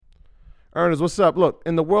Ernest, what's up? Look,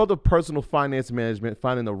 in the world of personal finance management,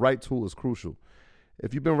 finding the right tool is crucial.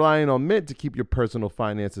 If you've been relying on Mint to keep your personal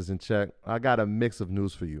finances in check, I got a mix of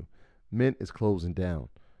news for you. Mint is closing down.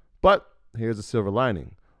 But here's a silver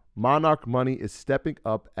lining. Monarch Money is stepping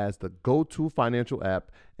up as the go-to financial app,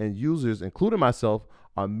 and users, including myself,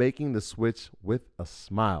 are making the switch with a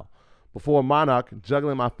smile. Before Monarch,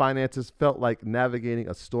 juggling my finances felt like navigating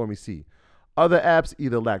a stormy sea. Other apps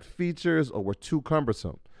either lacked features or were too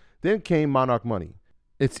cumbersome. Then came Monarch Money.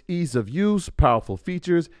 Its ease of use, powerful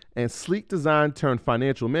features, and sleek design turned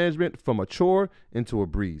financial management from a chore into a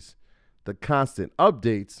breeze. The constant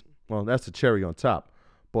updates, well, that's the cherry on top.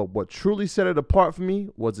 But what truly set it apart for me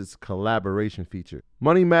was its collaboration feature.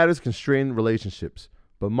 Money matters constrain relationships,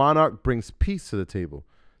 but Monarch brings peace to the table.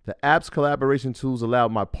 The app's collaboration tools allow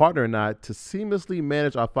my partner and I to seamlessly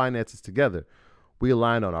manage our finances together. We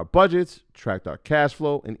aligned on our budgets, tracked our cash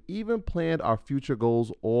flow, and even planned our future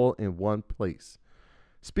goals all in one place.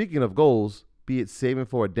 Speaking of goals, be it saving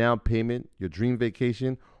for a down payment, your dream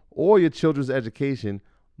vacation, or your children's education,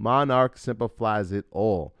 Monarch simplifies it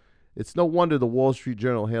all. It's no wonder the Wall Street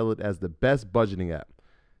Journal hailed it as the best budgeting app.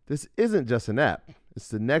 This isn't just an app. It's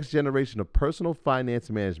the next generation of personal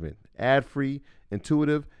finance management, ad-free,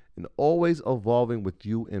 intuitive, and always evolving with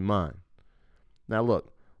you in mind. Now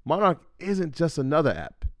look, Monarch isn't just another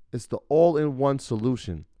app. It's the all-in-one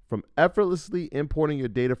solution. From effortlessly importing your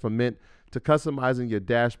data from Mint to customizing your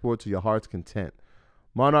dashboard to your heart's content.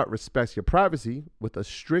 Monarch respects your privacy with a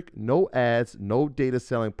strict no ads, no data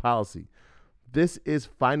selling policy. This is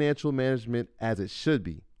financial management as it should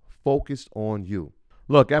be, focused on you.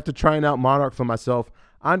 Look, after trying out Monarch for myself,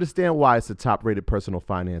 I understand why it's the top-rated personal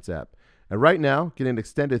finance app. And right now, get an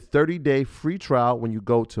extended 30-day free trial when you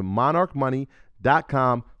go to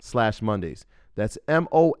monarchmoney.com/Mondays. That's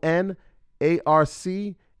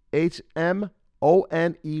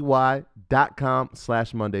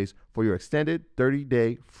monarchmoney.com/Mondays for your extended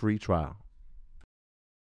 30-day free trial.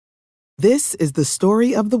 This is the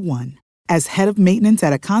story of the one. As head of maintenance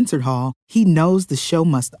at a concert hall, he knows the show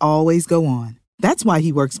must always go on. That's why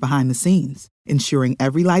he works behind the scenes, ensuring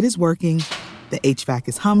every light is working, the HVAC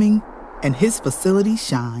is humming, and his facility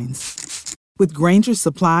shines. With Grainger's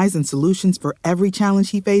supplies and solutions for every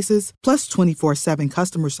challenge he faces, plus 24/7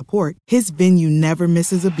 customer support, his venue never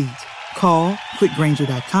misses a beat. Call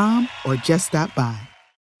quickgrainger.com or just stop by.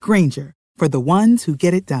 Grainger, for the ones who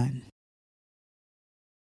get it done.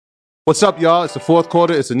 What's up, y'all? It's the fourth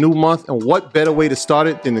quarter. It's a new month. And what better way to start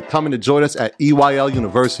it than to come and to join us at EYL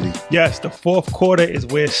University? Yes, the fourth quarter is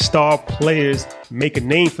where star players make a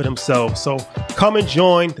name for themselves. So come and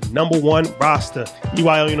join the #1 roster.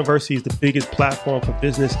 EYL University is the biggest platform for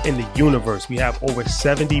business in the universe. We have over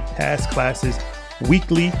 70 past classes,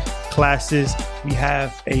 weekly classes. We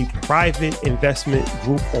have a private investment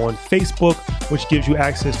group on Facebook, which gives you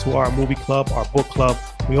access to our movie club, our book club.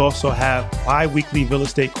 We also have bi-weekly real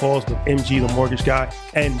estate calls with MG, the mortgage guy,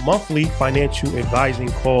 and monthly financial advising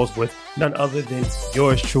calls with none other than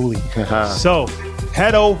yours truly. So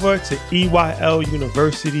head over to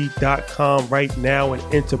EYLUniversity.com right now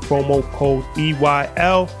and enter promo code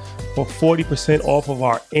EYL for 40% off of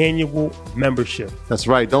our annual membership. That's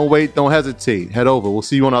right. Don't wait. Don't hesitate. Head over. We'll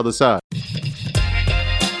see you on the other side.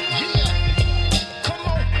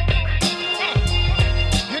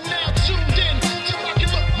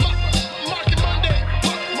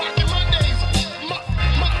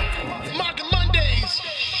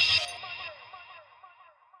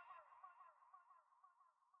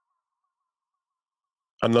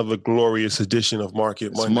 Another glorious edition of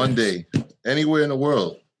Market Monday. It's Monday. Anywhere in the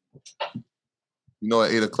world. You know,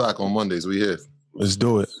 at 8 o'clock on Mondays, we here. Let's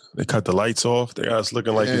do it. They cut the lights off. They got us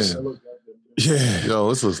looking like this. Yeah. Yo,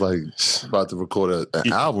 this looks like about to record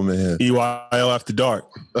an album in here. EYL After Dark.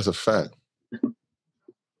 That's a fact.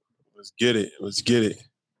 Let's get it. Let's get it.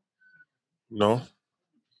 You know?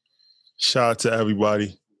 Shout out to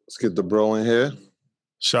everybody. Let's get the bro in here.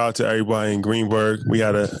 Shout out to everybody in Greenberg. We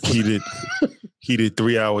had a heated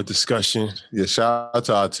 3-hour discussion. Yeah, shout out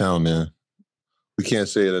to our town, man. We can't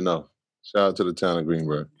say it enough. Shout out to the town of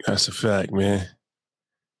Greenberg. That's a fact, man.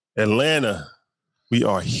 Atlanta, we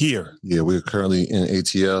are here. Yeah, we're currently in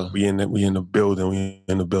ATL. We in the building. We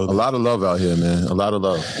in the building. A lot of love out here, man. A lot of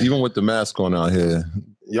love. Even with the mask on out here.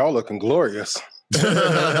 Y'all looking glorious.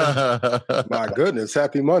 My goodness.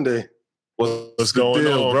 Happy Monday. What's going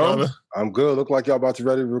on, bro? Brother? I'm good. Look like y'all about to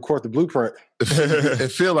ready to record the blueprint.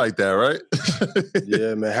 It feel like that, right?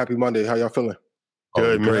 Yeah, man. Happy Monday. How y'all feeling?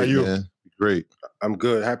 Good, man. Great, How you? Man. Great. I'm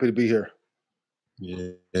good. Happy to be here.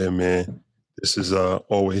 Yeah, man. This is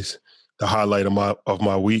always the highlight of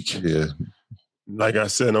my week. Yeah. Like I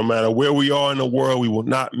said, no matter where we are in the world, we will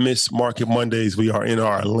not miss Market Mondays. We are in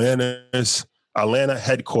our Atlanta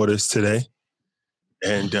headquarters today.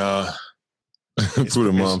 And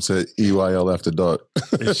Prudent Mom said EYL after dark.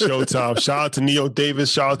 it's showtime. Shout out to Neo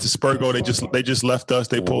Davis. Shout out to Spurgo. They just left us.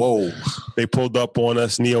 They pulled up on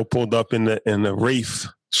us. Neo pulled up in the Wraith.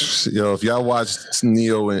 Yo, if y'all watched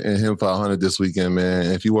Neo and him 500 this weekend,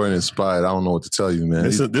 man, if you weren't inspired, I don't know what to tell you, man.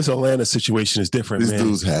 This Atlanta situation is different, these man.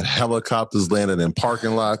 dudes had helicopters landed in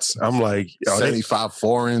parking lots. I'm like, 75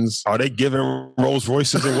 foreigns. Are they giving Rolls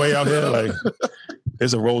Royces away out here? Like,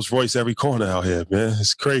 there's a Rolls Royce every corner out here, man.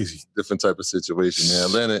 It's crazy. Different type of situation, man.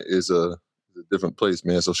 Atlanta is a different place,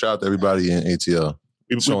 man. So shout out to everybody in ATL.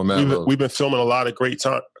 We've been filming a lot of great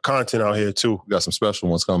content out here, too. We got some special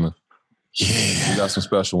ones coming. Yeah. We got some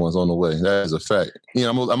special ones on the way. That is a fact.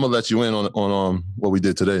 I'm gonna let you in on what we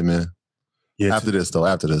did today, man. Yeah. After this.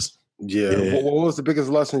 Yeah. What was the biggest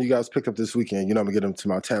lesson you guys picked up this weekend? I'm gonna get into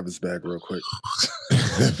my tablets bag real quick.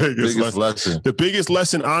 The biggest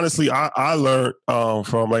lesson, honestly, I learned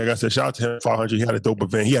from, like I said, shout out to him, 500. He had a dope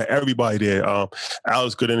event. He had everybody there.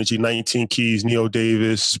 Alex Good Energy, 19 Keys, Neo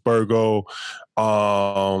Davis, Spurgo,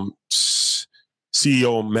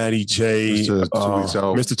 CEO Matty J,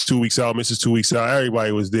 Mr. 2 Weeks Out, Mrs. 2 Weeks Out.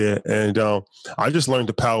 Everybody was there. And I just learned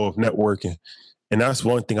the power of networking. And that's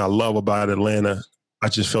one thing I love about Atlanta. I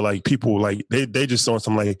just feel like people, like, they just on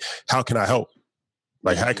some, like, how can I help?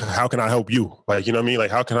 Like, how can I help you? Like, you know what I mean?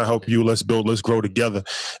 Like, how can I help you? Let's build, let's grow together.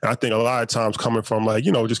 And I think a lot of times coming from, like,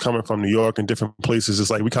 just coming from New York and different places, it's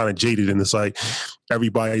like we kind of jaded, and it's like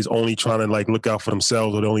everybody's only trying to, like, look out for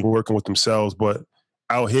themselves, or they're only working with themselves. But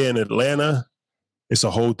out here in Atlanta, it's a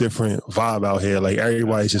whole different vibe out here. Like,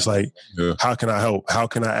 everybody's just like, how can I help? How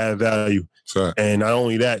can I add value? Sure. And not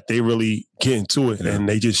only that, they really get into it, and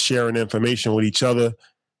they just sharing information with each other.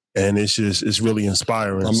 And it's really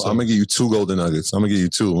inspiring. I'm going to give you 2 golden nuggets. I'm going to give you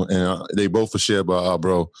 2. And they both were shared by our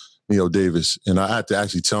bro, Neo Davis. And I had to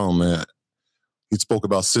actually tell him, man, he spoke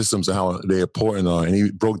about systems and how they're important are. And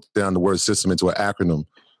he broke down the word system into an acronym,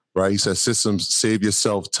 right? He said systems save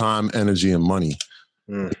yourself time, energy, and money.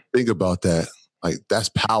 Think about that. Like, that's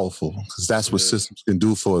powerful, because that's what systems can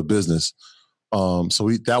do for a business.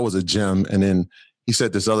 That was a gem. And then he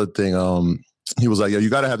said this other thing. He was like, you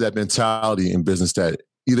got to have that mentality in business that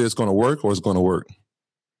either it's going to work or it's going to work.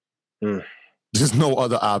 There's no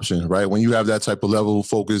other option, right? When you have that type of level of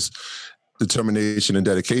focus, determination, and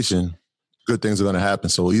dedication, good things are going to happen.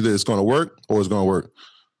 So either it's going to work or it's going to work.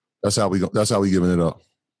 That's how we giving it up.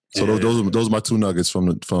 So those are my 2 nuggets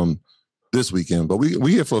from this weekend. But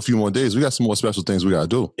we here for a few more days. We got some more special things we got to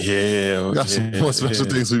do. Yeah. We got some more special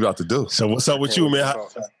things we about to do. So what's up with you, man?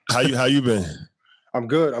 How you been? I'm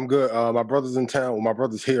good. My brother's in town. Well, my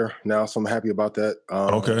brother's here now, so I'm happy about that.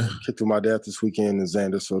 Okay. Kicked with my dad this weekend in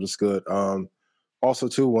Xander, so that's good. Also,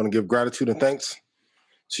 too, want to give gratitude and thanks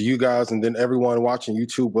to you guys, and then everyone watching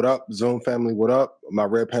YouTube, what up? Zoom family, what up? My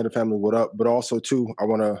Red Panda family, what up? But also, too, I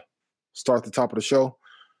want to start at the top of the show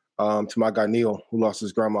to my guy Neil, who lost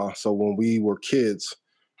his grandma. So when we were kids,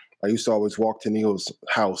 I used to always walk to Neil's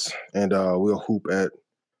house, and we'll hoop at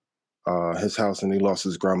his house, and he lost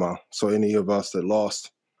his grandma. So any of us that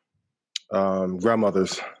lost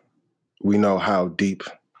grandmothers, we know how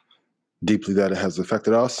deeply that it has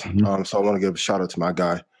affected us. So I want to give a shout out to my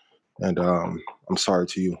guy, and I'm sorry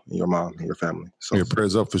to you and your mom and your family. So yeah,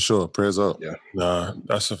 prayers up for sure. Prayers up. Yeah, nah,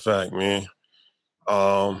 that's a fact, man.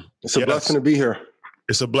 It's a blessing to be here.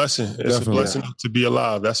 It's a blessing. It's Definitely. a blessing to be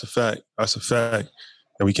alive. That's a fact.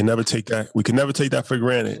 And we can never take that. We can never take that for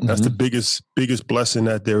granted. That's the biggest blessing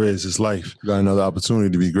that there is life. You got another opportunity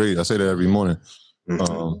to be great. I say that every morning.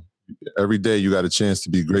 Every day you got a chance to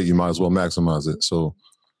be great. You might as well maximize it. So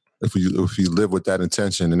if you live with that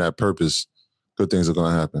intention and that purpose, good things are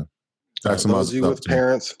going to happen. Those of you with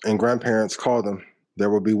parents and grandparents, call them. There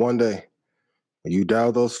will be one day when you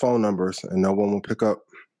dial those phone numbers and no one will pick up.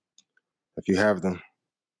 If you have them,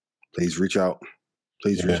 please reach out.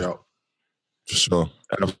 Please reach out. For sure.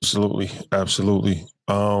 Absolutely.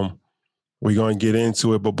 We're going to get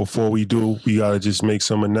into it, but before we do, we got to just make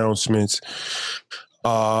some announcements.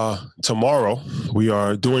 Tomorrow, we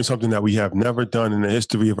are doing something that we have never done in the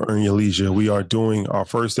history of Earn Your Leisure. We are doing our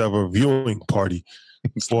first ever viewing party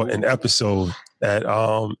for an episode at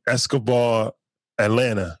Escobar,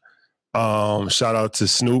 Atlanta. Shout out to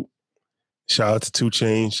Snoop. Shout out to 2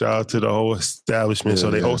 Chainz. Shout out to the whole establishment.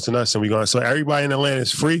 So they're hosting us, and so everybody in Atlanta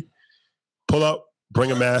is free. Pull up,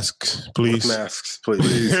 bring a mask, please. Masks,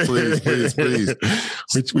 please. please.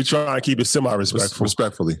 We try to keep it semi-respectful.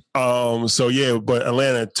 Respectfully. But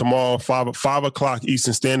Atlanta, tomorrow, 5 o'clock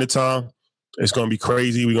Eastern Standard Time. It's going to be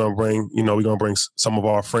crazy. We're going to bring some of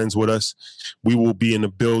our friends with us. We will be in the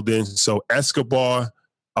building. So Escobar,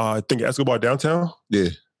 I think Escobar downtown. Yeah.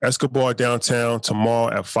 Escobar downtown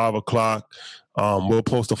tomorrow at 5:00. We'll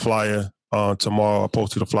post a flyer tomorrow. I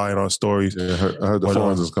posted a flyer on our stories. Yeah, I heard the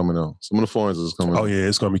foreigners is coming out. Some of the foreigners is coming out. Oh, yeah,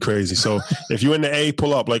 it's going to be crazy. So if you're in the A,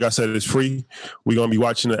 pull up. Like I said, it's free. We're going to be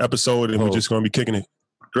watching the episode, and we're just going to be kicking it.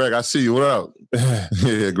 Greg, I see you. What up?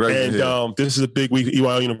 Yeah, Greg. And this is a big week at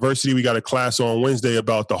EYL University. We got a class on Wednesday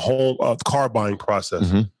about the car buying process.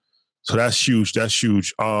 Mm-hmm. So that's huge. That's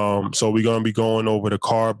huge. So we're going to be going over the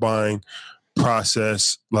car buying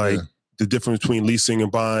process, like the difference between leasing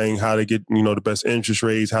and buying, how to get, the best interest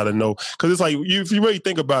rates, how to know. Because it's like, if you really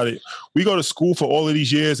think about it, we go to school for all of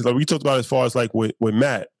these years. Like we talked about as far as like with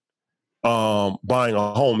Matt, buying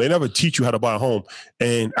a home. They never teach you how to buy a home.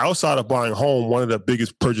 And outside of buying a home, one of the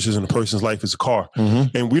biggest purchases in a person's life is a car.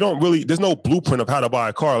 Mm-hmm. And we don't really, there's no blueprint of how to buy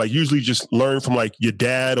a car. Like usually just learn from like your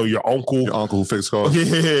dad or your uncle. Your uncle who fixes cars. Yeah,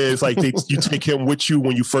 it's like you take him with you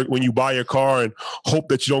when you buy your car and hope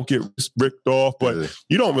that you don't get ripped off. But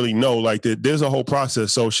you don't really know. Like there's a whole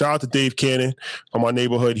process. So shout out to Dave Cannon from our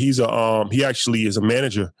neighborhood. He actually is a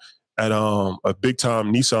manager at a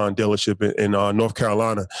big-time Nissan dealership in North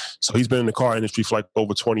Carolina. So he's been in the car industry for like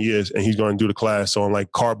over 20 years, and he's going to do the class on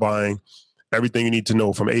like car buying, everything you need to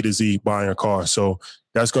know from A to Z buying a car. So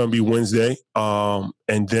that's going to be Wednesday.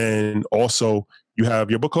 And then also you have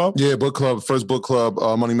your book club? Yeah, book club. First book club,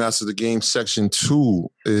 Money Master the Game, Section 2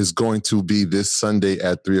 is going to be this Sunday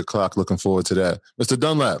at 3:00. Looking forward to that. Mr.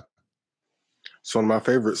 Dunlap. It's one of my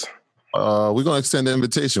favorites. We're going to extend the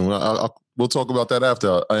invitation. We'll talk about that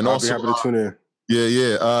after. And I'll also, be happy to tune in.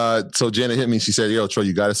 Yeah. So Janet hit me. She said, yo, Troy,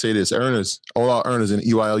 you got to say this. Earners, all our earners in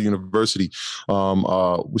EYL University,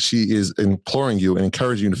 she is imploring you and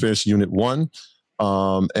encouraging you to finish Unit 1.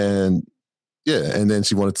 And then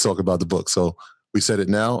she wanted to talk about the book. So we said it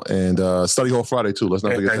now. And Study Hall Friday, too. Let's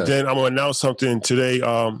not forget that. And then I'm going to announce something today.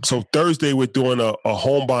 So Thursday, we're doing a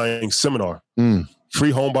home buying seminar.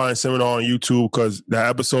 Free home buying seminar on YouTube because the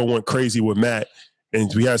episode went crazy with Matt. And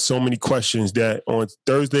we had so many questions that on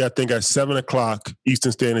Thursday, I think at 7:00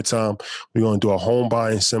 Eastern Standard Time, we're going to do a home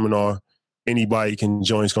buying seminar. Anybody can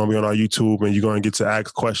join. It's going to be on our YouTube, and you're going to get to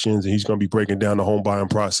ask questions, and he's going to be breaking down the home buying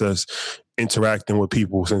process, interacting with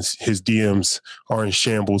people. Since his DMs are in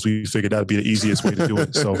shambles, we figured that'd be the easiest way to do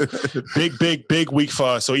it. So big week for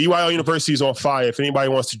us. So EYL University is on fire. If anybody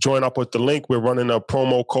wants to join up with the link, we're running a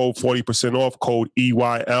promo code 40% off, code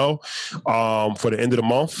EYL, for the end of the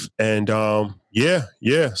month. And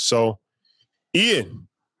yeah. So Ian,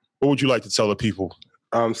 what would you like to tell the people?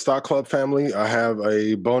 Stock Club family, I have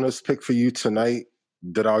a bonus pick for you tonight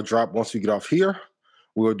that I'll drop once we get off here.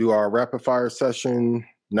 We'll do our rapid fire session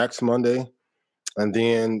next Monday. And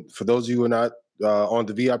then for those of you who are not on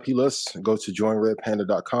the VIP list, go to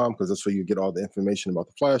joinredpanda.com because that's where you get all the information about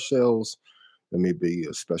the flash sales. There may be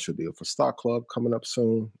a special deal for Stock Club coming up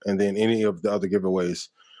soon. And then any of the other giveaways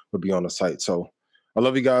will be on the site. So I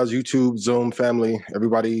love you guys, YouTube, Zoom family,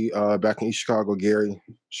 everybody back in East Chicago, Gary,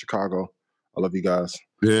 Chicago. I love you guys.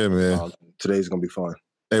 Yeah, man. Today's going to be fun.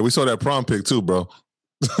 Hey, we saw that prom pic too, bro.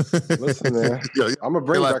 Listen, man. I'm going to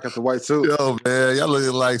bring back at the white suit. Yo, man. Y'all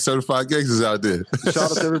looking like certified gangsters out there.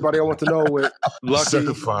 Shout out to everybody I want to know with Lucky.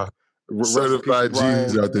 Certified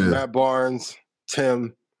G's out there. Matt Barnes,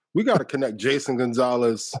 Tim. We got to connect Jason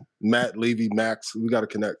Gonzalez, Matt Levy, Max. We got to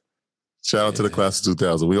connect. Shout out to the class of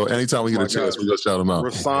 2000. Anytime we get a chance, we go shout them out.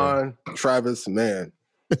 Rasan, Travis, man.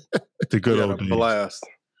 The good old days. Blast.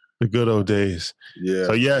 The good old days. Yeah.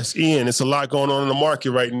 So yes, Ian, it's a lot going on in the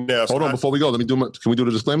market right now. Hold on, before we go, can we do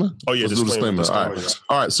the disclaimer? Oh yeah, Let's do the disclaimer.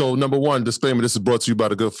 All right. So number one, disclaimer. This is brought to you by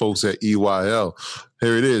the good folks at EYL.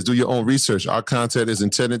 Here it is. Do your own research. Our content is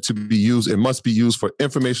intended to be used. It must be used for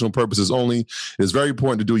informational purposes only. It is very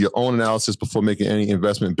important to do your own analysis before making any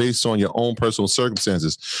investment based on your own personal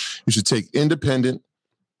circumstances. You should take independent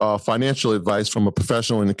financial advice from a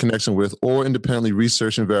professional in connection with, or independently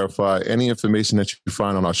research and verify any information that you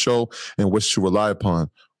find on our show and wish to rely upon,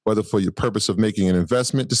 whether for your purpose of making an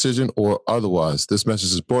investment decision or otherwise. This message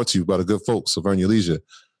is brought to you by the good folks of Earn Your Leisure.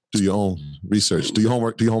 Do your own research. Do your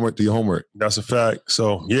homework. That's a fact.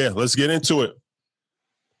 So yeah, let's get into it.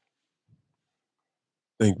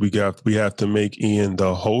 I think we have to make Ian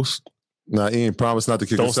the host. Nah, Ian, promise not to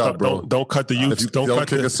kick us out, bro. Don't cut the YouTube. Don't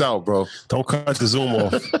kick us out, bro. Don't cut the Zoom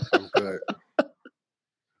off. I'm good.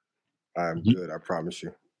 I'm good. I promise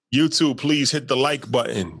you. YouTube, please hit the like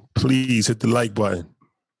button. Please hit the like button.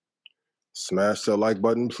 Smash the like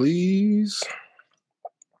button, please.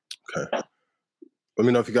 Okay. Let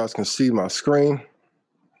me know if you guys can see my screen.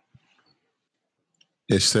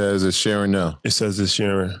 It says it's sharing now. It says it's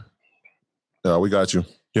sharing. Yeah, we got you.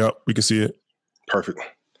 Yep, we can see it. Perfect.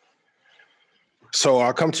 So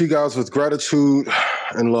I'll come to you guys with gratitude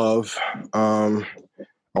and love. I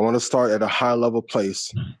want to start at a high level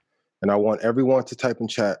place, and I want everyone to type in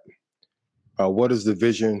chat, what is the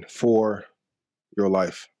vision for your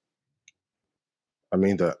life? I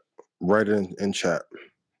mean that. Write it in chat,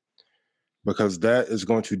 because that is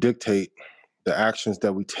going to dictate the actions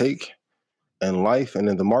that we take in life and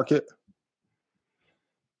in the market.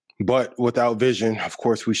 But without vision, of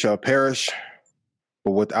course, we shall perish.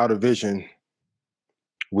 But without a vision,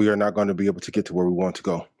 we are not going to be able to get to where we want to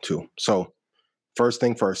go to. So first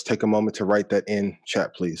thing first, take a moment to write that in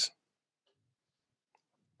chat, please.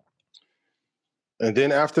 And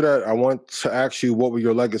then after that, I want to ask you, what will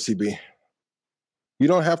your legacy be? You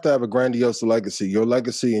don't have to have a grandiose legacy. Your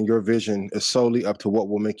legacy and your vision is solely up to what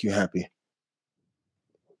will make you happy.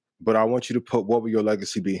 But I want you to put, what will your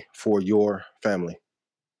legacy be for your family?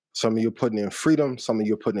 Some of you are putting in freedom. Some of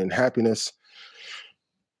you are putting in happiness.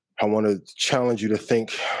 I want to challenge you to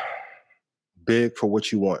think big for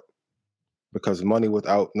what you want, because money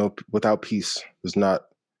without peace is not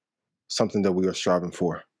something that we are striving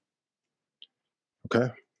for.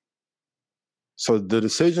 Okay? So the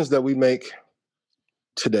decisions that we make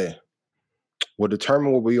today will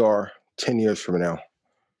determine where we are 10 years from now.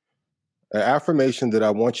 An affirmation that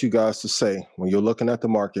I want you guys to say when you're looking at the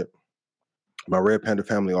market, my Red Panda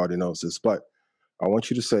family already knows this, but I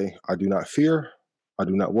want you to say, I do not fear, I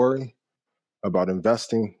do not worry about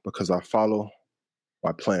investing because I follow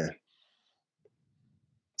my plan.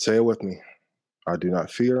 Say it with me. I do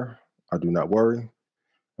not fear, I do not worry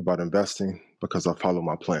about investing because I follow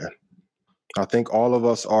my plan. I think all of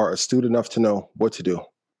us are astute enough to know what to do.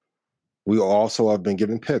 We also have been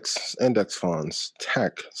given picks, index funds,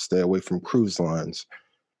 tech, stay away from cruise lines.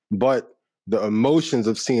 But the emotions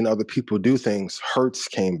of seeing other people do things, Hertz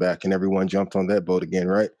came back and everyone jumped on that boat again,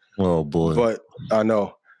 right? Oh, boy. But I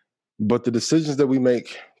know. But the decisions that we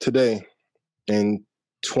make today in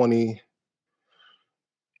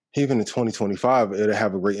 2025, it'll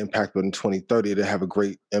have a great impact, but in 2030, it'll have a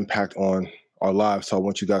great impact on our lives. So I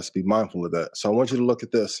want you guys to be mindful of that. So I want you to look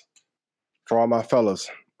at this. For all my fellas,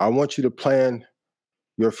 I want you to plan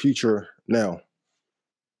your future now.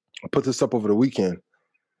 I put this up over the weekend.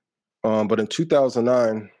 But in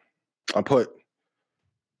 2009, I put,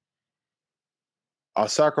 I'll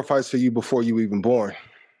sacrifice for you before you were even born.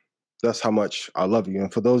 That's how much I love you.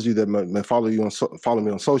 And for those of you that may follow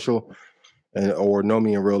me on social or know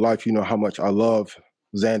me in real life, you know how much I love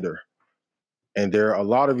Xander. And there are a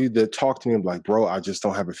lot of you that talk to me and be like, bro, I just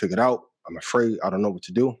don't have it figured out. I'm afraid. I don't know what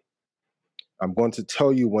to do. I'm going to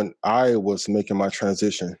tell you, when I was making my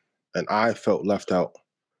transition and I felt left out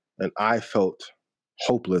and I felt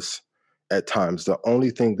hopeless at times, the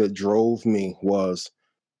only thing that drove me was,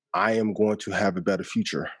 I am going to have a better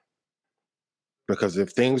future. Because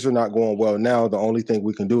if things are not going well now, the only thing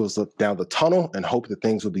we can do is look down the tunnel and hope that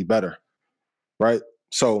things will be better, right?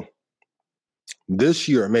 So this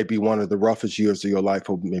year may be one of the roughest years of your life,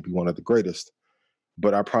 or maybe one of the greatest.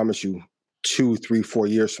 But I promise you, 2, 3, 4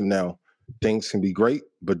 years from now, things can be great,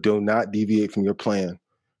 but do not deviate from your plan,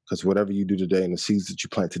 because whatever you do today and the seeds that you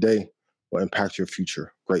plant today will impact your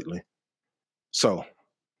future greatly. So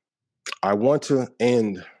I want to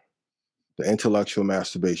end the intellectual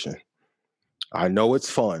masturbation. I know it's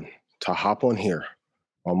fun to hop on here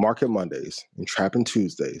on Market Mondays and Trapping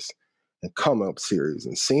Tuesdays and Come Up Series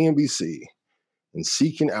and CNBC and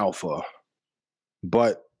Seeking Alpha.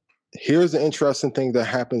 But here's the interesting thing that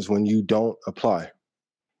happens when you don't apply.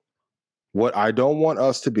 What I don't want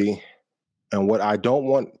us to be, and what I don't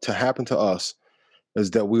want to happen to us,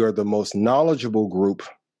 is that we are the most knowledgeable group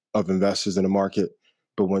of investors in the market,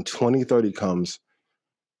 but when 2030 comes,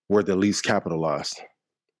 we're the least capitalized.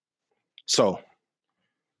 So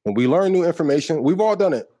when we learn new information, we've all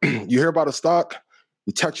done it. You hear about a stock,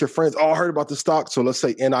 you text your friends, oh, I heard about the stock. So let's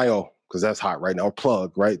say NIO, because that's hot right now, or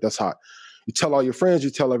plug, right? That's hot. You tell all your friends, you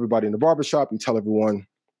tell everybody in the barbershop, you tell everyone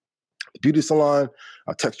at the beauty salon.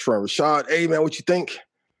 I text friend Rashad, hey man, what you think?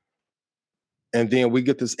 And then we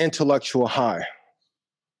get this intellectual high.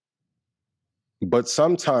 But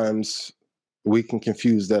sometimes we can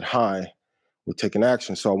confuse that high with taking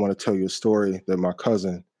action. So I want to tell you a story that my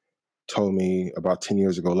cousin told me about 10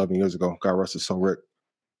 years ago, 11 years ago. God rest his soul, Rick.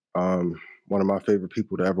 One of my favorite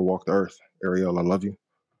people to ever walk the earth. Ariel, I love you.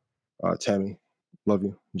 Tammy, love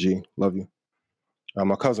you. G, love you.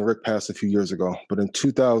 My cousin Rick passed a few years ago, but in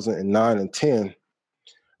 2009 and 10,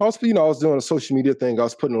 I was doing a social media thing. I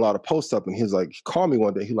was putting a lot of posts up, and he called me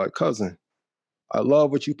one day. He like, cousin, I love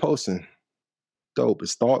what you posting. Dope.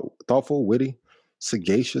 It's thoughtful, witty,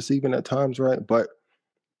 sagacious even at times, right? But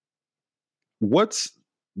what's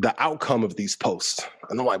the outcome of these posts?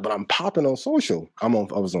 And I'm like, but I'm popping on social. I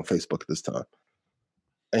was on Facebook at this time.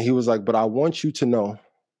 And he was like, but I want you to know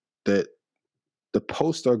that the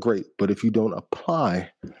posts are great, but if you don't apply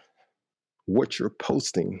what you're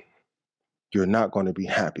posting, you're not going to be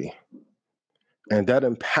happy. And that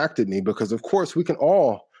impacted me because, of course, we can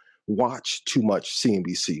all watch too much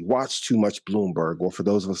CNBC, watch too much Bloomberg, or for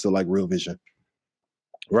those of us that like Real Vision,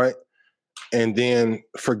 right? And then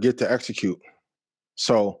forget to execute.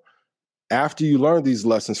 So after you learn these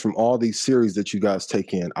lessons from all these series that you guys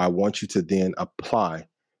take in, I want you to then apply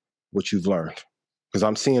what you've learned. Because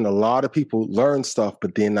I'm seeing a lot of people learn stuff,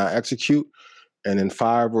 but then not execute. And in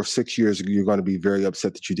 5 or 6 years, you're going to be very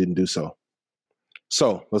upset that you didn't do so.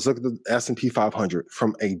 So let's look at the S&P 500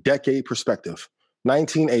 from a decade perspective.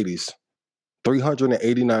 1980s,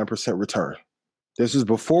 389% return. This is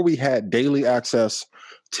before we had daily access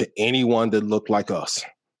to anyone that looked like us.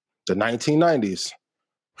 The 1990s,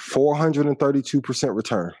 432%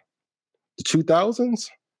 return. The 2000s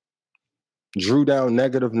drew down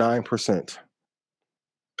negative 9%.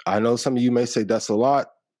 I know some of you may say that's a lot.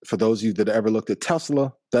 For those of you that ever looked at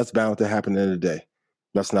Tesla, that's bound to happen in a day.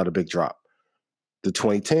 That's not a big drop. The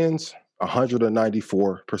 2010s,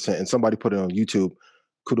 194%. And somebody put it on YouTube.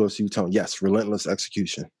 Kudos to you, Tone. Yes, relentless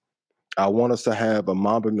execution. I want us to have a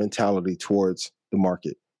Mamba mentality towards the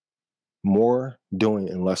market. More doing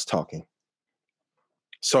and less talking.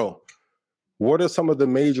 So what are some of the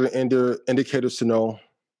major indicators to know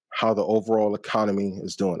how the overall economy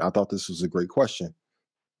is doing? I thought this was a great question.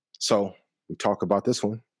 So we talk about this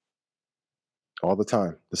one all the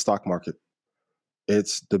time, the stock market.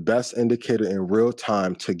 It's the best indicator in real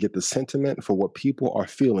time to get the sentiment for what people are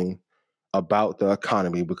feeling about the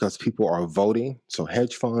economy because people are voting. So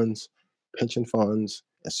hedge funds, pension funds,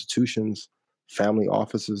 institutions, family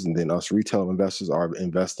offices, and then us retail investors are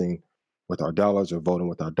investing with our dollars or voting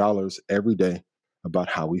with our dollars every day about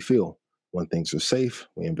how we feel. When things are safe,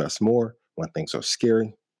 we invest more. When things are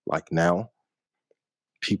scary, like now,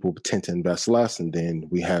 people tend to invest less. And then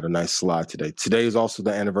we had a nice slide today. Today is also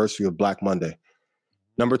the anniversary of Black Monday.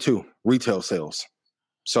 Number 2, retail sales.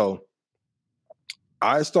 So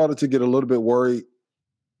I started to get a little bit worried,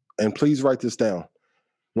 and please write this down.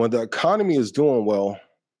 When the economy is doing well,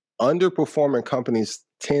 underperforming companies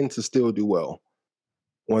tend to still do well.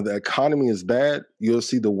 When the economy is bad, you'll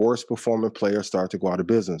see the worst performing players start to go out of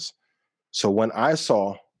business. So when I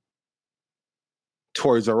saw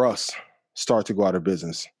Toys R Us start to go out of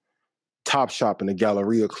business, Topshop and the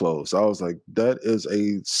Galleria close, I was like, that is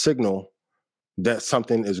a signal that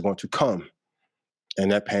something is going to come. And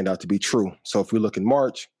that panned out to be true. So if we look in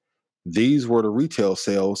March, these were the retail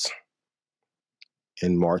sales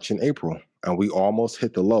in March and April. And we almost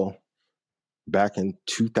hit the low back in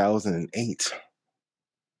 2008.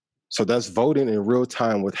 So that's voting in real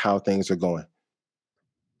time with how things are going.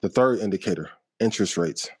 The third indicator, interest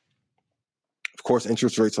rates. Of course,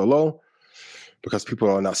 interest rates are low because people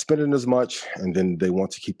are not spending as much, and then they want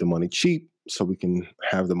to keep the money cheap so we can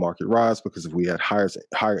have the market rise, because if we had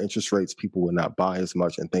higher interest rates, people would not buy as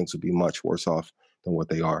much and things would be much worse off than what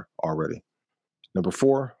they are already. Number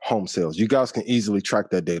 4, home sales. You guys can easily track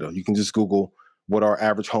that data. You can just Google what are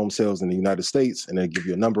average home sales in the United States, and it'll give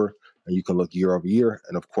you a number, and you can look year over year.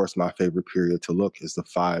 And of course, my favorite period to look is the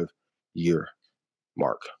 5-year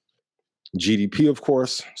mark. GDP, of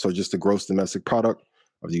course, so just the gross domestic product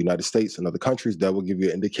of the United States and other countries, that will give you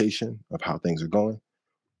an indication of how things are going.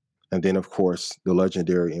 And then, of course, the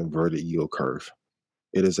legendary inverted yield curve.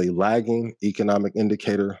 It is a lagging economic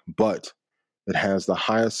indicator, but it has the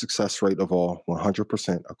highest success rate of all,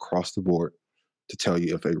 100% across the board, to tell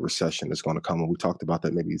you if a recession is going to come. And we talked about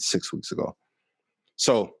that maybe 6 weeks ago.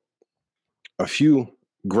 So a few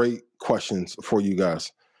great questions for you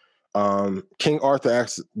guys. King Arthur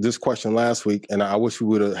asked this question last week, and I wish we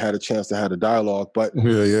would have had a chance to have a dialogue, but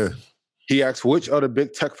he asked, which other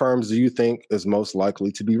big tech firms do you think is most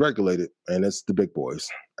likely to be regulated? And it's the big boys,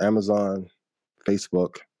 Amazon,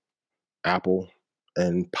 Facebook, Apple,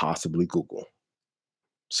 and possibly Google.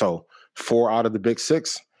 So 4 out of the big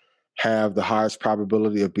 6 have the highest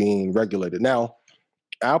probability of being regulated. Now,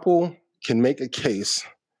 Apple can make a case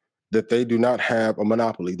that they do not have a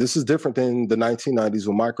monopoly. This is different than the 1990s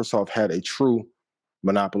when Microsoft had a true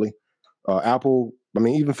monopoly. Apple,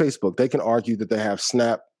 even Facebook, they can argue that they have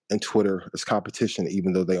Snap and Twitter as competition,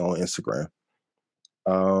 even though they own Instagram.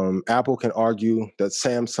 Apple can argue that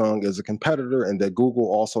Samsung is a competitor and that Google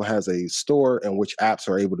also has a store in which apps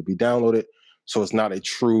are able to be downloaded. So it's not a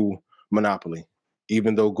true monopoly.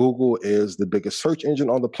 Even though Google is the biggest search engine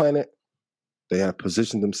on the planet, they have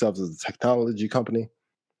positioned themselves as a technology company.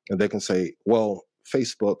 And they can say, well,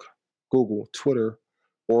 Facebook Google, Twitter,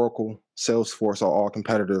 Oracle, Salesforce are all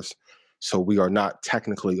competitors. So we are not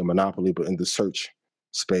technically a monopoly, but in the search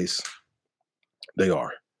space, they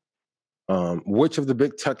are. Which of the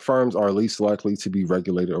big tech firms are least likely to be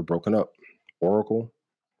regulated or broken up? Oracle,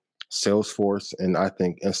 Salesforce, and I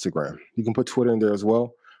think Instagram. You can put Twitter in there as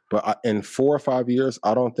well. But in 4 or 5 years,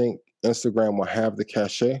 I don't think Instagram will have the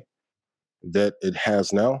cachet that it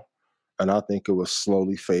has now. And I think it will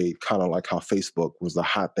slowly fade, kind of like how Facebook was the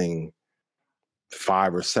hot thing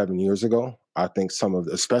 5 or 7 years ago. I think some of,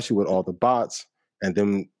 especially with all the bots and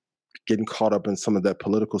them getting caught up in some of that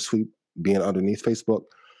political sweep being underneath Facebook,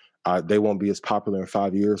 they won't be as popular in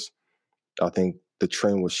 5 years. I think the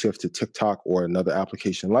trend will shift to TikTok or another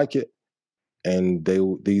application like it. And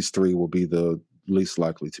these three will be the least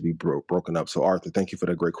likely to be broken up. So Arthur, thank you for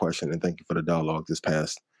that great question. And thank you for the dialogue this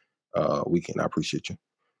past weekend. I appreciate you.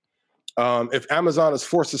 If Amazon is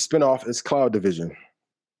forced to spin off its cloud division,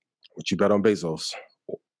 would you bet on Bezos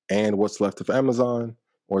and what's left of Amazon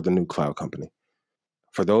or the new cloud company?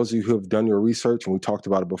 For those of you who have done your research, and we talked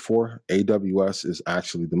about it before, AWS is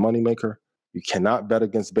actually the moneymaker. You cannot bet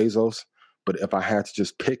against Bezos, but if I had to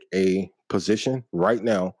just pick a position right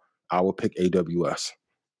now, I would pick AWS.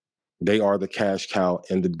 They are the cash cow,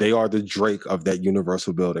 and they are the Drake of that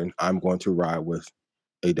universal building. I'm going to ride with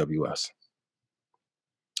AWS.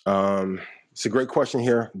 It's a great question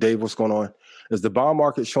here. Dave, what's going on? Is the bond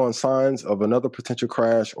market showing signs of another potential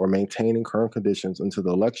crash or maintaining current conditions into the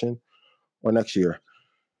election or next year?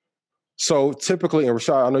 So typically, and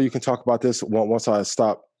Rashad, I know you can talk about this once I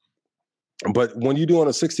stop, but when you're doing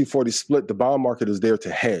a 60-40 split, the bond market is there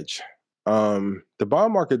to hedge. The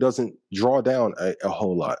bond market doesn't draw down a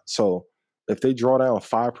whole lot. So if they draw down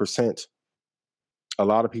 5%, a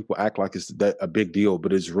lot of people act like it's a big deal,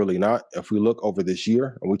 but it's really not. If we look over this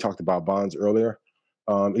year, and we talked about bonds earlier,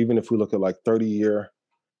 even if we look at like 30-year,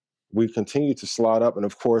 we continue to slide up. And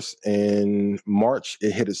of course, in March,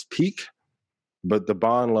 it hit its peak, but the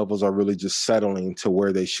bond levels are really just settling to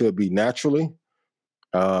where they should be naturally.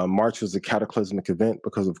 March was a cataclysmic event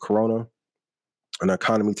because of Corona, and the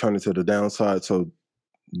economy turned into the downside. So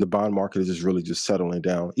the bond market is just really just settling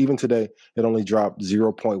down. Even today, it only dropped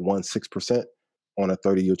 0.16% on a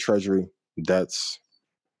 30-year treasury. That's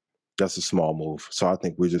a small move. So I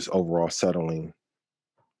think we're just overall settling.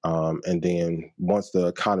 And then once the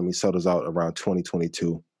economy settles out around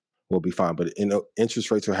 2022, we'll be fine. But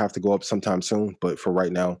interest rates will have to go up sometime soon. But for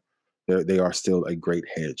right now, they are still a great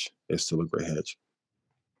hedge. They're still a great hedge.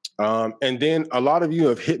 And then a lot of you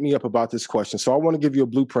have hit me up about this question. So I want to give you a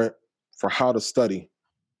blueprint for how to study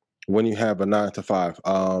when you have a 9 to 5.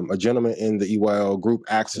 A gentleman in the EYL group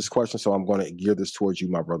asked this question, so I'm going to gear this towards you,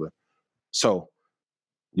 my brother. So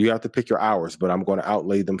you have to pick your hours, but I'm going to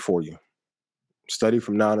outlay them for you. Study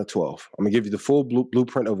from 9 to 12. I'm going to give you the full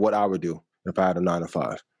blueprint of what I would do if I had a 9 to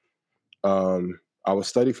 5. I would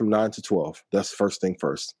study from 9 to 12. That's first thing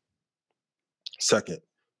first. Second,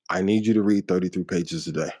 I need you to read 33 pages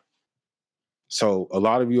a day. So a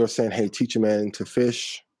lot of you are saying, hey, teach a man to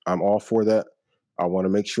fish. I'm all for that. I want to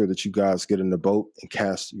make sure that you guys get in the boat and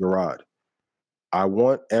cast your rod. I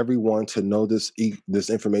want everyone to know this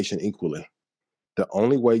information equally. The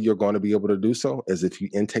only way you're going to be able to do so is if you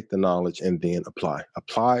intake the knowledge and then apply.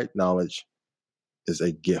 Applied knowledge is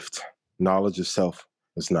a gift. Knowledge itself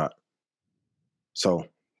is not. So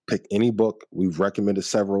pick any book. We've recommended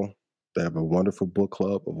several. They have a wonderful book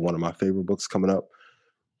club of one of my favorite books coming up.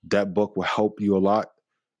 That book will help you a lot.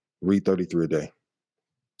 Read 33 a day.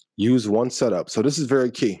 Use one setup. So this is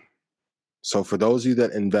very key. So for those of you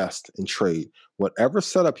that invest and trade, whatever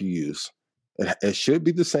setup you use, it should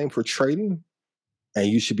be the same for trading, and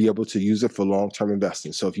you should be able to use it for long-term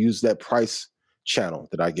investing. So if you use that price channel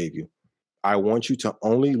that I gave you, I want you to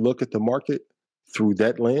only look at the market through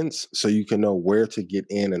that lens so you can know where to get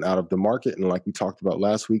in and out of the market. And like we talked about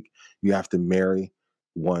last week, you have to marry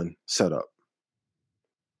one setup.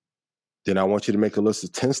 Then I want you to make a list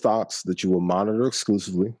of 10 stocks that you will monitor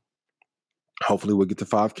exclusively. Hopefully we'll get to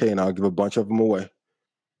 5K and I'll give a bunch of them away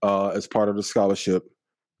as part of the scholarship.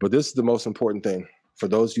 But this is the most important thing for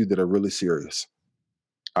those of you that are really serious.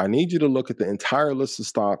 I need you to look at the entire list of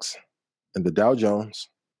stocks in the Dow Jones,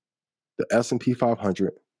 the S&P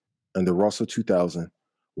 500, and the Russell 2000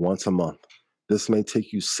 once a month. This may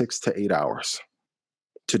take you 6 to 8 hours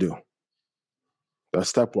to do. That's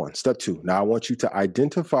step one. Step two. Now I want you to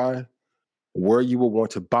identify where you will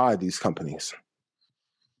want to buy these companies.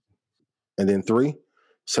 And then 3,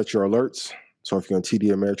 set your alerts. So if you're on TD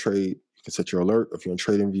Ameritrade, you can set your alert. If you're on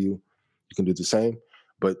TradingView, you can do the same,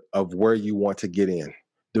 but of where you want to get in.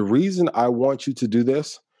 The reason I want you to do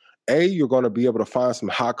this, A, you're going to be able to find some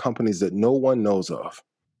hot companies that no one knows of,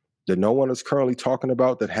 that no one is currently talking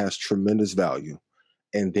about that has tremendous value.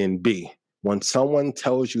 And then B, when someone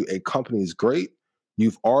tells you a company is great,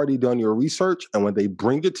 you've already done your research, and when they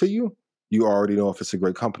bring it to you, you already know if it's a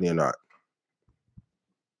great company or not.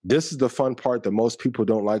 This is the fun part that most people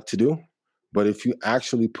don't like to do. But if you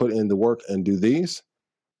actually put in the work and do these,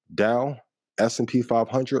 Dow, S&P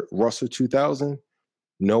 500, Russell 2000,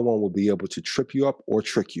 no one will be able to trip you up or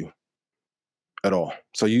trick you at all.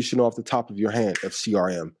 So you should know off the top of your hand if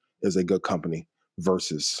CRM is a good company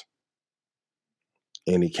versus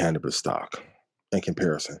any cannabis stock in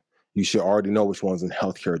comparison. You should already know which ones in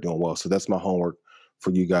healthcare are doing well. So that's my homework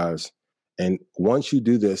for you guys. And once you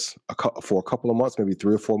do this for a couple of months, maybe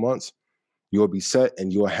 3 or 4 months, you'll be set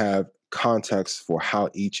and you'll have context for how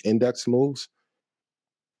each index moves,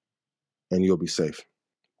 and you'll be safe.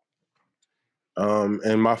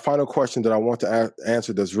 And my final question that I want to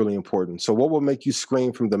answer that's really important. So what will make you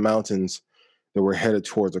scream from the mountains that we're headed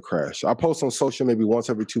towards a crash? I post on social maybe once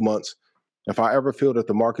every 2 months. If I ever feel that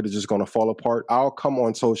the market is just going to fall apart, I'll come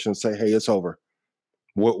on social and say, hey, it's over.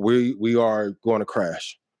 We are going to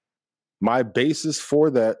crash. My basis for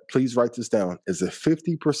that, please write this down, is a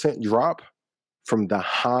 50% drop from the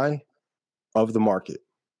high of the market.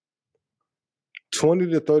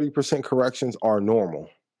 20 to 30% corrections are normal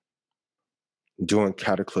during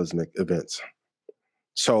cataclysmic events.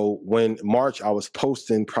 So when March, I was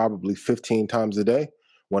posting probably 15 times a day.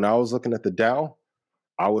 When I was looking at the Dow,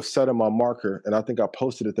 I was setting my marker, and I think I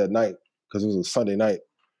posted it that night because it was a Sunday night,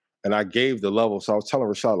 and I gave the level. So I was telling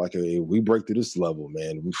Rashad, like, hey, we break through this level,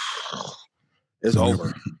 man, it's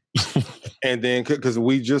over. And then because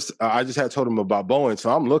I just had told him about Boeing, so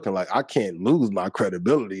I'm looking like I can't lose my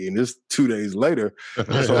credibility. And this 2 days later,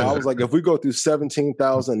 so I was like, if we go through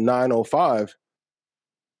 17,905,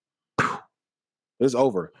 it's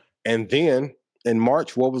over. And then in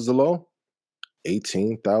March, what was the low?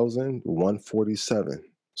 18,147.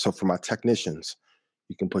 So for my technicians,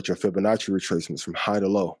 you can put your Fibonacci retracements from high to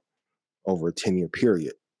low over a 10-year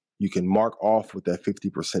period. You can mark off what that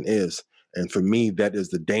 50% is. And for me, that is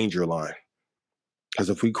the danger line. Because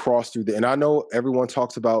if we cross through and I know everyone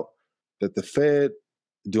talks about that the Fed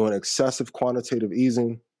doing excessive quantitative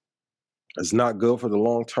easing is not good for the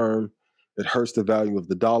long term. It hurts the value of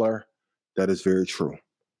the dollar. That is very true.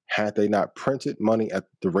 Had they not printed money at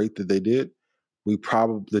the rate that they did,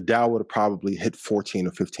 the Dow would have probably hit 14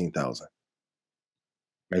 or 15,000.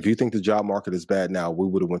 If you think the job market is bad now, we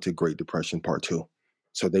would have went to Great Depression Part 2.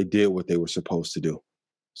 So they did what they were supposed to do.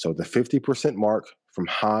 So the 50% mark from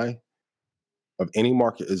high of any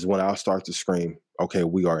market is when I'll start to scream, okay,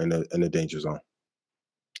 we are in a danger zone.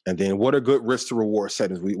 And then what are good risk to reward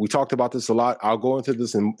settings? We talked about this a lot. I'll go into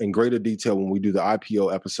this in greater detail when we do the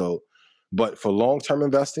IPO episode. But for long-term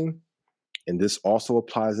investing, and this also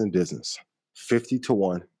applies in business,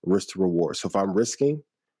 50-1 risk to reward. So if I'm risking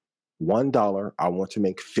 $1, I want to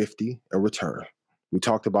make 50 in return. We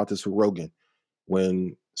talked about this with Rogan.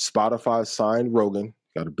 When Spotify signed Rogan,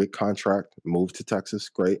 got a big contract, moved to Texas,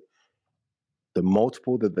 great. The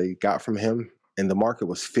multiple that they got from him in the market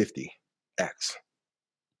was 50x.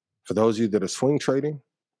 For those of you that are swing trading,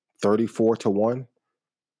 34-1.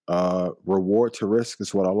 Reward to risk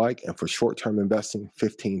is what I like. And for short-term investing,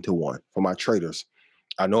 15-1. For my traders,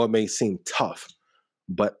 I know it may seem tough,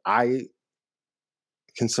 but I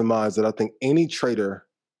can surmise that I think any trader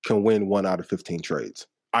can win 1 out of 15 trades.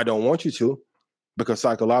 I don't want you to, because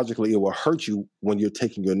psychologically it will hurt you when you're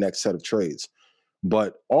taking your next set of trades.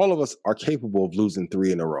 But all of us are capable of losing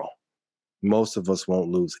 3 in a row. Most of us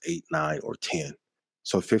won't lose 8, 9, or 10.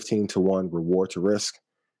 So 15-1 reward to risk.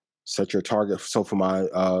 Set your target. So for my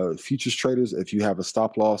futures traders, if you have a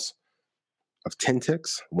stop loss of 10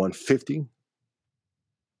 ticks, 150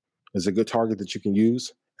 is a good target that you can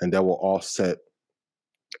use, and that will offset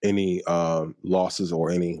any losses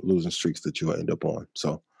or any losing streaks that you'll end up on.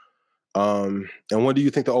 So, and when do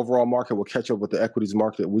you think the overall market will catch up with the equities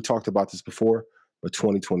market? We talked about this before, but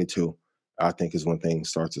 2022, I think, is when things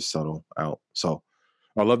start to settle out. So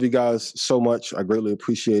I love you guys so much. I greatly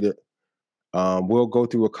appreciate it. We'll go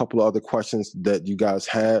through a couple of other questions that you guys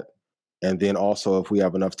had. And then also, if we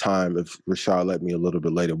have enough time, if Rashad let me a little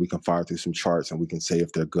bit later, we can fire through some charts and we can say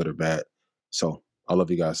if they're good or bad. So I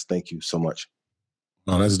love you guys. Thank you so much.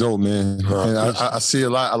 Oh, that's dope, man. And I see a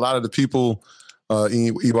lot of the people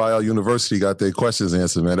EYL University got their questions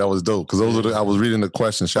answered, man. That was dope. Because those are I was reading the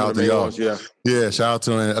questions. Shout out to y'all. Yeah, shout out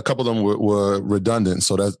to them. A couple of them were redundant.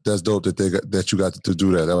 So that's dope that you got to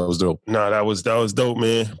do that. That was dope. No, that was dope,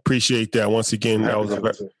 man. Appreciate that. Once again, that was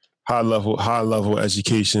a high level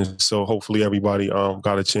education. So hopefully everybody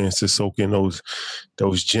got a chance to soak in those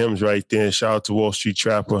gems right there. Shout out to Wall Street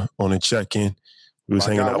Trapper on the check-in. We was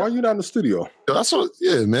hanging out. Why are you not in the studio? Yo, that's what.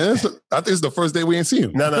 Yeah, man. I think it's the first day we ain't seen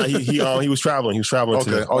him. No. He was traveling. He was traveling.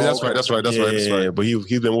 Okay. Today. Oh, that's right. That's right. Yeah. But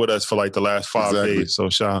he's been with us for like the last 5 days. So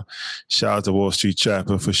shout out to Wall Street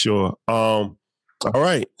Chapter for sure. All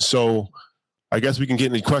right. So I guess we can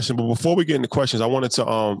get into questions. But before we get into questions, I wanted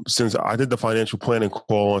to, since I did the financial planning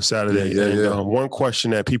call on Saturday, one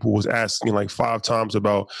question that people was asking like 5 times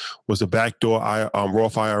about was the backdoor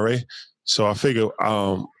Roth IRA. So I figured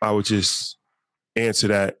I would just answer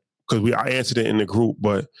that because I answered it in the group,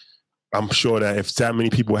 but I'm sure that if that many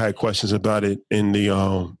people had questions about it in the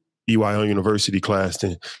EYL University class,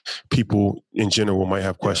 then people in general might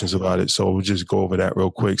have questions about it. So we'll just go over that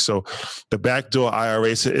real quick. So the backdoor IRA,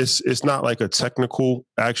 it's not like a technical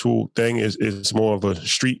actual thing. It's more of a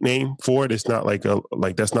street name for it. It's not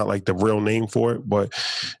that's not like the real name for it, but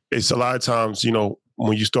it's a lot of times,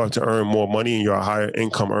 when you start to earn more money and you're a higher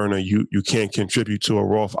income earner, you can't contribute to a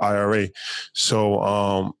Roth IRA.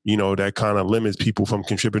 So, that kind of limits people from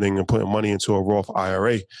contributing and putting money into a Roth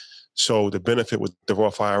IRA. So the benefit with the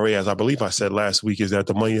Roth IRA, as I believe I said last week, is that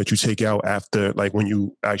the money that you take out after, like when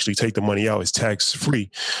you actually take the money out, is tax-free.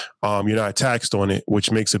 You're not taxed on it, which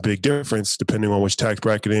makes a big difference depending on which tax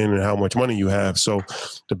bracket you're in and how much money you have. So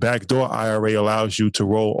the backdoor IRA allows you to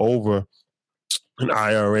roll over an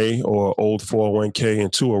IRA or old 401k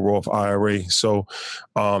into a Roth IRA. So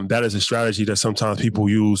that is a strategy that sometimes people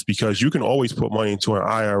use because you can always put money into an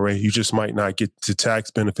IRA. You just might not get the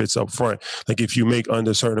tax benefits up front. Like if you make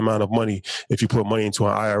under a certain amount of money, if you put money into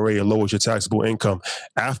an IRA, it lowers your taxable income.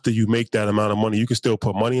 After you make that amount of money, you can still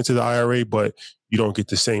put money into the IRA, but you don't get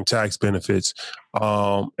the same tax benefits.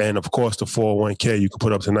 And of course, the 401k, you can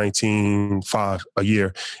put up to $19,500 a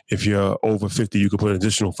year. If you're over 50, you can put an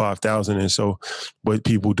additional $5,000. And so what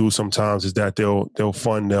people do sometimes is that they'll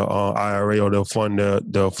fund the IRA or they'll fund the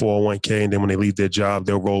 401k. And then when they leave their job,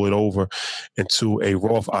 they'll roll it over into a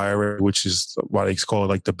Roth IRA, which is why they call it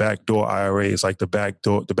like the backdoor IRA. It's like the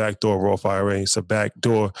backdoor Roth IRA. It's a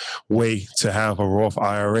backdoor way to have a Roth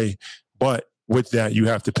IRA. But with that, you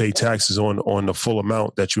have to pay taxes on the full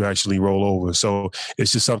amount that you actually roll over. So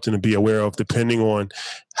it's just something to be aware of depending on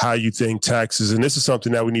how you think taxes. And this is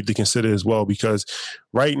something that we need to consider as well, because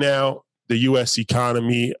right now, the U.S.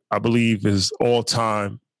 economy, I believe, is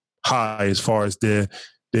all-time high as far as their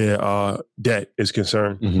debt is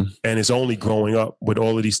concerned. Mm-hmm. And it's only growing up with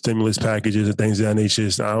all of these stimulus packages and things of that nature.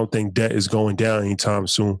 I don't think debt is going down anytime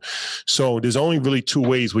soon. So there's only really 2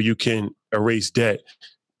 ways where you can erase debt.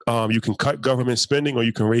 You can cut government spending or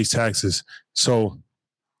you can raise taxes. So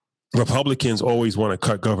Republicans always want to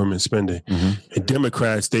cut government spending. Mm-hmm. And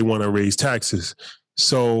Democrats, they want to raise taxes.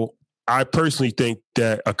 So I personally think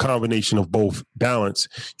that a combination of both balance.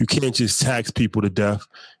 You can't just tax people to death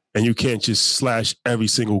and you can't just slash every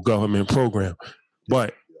single government program.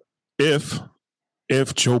 But if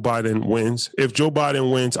Joe Biden wins,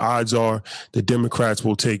 odds are the Democrats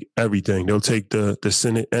will take everything. They'll take the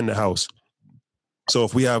Senate and the House. So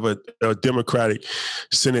if we have a Democratic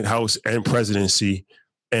Senate, House, and presidency,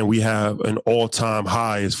 and we have an all-time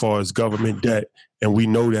high as far as government debt, and we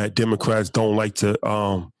know that Democrats don't like to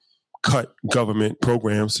cut government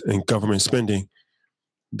programs and government spending,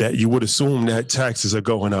 that you would assume that taxes are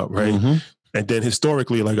going up, right? Mm-hmm. And then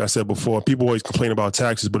historically, like I said before, people always complain about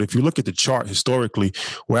taxes, but if you look at the chart historically,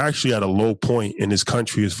 we're actually at a low point in this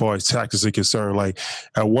country as far as taxes are concerned. Like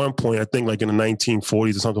at one point, I think like in the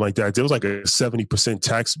 1940s or something like that, there was like a 70%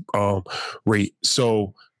 tax rate.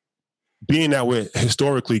 So being that we're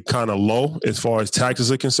historically kind of low as far as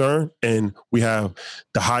taxes are concerned, and we have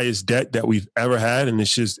the highest debt that we've ever had, and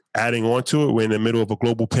it's just adding on to it, we're in the middle of a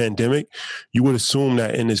global pandemic, you would assume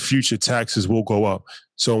that in this future, taxes will go up.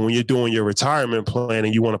 So when you're doing your retirement plan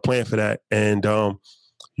and you want to plan for that, and,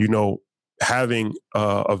 having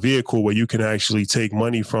a vehicle where you can actually take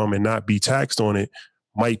money from and not be taxed on it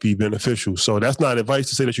might be beneficial. So that's not advice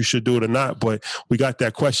to say that you should do it or not, but we got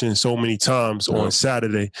that question so many times on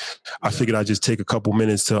Saturday. I figured I'd just take a couple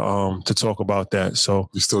minutes to talk about that. So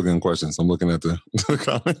you're still getting questions. I'm looking at the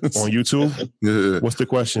comments on YouTube. Yeah. What's the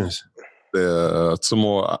questions? Some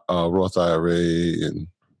more Roth IRA and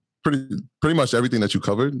pretty much everything that you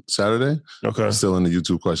covered Saturday. Okay, still in the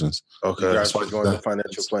YouTube questions. Okay, you guys going to the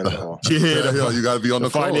financial planning call. Yeah, you got to be on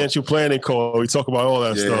the financial planning call. We talk about all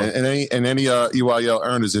that stuff. And any EYL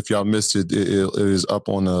earners, if y'all missed it, it is up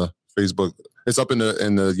on the Facebook. It's up in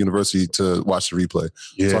the university to watch the replay.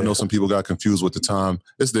 Yeah. So I know some people got confused with the time.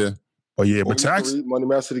 It's there. Oh yeah, but tax Money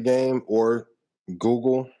Master the Game or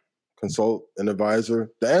Google, consult an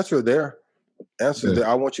advisor. The answer is there.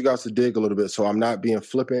 I want you guys to dig a little bit, so I'm not being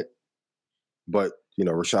flippant, but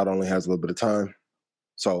Rashad only has a little bit of time,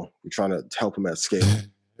 so we're trying to help him at scale.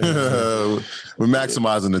 We're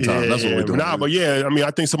maximizing the time. That's what we're doing. But yeah, I mean,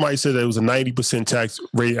 I think somebody said that it was a 90% tax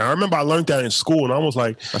rate. I remember I learned that in school, and I was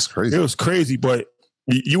like, that's crazy. It was crazy, but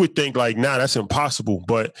you would think like, nah, that's impossible.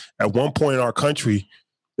 But at one point in our country,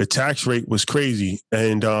 the tax rate was crazy.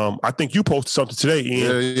 And I think you posted something today,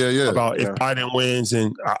 Ian, about if Biden wins.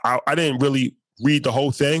 And I didn't really read the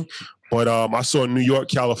whole thing, but I saw New York,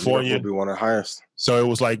 California. Will be one of the highest. So it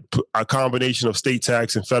was like a combination of state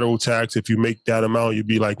tax and federal tax. If you make that amount, you'd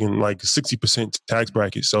be like in like 60% tax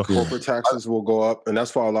bracket. So corporate taxes will go up, and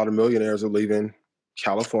that's why a lot of millionaires are leaving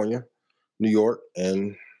California, New York,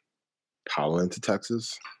 and piling into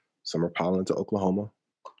Texas. Some are piling into Oklahoma.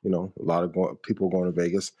 You know, a lot of people going to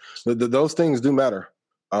Vegas. Those things do matter.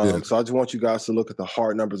 So I just want you guys to look at the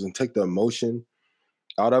hard numbers and take the emotion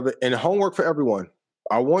out of it. And homework for everyone.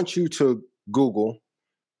 I want you to Google,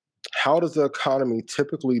 how does the economy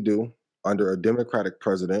typically do under a Democratic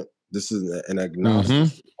president? This is an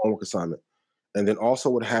agnostic homework assignment. And then also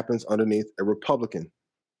what happens underneath a Republican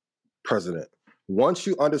president. Once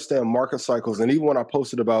you understand market cycles, and even when I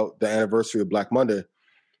posted about the anniversary of Black Monday,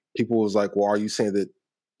 people was like, well, are you saying that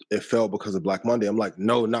it fell because of Black Monday? I'm like,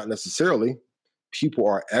 no, not necessarily. People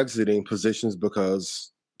are exiting positions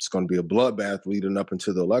because it's going to be a bloodbath leading up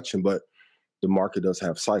into the election, but the market does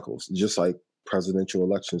have cycles, just like presidential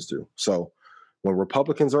elections do. So when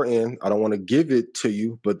Republicans are in, I don't want to give it to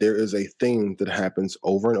you, but there is a theme that happens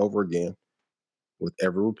over and over again with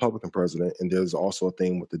every Republican president. And there's also a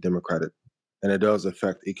theme with the Democratic, and it does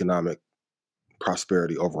affect economic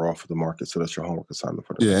prosperity overall for the market. So that's your homework assignment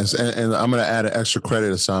for the Yes, and I'm going to add an extra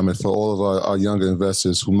credit assignment for all of our younger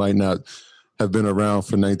investors who might not have been around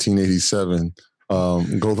for 1987.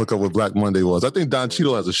 Go look up what Black Monday was. I think Don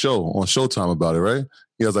Cheadle has a show on Showtime about it, right?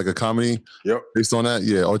 He has like a comedy based on that.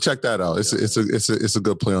 Yeah, or check that out. It's a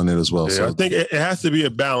good play on it as well. Yeah, so I think it has to be a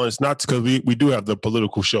balance, not because we do have the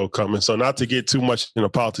political show coming, so not to get too much into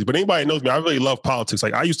politics. But anybody knows me, I really love politics.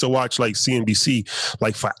 Like I used to watch like CNBC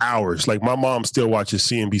like for hours. Like my mom still watches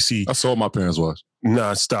CNBC. That's all my parents watch.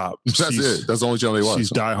 Non-stop. That's it. That's the only channel they watch.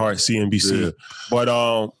 She's diehard CNBC. Yeah.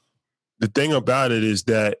 But the thing about it is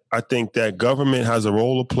that I think that government has a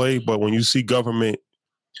role to play, but when you see government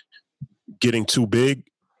getting too big,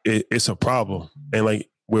 it's a problem. And like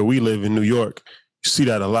where we live in New York, you see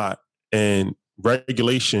that a lot. And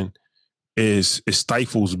regulation it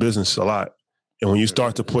stifles business a lot. And when you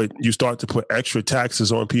start to put extra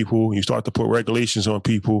taxes on people, you start to put regulations on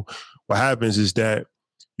people, what happens is that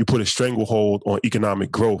you put a stranglehold on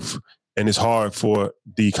economic growth. And it's hard for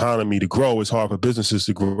the economy to grow. It's hard for businesses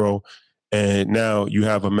to grow. And now you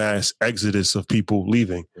have a mass exodus of people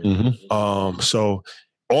leaving. So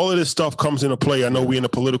all of this stuff comes into play. I know we're in a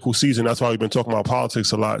political season. That's why we've been talking about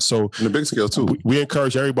politics a lot. So in the big scale too, we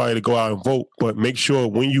encourage everybody to go out and vote, but make sure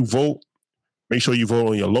when you vote, make sure you vote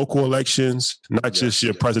on your local elections, not just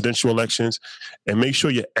your presidential elections, and make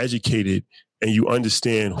sure you're educated and you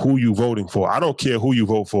understand who you're voting for. I don't care who you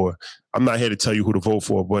vote for. I'm not here to tell you who to vote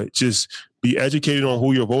for, but just be educated on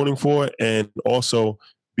who you're voting for, and also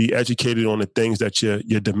be educated on the things that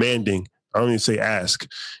you're demanding. I don't even say ask,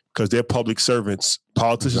 because they're public servants.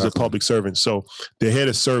 Politicians are public servants. So they're here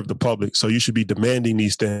to serve the public. So you should be demanding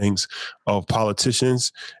these things of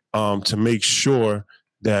politicians to make sure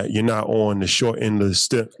that you're not on the short end of the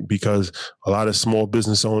stick, because a lot of small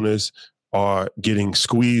business owners are getting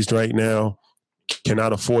squeezed right now,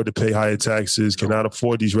 cannot afford to pay higher taxes, cannot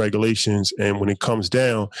afford these regulations. And when it comes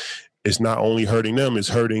down, it's not only hurting them, it's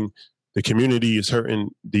hurting the community, it's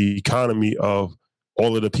hurting the economy of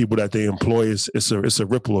all of the people that they employ. It's a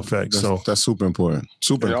ripple effect. That's super important.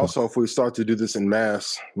 Super and important. Also, if we start to do this in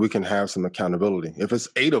mass, we can have some accountability. If it's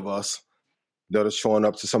 8 of us that are showing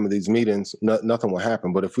up to some of these meetings, nothing will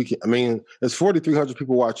happen. But if we can, I mean, there's 4,300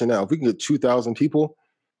 people watching now. If we can get 2,000 people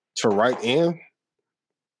to write in,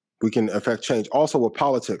 we can affect change. Also with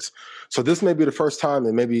politics. So this may be the first time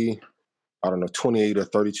in maybe, 28 or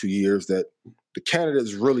 32 years that the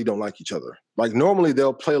candidates really don't like each other. Like normally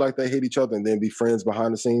they'll play like they hate each other and then be friends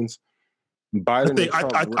behind the scenes. Biden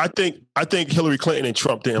I think Hillary Clinton and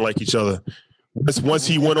Trump didn't like each other. Once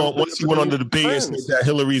he went on the debate and said that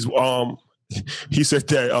Hillary's he said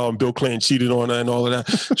that Bill Clinton cheated on her and all of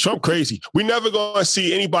that. Trump crazy. We never gonna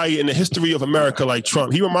see anybody in the history of America like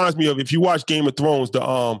Trump. He reminds me of, if you watch Game of Thrones,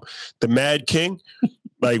 the Mad King,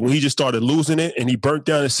 like when he just started losing it and he burnt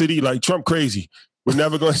down the city. Like Trump crazy. We're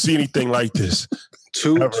never gonna see anything like this.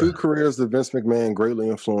 Two careers that Vince McMahon greatly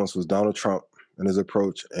influenced was Donald Trump and his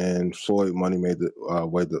approach, and Floyd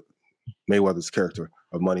Mayweather's character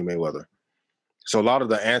of Money Mayweather. So a lot of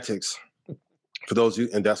the antics, for those of you,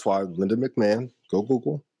 and that's why Linda McMahon, go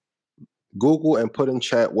Google and put in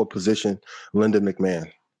chat what position Linda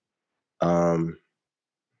McMahon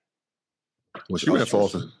She ran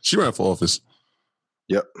for office.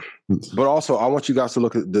 Yep. But also, I want you guys to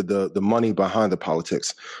look at the money behind the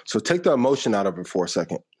politics. So take the emotion out of it for a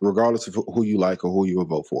second, regardless of who you like or who you will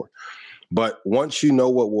vote for. But once you know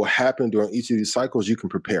what will happen during each of these cycles, you can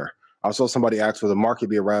prepare. I saw somebody ask, will the market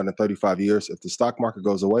be around in 35 years? If the stock market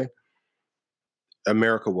goes away,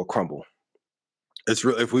 America will crumble. It's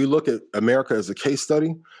real. If we look at America as a case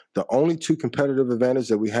study, the only two competitive advantages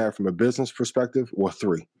that we have from a business perspective were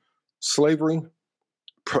three: slavery,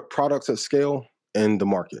 products at scale, and the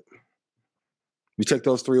market. You take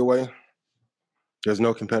those three away, there's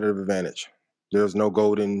no competitive advantage. There's no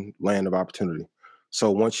golden land of opportunity.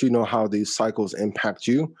 So once you know how these cycles impact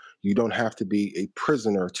you, you don't have to be a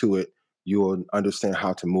prisoner to it. You will understand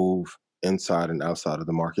how to move inside and outside of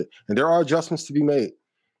the market. And there are adjustments to be made.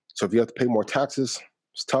 So if you have to pay more taxes,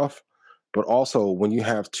 it's tough. But also, when you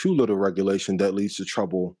have too little regulation, that leads to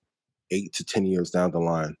trouble 8 to 10 years down the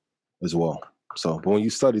line as well. So, but when you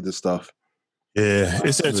study this stuff, yeah,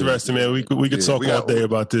 it's interesting, man. We could talk all day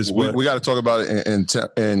about this. We got to talk about it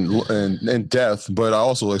in depth, but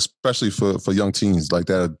also especially for young teens like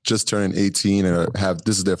that are just turning 18 and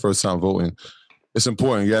this is their first time voting. It's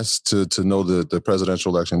important, yes, to know the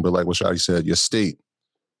presidential election, but like what Shadi said, your state,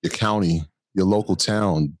 your county, your local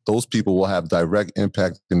town, those people will have direct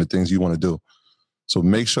impact in the things you want to do. So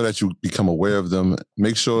make sure that you become aware of them.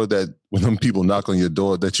 Make sure that when them people knock on your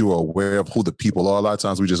door, that you are aware of who the people are. A lot of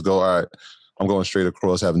times we just go, all right, I'm going straight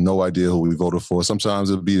across, have no idea who we voted for.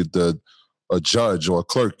 Sometimes it'll be a judge or a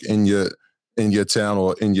clerk in your town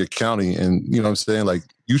or in your county. And you know what I'm saying? Like,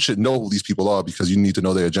 you should know who these people are because you need to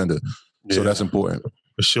know their agenda. Yeah. So that's important.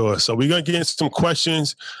 For sure. So we're going to get into some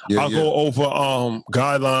questions. I'll go over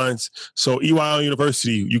guidelines. So EYL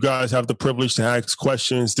University, you guys have the privilege to ask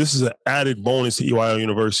questions. This is an added bonus to EYL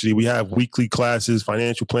University. We have weekly classes,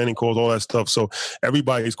 financial planning calls, all that stuff. So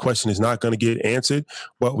everybody's question is not going to get answered,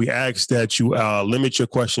 but we ask that you limit your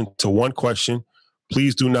question to one question.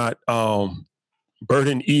 Please do not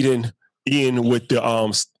burden Ian with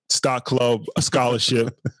the Stock Club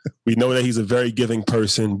scholarship. We know that he's a very giving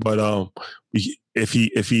person, but if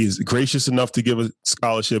he is gracious enough to give a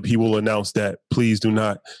scholarship, he will announce that. Please do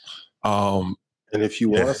not. And if you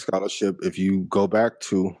want a scholarship, if you go back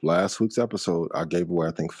to last week's episode, I gave away,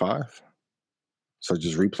 I think, 5. So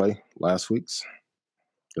just replay last week's.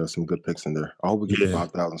 There's some good picks in there. I hope we get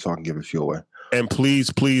 5,000 so I can give a few away. And please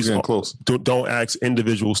don't ask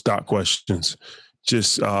individual stock questions.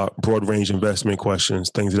 Just broad range investment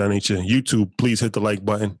questions, things of that nature. YouTube, please hit the like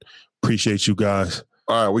button. Appreciate you guys.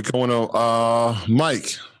 All right, we going on.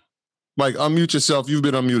 Mike, unmute yourself. You've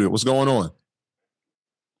been unmuted. What's going on?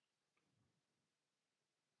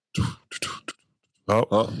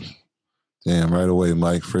 Oh. Damn, right away,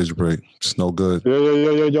 Mike. Fridge break. It's no good. Yo.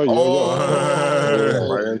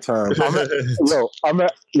 Right in time. I'm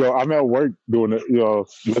at work doing it,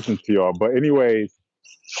 listening to y'all. But anyways,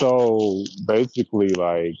 so basically,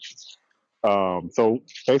 with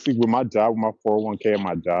my job, with my 401k and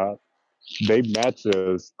my job, they match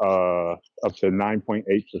us up to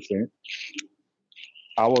 9.8%.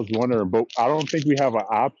 I was wondering, but I don't think we have an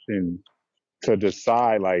option to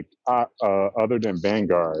decide other than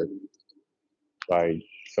Vanguard.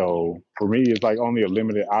 So for me, it's only a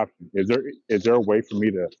limited option. Is there a way for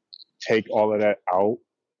me to take all of that out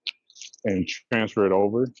and transfer it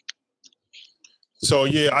over? So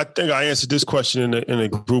I think I answered this question in the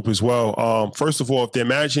group as well. First of all, if they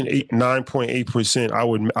imagine 9.8%,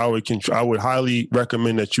 I would highly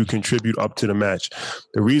recommend that you contribute up to the match.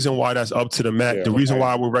 The reason why that's up to the match, the reason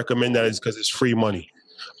why I would recommend that is because it's free money.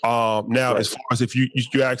 As far as if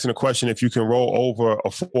you're asking a question, if you can roll over a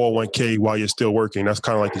 401k while you're still working, that's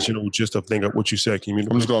kind of like the general gist of what you said. I'm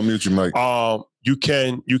just gonna mute you, Mike. You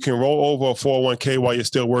can roll over a 401k while you're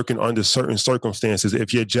still working under certain circumstances.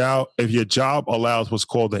 If your job allows what's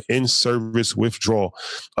called an in-service withdrawal.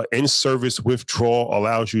 An in-service withdrawal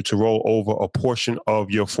allows you to roll over a portion of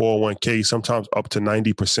your 401k, sometimes up to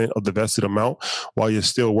 90% of the vested amount while you're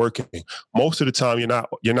still working. Most of the time,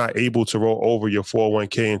 you're not able to roll over your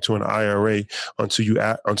 401k into an IRA until you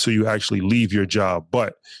actually leave your job.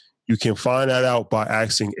 But you can find that out by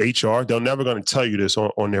asking HR. They're never going to tell you this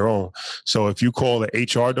on their own. So if you call the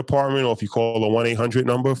HR department or if you call the 1-800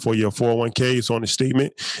 number for your 401k, it's on the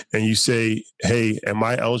statement, and you say, hey, am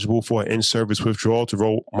I eligible for an in-service withdrawal to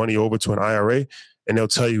roll money over to an IRA? And they'll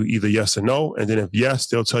tell you either yes or no. And then if yes,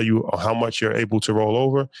 they'll tell you how much you're able to roll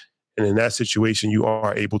over. And in that situation, you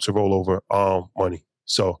are able to roll over money.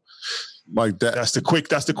 So Mike, that's the quick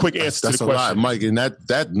answer to the question. Lot, Mike, and that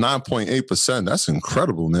 9.8%, that's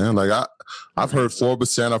incredible, man. I've heard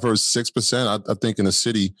 4%, I've heard 6%. I think in the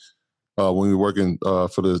city, when we were working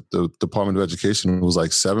for the Department of Education, it was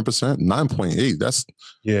like 7%, 9.8. That's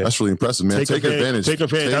really impressive, man. Take advantage. Take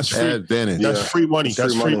advantage. That's free. Advantage. That's free money.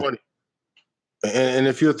 That's free money. And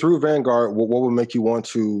if you're through Vanguard, what would make you want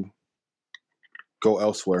to go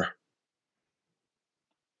elsewhere?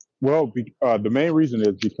 Well, the main reason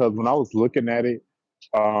is because when I was looking at it,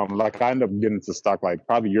 like I ended up getting into stock like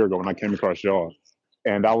probably a year ago when I came across y'all,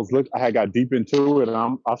 and I had got deep into it,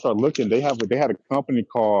 and I started looking. They had a company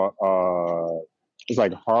called it's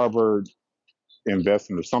like Harvard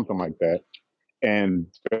Investment or something like that, and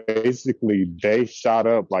basically they shot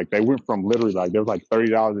up. Like they went from literally like there was like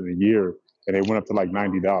 $30 in a year, and they went up to like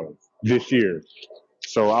 $90 this year.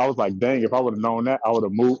 So I was like, dang, if I would have known that, I would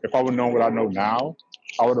have moved. If I would have known what I know now,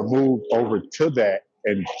 I would have moved over to that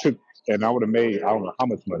and I would have made, I don't know how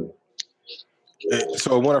much money.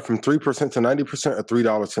 So it went up from 3% to 90% or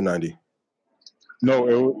 $3 to 90? No,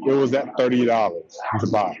 it was at $30 to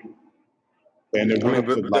buy. And it went up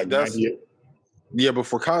to like 90. Yeah, but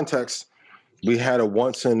for context, we had a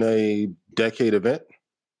once in a decade event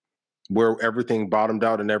where everything bottomed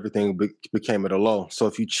out and everything became at a low. So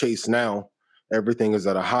if you chase now, everything is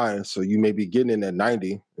at a high. So you may be getting in at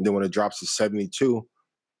 90, and then when it drops to 72,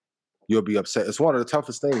 you'll be upset. It's one of the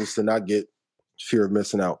toughest things to not get fear of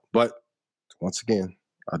missing out. But once again,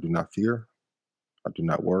 I do not fear. I do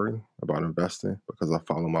not worry about investing because I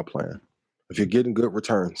follow my plan. If you're getting good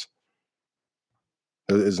returns,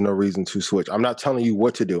 there is no reason to switch. I'm not telling you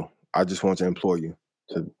what to do. I just want to implore you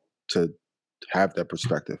to have that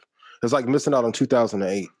perspective. It's like missing out on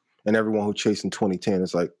 2008 and everyone who chased in 2010.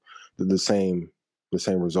 It's like the same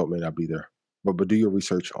result may not be there. But do your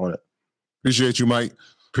research on it. Appreciate you, Mike.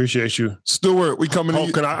 Appreciate you. Stuart, we coming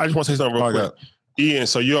in. I just want to say something real quick. Ian,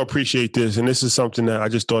 so you'll appreciate this, and this is something that I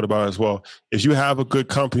just thought about as well. If you have a good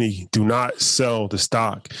company, do not sell the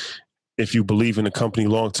stock if you believe in the company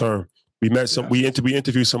long term. We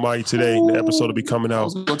interviewed somebody today. The episode will be coming out. I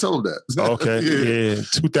was going to tell him that. Okay, yeah.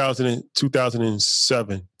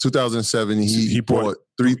 2007. 2007, he bought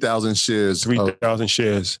 3,000 shares. 3,000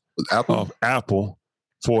 shares of Apple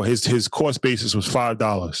for his cost basis was $5.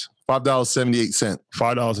 $5.78.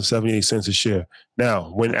 $5.78 a share.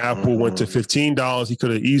 Now, when Apple went to $15, he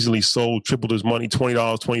could have easily sold, tripled his money, $20,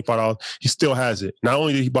 $25. He still has it. Not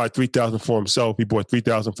only did he buy 3,000 for himself, he bought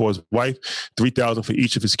 3,000 for his wife, 3,000 for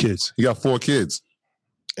each of his kids. He got 4 kids.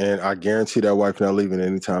 And I guarantee that wife not leaving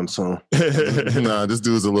anytime soon. Nah, this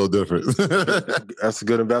dude's a little different. That's a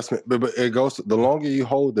good investment. But it goes, the longer you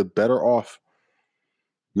hold, the better off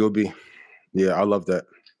you'll be. Yeah, I love that.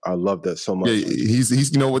 I love that so much. Yeah, he's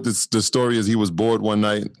you know what the story is? He was bored one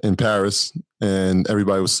night in Paris and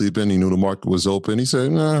everybody was sleeping. He knew the market was open. He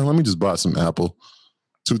said, nah, let me just buy some Apple.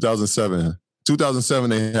 2007,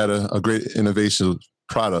 they had a great innovation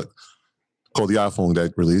product called the iPhone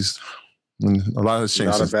that released. And a lot has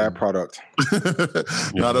changed. Not a bad product.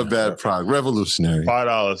 Not a bad product. Revolutionary.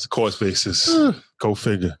 $5 cost basis. Go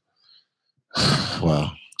figure.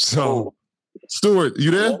 Wow. So, Stuart, you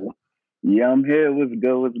there? Yeah, I'm here. What's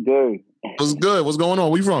good? What's good? What's going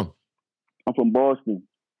on? Where you from? I'm from Boston.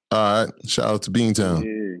 All right. Shout out to Beantown.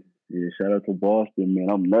 Yeah. Shout out to Boston,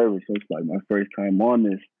 man. I'm nervous. It's like my first time on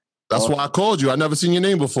this. That's why I called you. I never seen your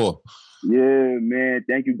name before. Yeah, man.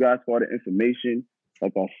 Thank you guys for all the information.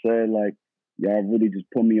 Like I said, like y'all really just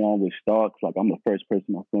put me on with stocks. Like I'm the first person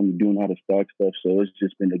in my family doing all the stock stuff, so it's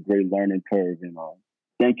just been a great learning curve. And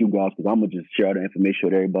thank you guys because I'm gonna just share the information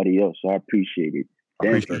with everybody else. So I appreciate it.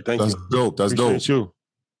 Thank you. That's dope. That's dope. You.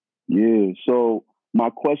 Yeah. So my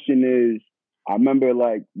question is, I remember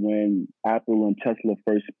like when Apple and Tesla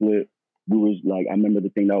first split, we was like, I remember the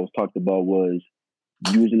thing that was talked about was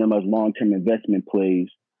using them as long-term investment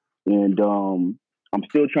plays. And I'm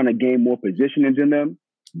still trying to gain more positionings in them,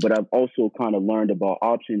 but I've also kind of learned about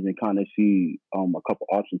options and kind of see a couple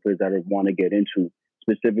option plays that I want to get into,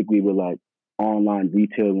 specifically with like online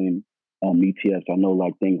retailing ETFs. I know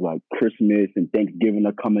like things like Christmas and Thanksgiving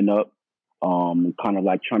are coming up, kind of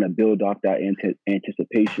like trying to build off that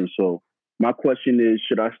anticipation. So my question is,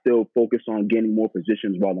 should I still focus on getting more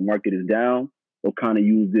positions while the market is down, or kind of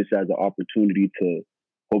use this as an opportunity to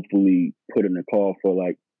hopefully put in a call for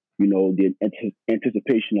like, you know, the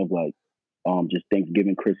anticipation of like just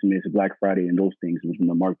Thanksgiving, Christmas, Black Friday, and those things within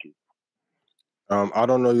the market? I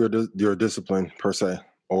don't know your discipline per se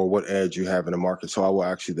or what edge you have in the market. So I will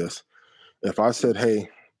ask you this. If I said, hey,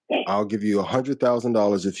 I'll give you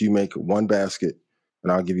 $100,000 if you make one basket,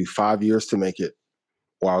 and I'll give you 5 years to make it,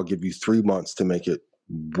 or I'll give you 3 months to make it,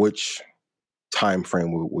 which time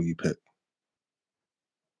frame will you pick?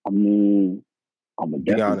 I mean, I'm gonna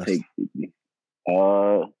definitely take.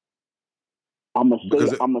 I'm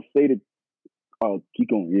gonna say that. Keep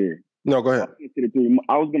going. Yeah. No, go ahead.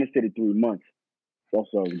 I was gonna say the 3 months. That's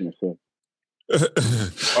what I was gonna say.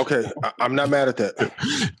 Okay, I'm not mad at that.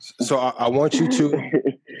 So I want you to,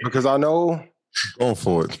 because I know Going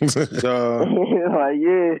for it.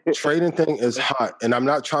 the trading thing is hot, and I'm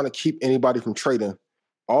not trying to keep anybody from trading.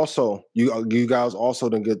 Also, you guys also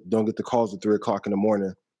don't get the calls at 3 o'clock in the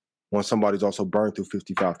morning when somebody's also burned through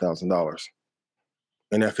 $55,000,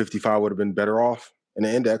 and that 55 would have been better off in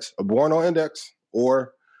the index, a Borno index,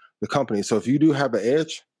 or the company. So if you do have an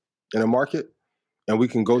edge in the market, and we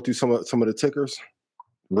can go through some of the tickers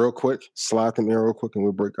real quick, slide them in real quick, and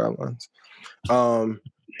we'll break guidelines and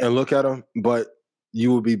look at them. But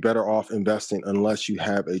you will be better off investing unless you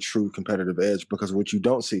have a true competitive edge, because what you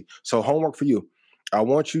don't see. So homework for you. I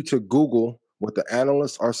want you to Google what the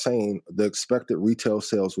analysts are saying the expected retail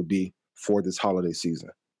sales would be for this holiday season.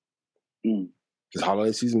 This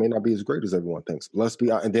holiday season may not be as great as everyone thinks. Let's be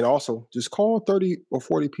honest. And then also just call 30 or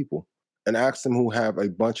 40 people and ask them who have a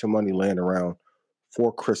bunch of money laying around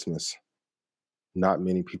for Christmas. Not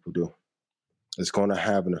many people do. It's going to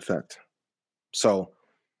have an effect. So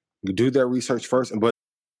you do that research first. But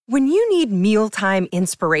when you need mealtime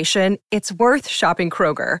inspiration, it's worth shopping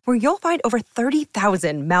Kroger, where you'll find over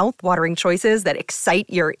 30,000 mouth-watering choices that excite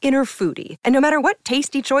your inner foodie. And no matter what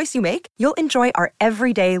tasty choice you make, you'll enjoy our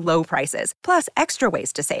everyday low prices, plus extra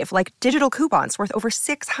ways to save, like digital coupons worth over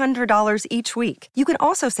 $600 each week. You can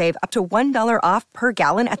also save up to $1 off per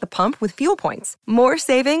gallon at the pump with fuel points. More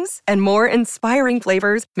savings and more inspiring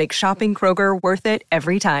flavors make shopping Kroger worth it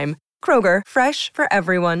every time. Kroger, fresh for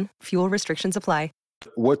everyone. Fuel restrictions apply.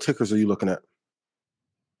 what tickers are you looking at?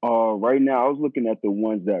 Right now, I was looking at the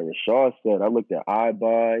ones that Rashad said. I looked at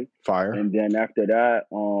iBuy. Fire. And then after that,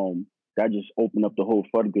 that just opened up the whole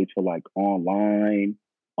floodgates for like online.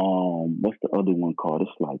 What's the other one called? It's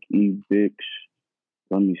like eVix.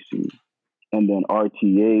 Let me see. And then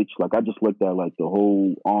RTH. Like I just looked at like the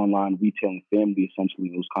whole online retailing family essentially.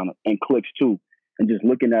 It was kind of, and clicks too. And just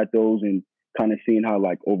looking at those and kind of seeing how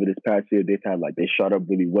like over this past year they've had like they shot up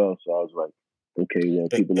really well. So I was like, okay, well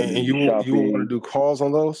people are and you want to do calls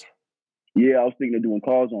on those? Yeah, I was thinking of doing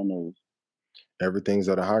calls on those. Everything's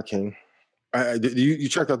at a high, King. You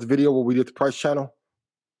checked out the video where we did the price channel?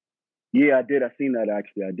 Yeah, I did. I seen that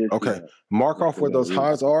actually. I did. Okay, mark off where those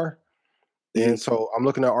highs are. And so I'm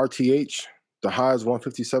looking at RTH. The high is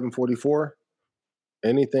 157.44.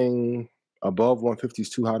 Anything above 150 is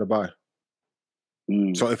too high to buy.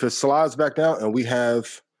 So if it slides back down and we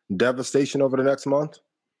have devastation over the next month,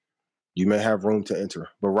 you may have room to enter.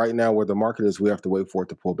 But right now, where the market is, we have to wait for it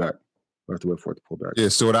to pull back. Yeah,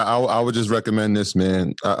 so I would just recommend this,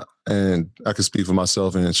 man. And I can speak for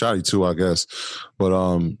myself and Shadi too, I guess.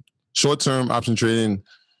 But short-term option trading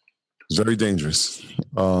is very dangerous.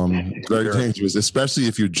 Very dangerous, especially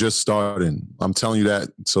if you're just starting. I'm telling you that.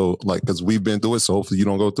 So, like, because we've been through it, so hopefully you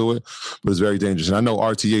don't go through it. But it's very dangerous. And I know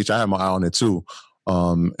RTH, I had my eye on it too.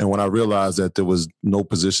 And when I realized that there was no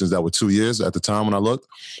positions that were 2 years at the time when I looked,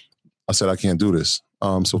 I said, I can't do this.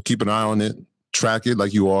 So keep an eye on it. Track it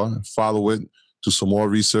like you are, follow it, do some more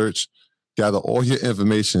research, gather all your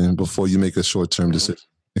information before you make a short-term decision.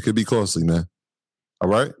 It could be costly, man. All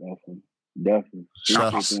right? Definitely.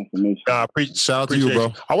 Shout out to you,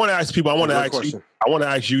 bro. I want to ask people, I want to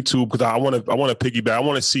ask YouTube because I want to piggyback. I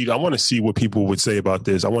want to see what people would say about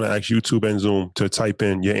this. I want to ask YouTube and Zoom to type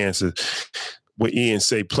in your answers. What Ian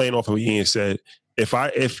said, playing off of what Ian said,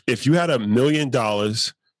 if you had $1 million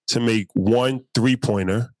to make one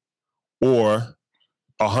 3-pointer, or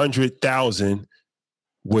 100,000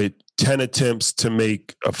 with 10 attempts to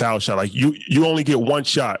make a foul shot. Like you only get one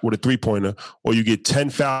shot with a 3-pointer, or you get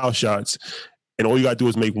 10 foul shots, and all you gotta do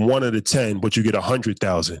is make one of the 10, but you get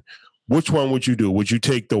 100,000. Which one would you do? Would you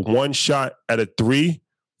take the one shot at a 3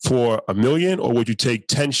 for $1 million, or would you take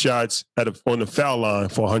 10 shots on the foul line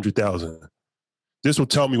for 100,000? This will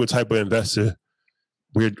tell me what type of investor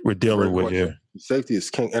we're dealing with here. Safety is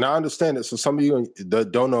king. And I understand it. So some of you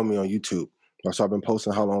that don't know me on YouTube, so I've been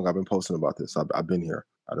posting how long I've been posting about this. I've been here.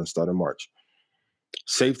 I didn't start in March.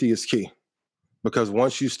 Safety is key. Because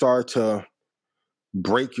once you start to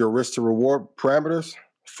break your risk to reward parameters,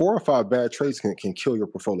 4 or 5 bad trades can kill your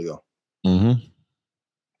portfolio. 4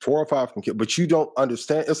 or 5 can kill. But you don't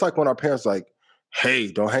understand. It's like when our parents like, hey,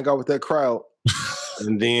 don't hang out with that crowd.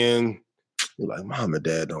 And then you're like, Mom and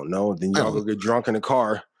Dad don't know. Then y'all go get drunk in the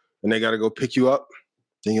car and they got to go pick you up.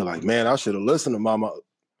 Then you're like, man, I should have listened to Mama.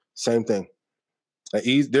 Same thing.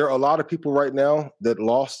 There are a lot of people right now that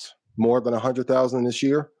lost more than 100,000 this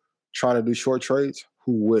year trying to do short trades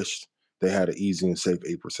who wished they had an easy and safe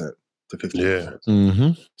 8%. to 15%. Yeah.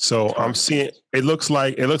 Mm-hmm. So I'm seeing it looks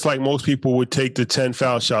like most people would take the 10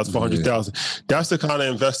 foul shots for 100,000. That's the kind of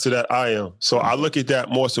investor that I am. So I look at that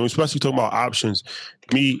more so, especially talking about options.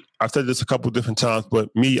 Me, I've said this a couple of different times,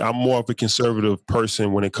 but me, I'm more of a conservative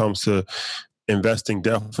person when it comes to investing.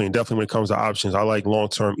 Definitely when it comes to options. I like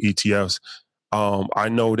long-term ETFs. I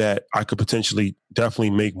know that I could potentially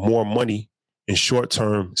definitely make more money in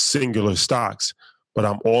short-term singular stocks, but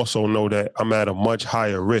I'm also know that I'm at a much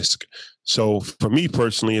higher risk. So for me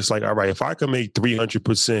personally, it's like, all right, if I can make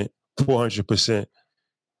 300%, 400%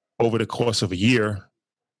 over the course of a year,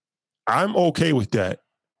 I'm okay with that.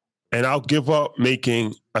 And I'll give up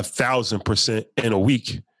making 1,000% in a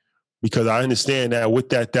week because I understand that with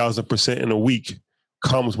that 1,000% in a week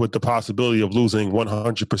comes with the possibility of losing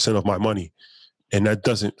 100% of my money. And that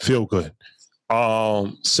doesn't feel good. So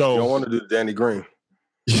you don't want to do Danny Green.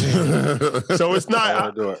 So it's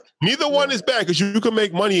not neither one is bad because you can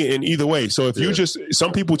make money in either way. So if you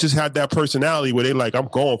some people just have that personality where they like, I'm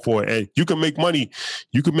going for it, and you can make money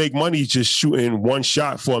just shooting one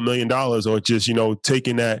shot for $1 million or just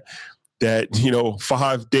taking that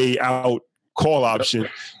 5-day out call option.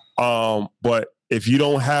 But if you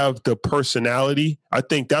don't have the personality, I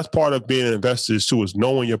think that's part of being an investor too, is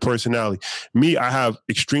knowing your personality. Me, I have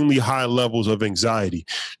extremely high levels of anxiety.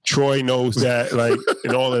 Troy knows that, like,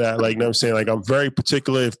 and all of that. Like, you know what I'm saying? Like, I'm very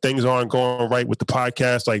particular if things aren't going right with the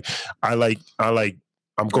podcast. Like,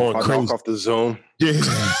 I'm going crazy. Off the Zoom. Yeah.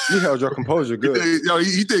 You held your composure good. Yo,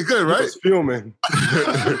 you did good, right? I was fuming.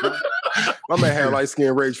 My man had light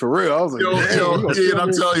skin rage for real. I was like, and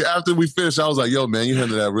I'm telling you, after we finished, I was like, yo, man, you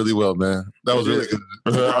handled that really well, man. That was really good.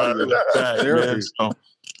 So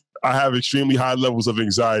I have extremely high levels of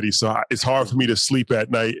anxiety. So it's hard for me to sleep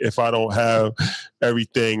at night if I don't have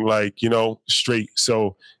everything straight.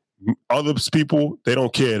 So other people, they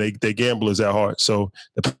don't care. They gamblers at heart. So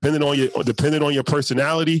depending on your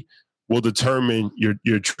personality will determine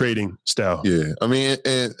your trading style. Yeah, I mean,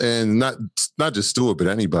 and not just Stewart, but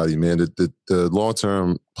anybody, man. The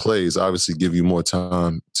long-term plays obviously give you more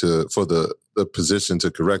time for the position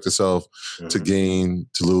to correct itself, to gain,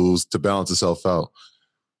 to lose, to balance itself out.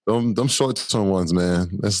 Them short-term ones,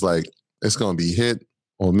 man, it's like it's gonna be hit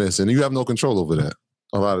or miss, and you have no control over that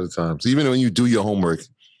a lot of the times. Even when you do your homework,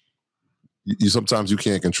 you sometimes you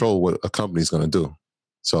can't control what a company's gonna do.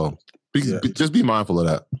 So just be mindful of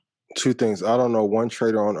that. Two things. I don't know one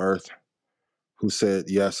trader on earth who said,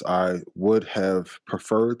 yes, I would have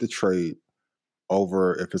preferred the trade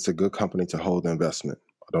over if it's a good company to hold the investment.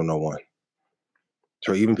 I don't know one.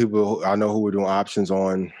 So even people I know who were doing options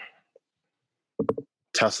on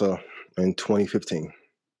Tesla in 2015,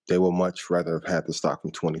 they would much rather have had the stock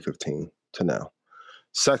from 2015 to now.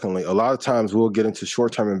 Secondly, a lot of times we'll get into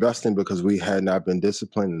short-term investing because we had not been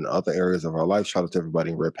disciplined in other areas of our life. Shout out to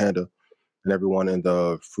everybody in Red Panda and everyone in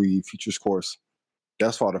the free futures course.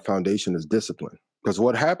 That's why the foundation is discipline. Because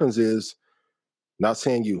what happens is, not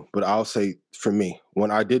saying you, but I'll say for me,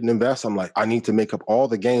 when I didn't invest, I'm like, I need to make up all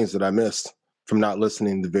the gains that I missed from not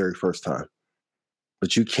listening the very first time.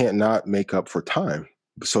 But you can't not make up for time.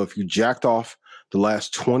 So if you jacked off the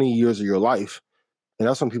last 20 years of your life, and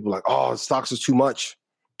that's when people are like, oh, stocks is too much.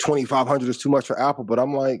 2,500 is too much for Apple. But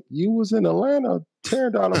I'm like, you was in Atlanta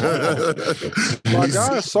tearing down a home. My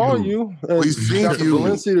guy saw you. We seen got you. The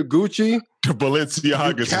Balenciaga to Gucci. The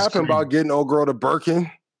Balenciaga. You capping about getting old girl to Birkin.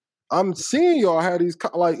 I'm seeing y'all have these,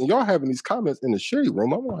 y'all having these comments in the shade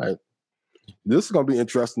room. I'm like, this is going to be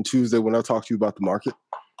interesting Tuesday when I talk to you about the market,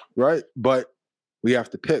 right? But we have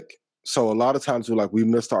to pick. So a lot of times we're like, we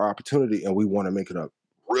missed our opportunity and we want to make it up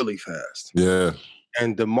really fast. Yeah.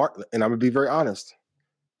 And and I'm going to be very honest,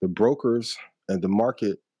 the brokers and the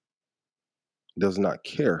market does not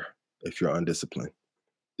care if you're undisciplined.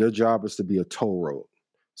 Their job is to be a toll road.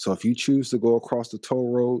 So if you choose to go across the toll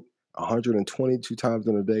road 122 times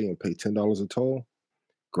in a day and pay $10 a toll,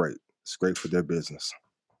 great. It's great for their business.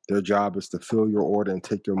 Their job is to fill your order and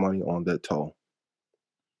take your money on that toll.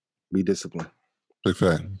 Be disciplined. Big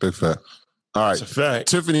fact. Big fact. All right. It's a fact.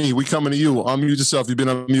 Tiffany, we coming to you. Unmute yourself. You've been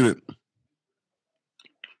unmuted.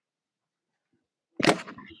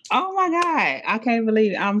 Oh my God. I can't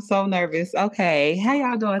believe it. I'm so nervous. Okay. How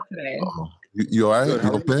y'all doing today? You all right?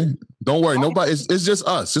 You okay? Don't worry. Nobody. It's just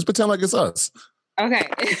us. Just pretend like it's us. Okay.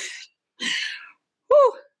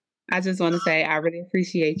 Whew. I just want to say I really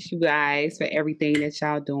appreciate you guys for everything that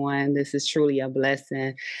y'all doing. This is truly a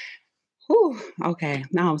blessing. Whew. Okay.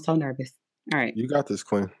 Now I'm so nervous. All right. You got this,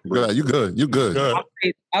 Queen. Yeah, you good. You good.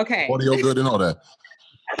 Okay. Audio good and all that.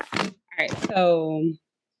 All right. So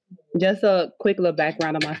Just a quick little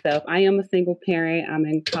background of myself. I am a single parent. I'm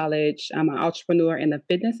in college. I'm an entrepreneur in the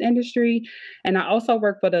fitness industry. And I also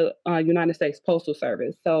work for the United States Postal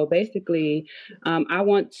Service. So basically, I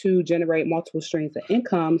want to generate multiple streams of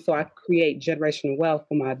income so I create generational wealth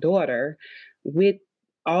for my daughter. With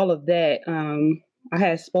all of that, I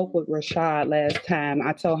had spoke with Rashad last time.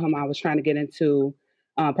 I told him I was trying to get into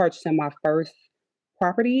purchasing my first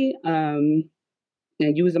property.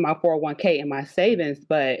 And using my 401k and my savings,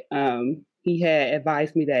 but he had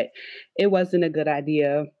advised me that it wasn't a good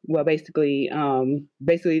idea. Well, basically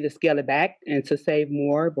to scale it back and to save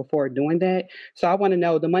more before doing that. So I want to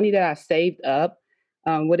know the money that I saved up,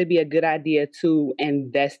 would it be a good idea to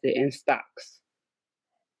invest it in stocks?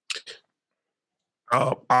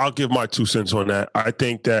 I'll give my 2 cents on that. I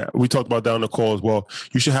think that we talked about that on the call as well.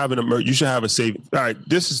 You should have a saving. All right,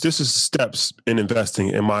 this is steps in investing,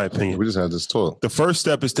 in my opinion. We just had this talk. The first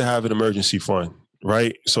step is to have an emergency fund,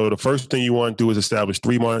 right? So the first thing you want to do is establish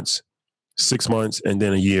 3 months, 6 months, and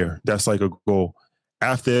then a year. That's like a goal.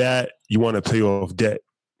 After that, you want to pay off debt.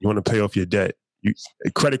 You want to pay off your debt,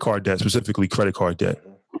 credit card debt, specifically credit card debt.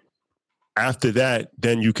 After that,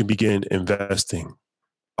 then you can begin investing.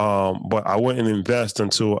 But I wouldn't invest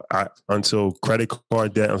until credit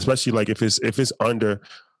card debt, especially like if it's under,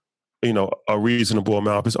 a reasonable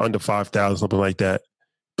amount. If it's under $5,000, something like that,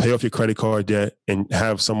 pay off your credit card debt and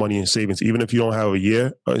have some money in savings. Even if you don't have a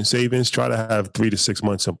year in savings, try to have 3 to 6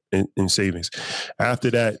 months in savings. After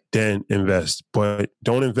that, then invest. But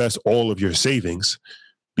don't invest all of your savings,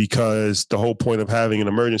 because the whole point of having an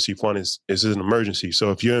emergency fund is an emergency.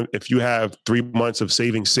 So if you have 3 months of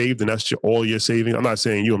savings saved, and that's all your saving, I'm not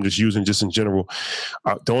saying you, I'm just using just in general.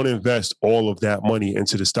 Don't invest all of that money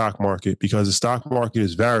into the stock market, because the stock market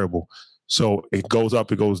is variable. So it goes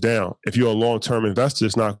up, it goes down. If you're a long-term investor,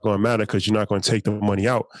 it's not going to matter because you're not going to take the money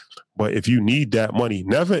out. But if you need that money,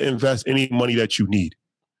 never invest any money that you need.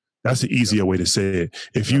 That's the easier way to say it.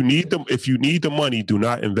 If you need the money, do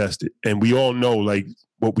not invest it. And we all know like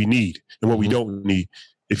what we need and what we don't need.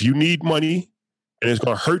 If you need money and it's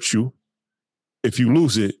going to hurt you, if you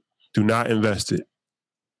lose it, do not invest it.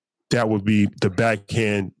 That would be the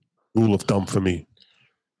backhand rule of thumb for me.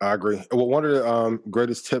 I agree. Well, one of the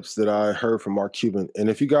greatest tips that I heard from Mark Cuban, and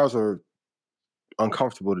if you guys are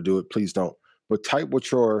uncomfortable to do it, please don't. But type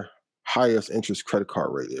what your highest interest credit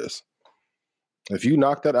card rate is. If you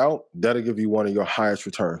knock that out, that'll give you one of your highest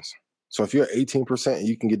returns. So if you're at 18% and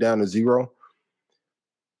you can get down to 0,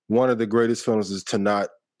 one of the greatest feelings is to not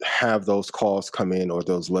have those calls come in or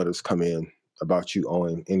those letters come in about you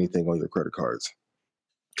owing anything on your credit cards.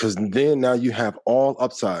 Because then now you have all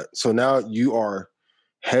upside. So now you are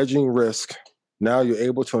hedging risk. Now you're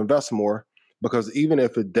able to invest more, because even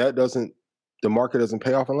if the market doesn't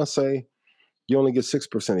pay off, and let's say you only get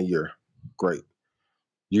 6% a year, great.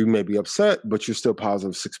 You may be upset, but you're still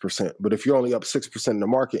positive 6%. But if you're only up 6% in the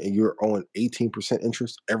market and you're owing 18%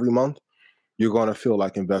 interest every month, you're going to feel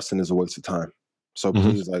like investing is a waste of time. So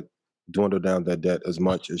please, dwindle down that debt as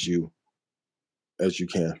much as you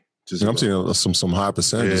can. I'm seeing some high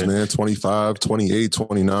percentages, man. 25, 28,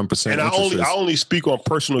 29%. And I only speak on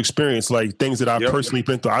personal experience, like things that I've personally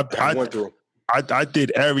been through. I went through. I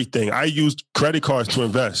did everything. I used credit cards to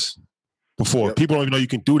invest before. People don't even know you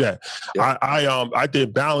can do that. I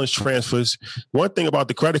did balance transfers. One thing about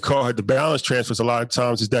the credit card, the balance transfers a lot of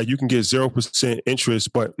times is that you can get 0%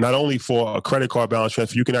 interest, but not only for a credit card balance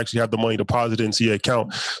transfer, you can actually have the money deposited into your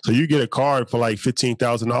account. So you get a card for like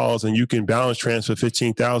 $15,000 and you can balance transfer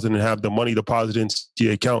 $15,000 and have the money deposited into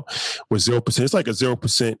your account with 0%. It's like a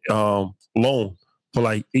 0% loan for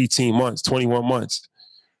like 18 months, 21 months.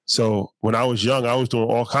 So when I was young, I was doing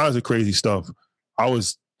all kinds of crazy stuff.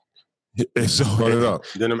 So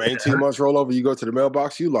then them 18 months roll over, you go to the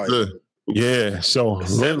mailbox, you like, yeah. So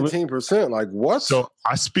 17%, like what? So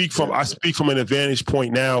I speak from an advantage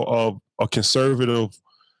point now of a conservative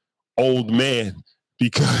old man,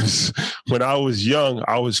 because when I was young,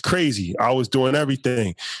 I was crazy. I was doing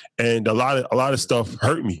everything, and a lot of stuff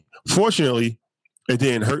hurt me. Fortunately, it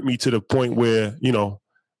didn't hurt me to the point where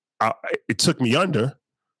it took me under.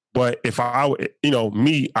 But if I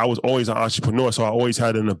was always an entrepreneur, so I always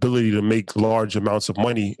had an ability to make large amounts of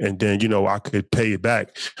money, and then, I could pay it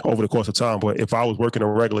back over the course of time. But if I was working a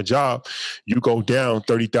regular job, you go down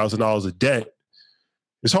 $30,000 of debt,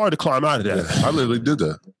 it's hard to climb out of that. Yeah, I literally did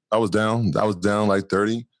that. I was down like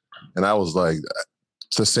 30, and I was like,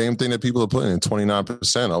 it's the same thing that people are putting in,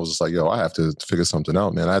 29%. I was just like, I have to figure something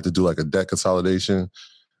out, man. I had to do like a debt consolidation.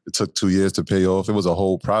 It took 2 years to pay off. It was a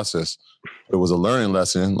whole process. It was a learning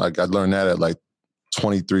lesson. Like I learned that at like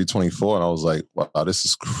 23, 24. And I was like, wow, this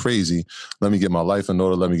is crazy. Let me get my life in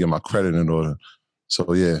order. Let me get my credit in order.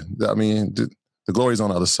 So yeah, I mean, the glory's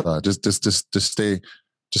on the other side. Just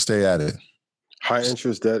stay at it. High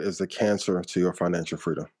interest debt is the cancer to your financial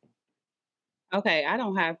freedom. Okay, I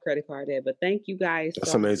don't have credit card debt, but thank you guys.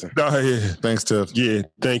 That's amazing. Oh, yeah. Thanks, Tiff. Yeah,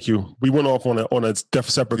 thank you. We went off on a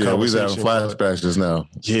separate Yeah, we was conversation. having flashbacks just now.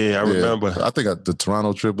 Yeah, I remember. I think the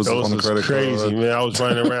Toronto trip was on the credit crazy, card. man. I was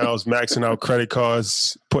running around, I was maxing out credit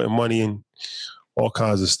cards, putting money in all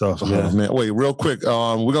kinds of stuff, man. Oh, man. Wait, real quick.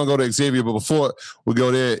 We're gonna go to Xavier, but before we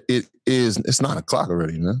go there, it's 9:00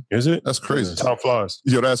 already, man. Is it? That's crazy. Time flies.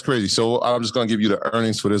 Yo, that's crazy. So I'm just gonna give you the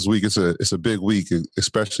earnings for this week. It's a big week,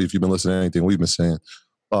 especially if you've been listening to anything we've been saying.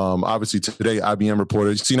 Obviously today IBM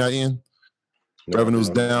reported. You see that, Ian? Revenue's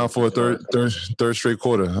down for a third straight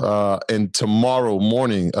quarter. And tomorrow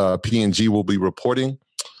morning, P&G will be reporting.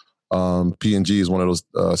 P&G is one of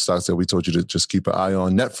those stocks that we told you to just keep an eye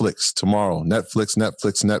on. Netflix tomorrow.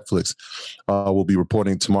 Netflix will be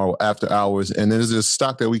reporting tomorrow after hours. And then there's a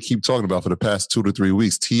stock that we keep talking about for the past 2 to 3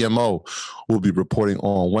 weeks. TMO will be reporting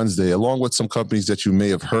on Wednesday, along with some companies that you may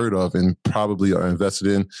have heard of and probably are invested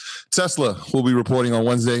in. Tesla will be reporting on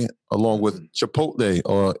Wednesday, along with Chipotle,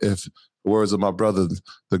 or if the words of my brother,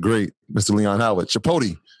 the great Mr. Leon Howard,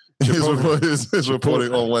 Chipotle. Is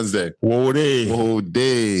reporting on Wednesday. Whoa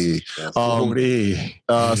day.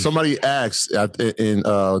 Somebody asked in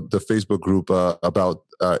the Facebook group about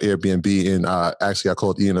Airbnb, and actually I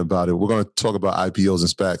called Ian about it. We're going to talk about IPOs and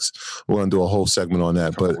SPACs. We're going to do a whole segment on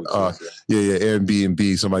that. But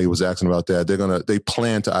Airbnb. Somebody was asking about that. They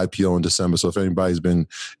plan to IPO in December. So if anybody's been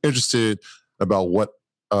interested about what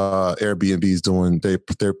Airbnb is doing,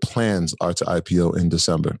 their plans are to IPO in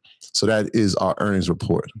December. So that is our earnings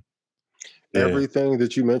report. Everything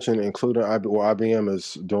that you mentioned, including IBM,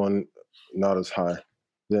 is doing not as high.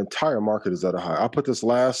 The entire market is at a high. I put this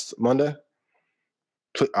last Monday.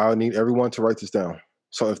 I need everyone to write this down.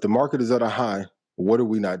 So if the market is at a high, what are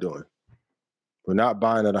we not doing? We're not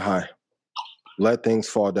buying at a high. Let things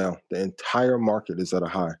fall down. The entire market is at a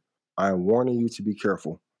high. I am warning you to be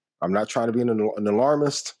careful. I'm not trying to be an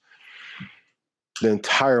alarmist. The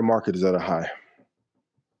entire market is at a high.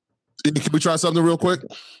 Can we try something real quick?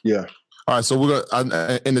 Yeah. All right, so we're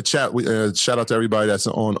gonna in the chat. We shout out to everybody that's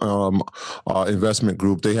on our investment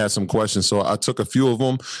group. They had some questions, so I took a few of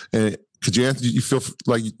them. And could you answer? You feel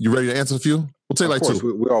like you ready to answer a few? We'll take like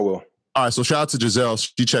two. We all will. All right, so shout out to Giselle.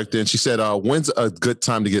 She checked in. She said, "When's a good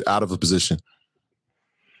time to get out of a position?"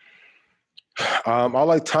 I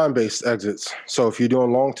like time-based exits. So if you're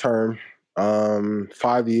doing long-term,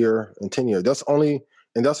 5-year and 10-year, that's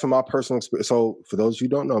from my personal experience. So for those of you who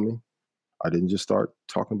don't know me, I didn't just start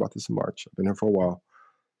talking about this in March. I've been here for a while.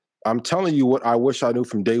 I'm telling you what I wish I knew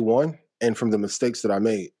from day one and from the mistakes that I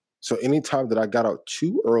made. So anytime that I got out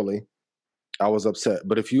too early, I was upset.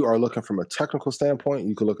 But if you are looking from a technical standpoint,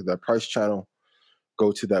 you can look at that price channel,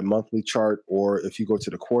 go to that monthly chart, or if you go to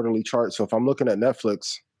the quarterly chart. So if I'm looking at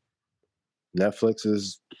Netflix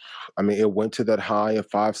is, it went to that high of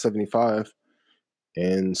 575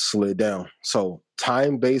 and slid down. So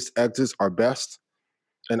time-based exits are best.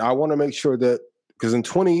 And I want to make sure that, because in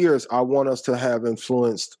 20 years, I want us to have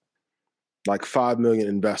influenced like 5 million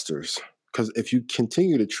investors. Because if you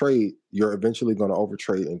continue to trade, you're eventually going to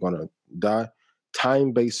overtrade and going to die.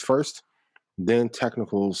 Time-based first, then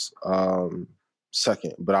technicals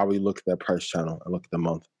second. But I would look at that price channel and look at the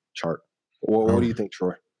month chart. What do you think,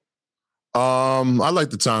 Troy? I like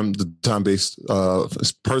the time-based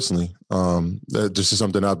personally. That just is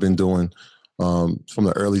something I've been doing from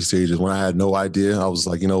the early stages. When I had no idea, I was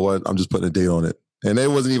like, you know what? I'm just putting a date on it. And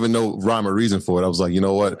there wasn't even no rhyme or reason for it. I was like, you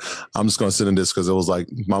know what? I'm just going to sit in this because it was like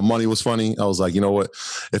my money was funny. I was like, you know what?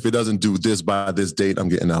 If it doesn't do this by this date, I'm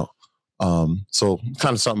getting out. So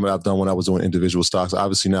kind of something that I've done when I was doing individual stocks.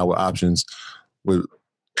 Obviously now with options, we're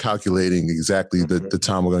calculating exactly the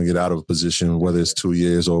time we're going to get out of a position, whether it's 2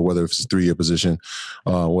 years or whether it's a 3-year position,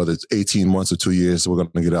 whether it's 18 months or 2 years, we're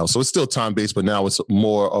going to get out. So it's still time-based, but now it's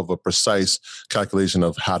more of a precise calculation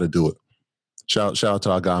of how to do it. Shout out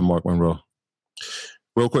to our guy, Mark Monroe.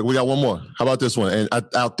 Real quick, we got one more. How about this one? And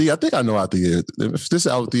Althea, I think I know Althea. If this is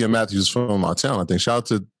Althea Matthews from our town, I think.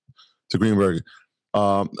 Shout out to Greenberg.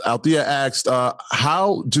 Althea asked,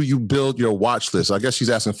 how do you build your watch list? I guess she's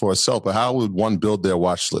asking for herself, but how would one build their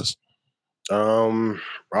watch list? I'll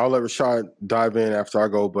let Rashad dive in after I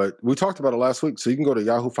go, but we talked about it last week. So you can go to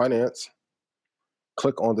Yahoo Finance,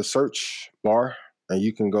 click on the search bar, and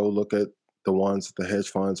you can go look at the ones that the hedge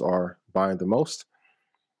funds are buying the most.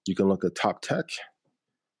 You can look at top tech.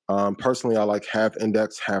 Personally, I like half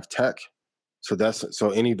index, half tech. So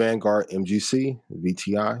any Vanguard, MGC,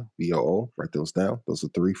 VTI, VOO, write those down. Those are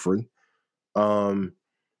 3 free.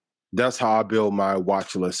 That's how I build my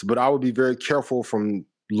watch list. But I would be very careful from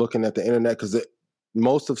looking at the internet because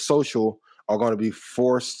most of social are going to be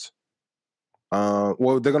forced. They're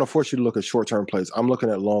going to force you to look at short-term plays. I'm looking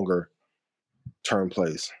at longer-term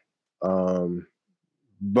plays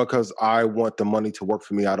because I want the money to work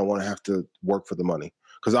for me. I don't want to have to work for the money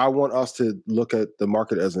because I want us to look at the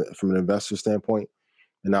market from an investor standpoint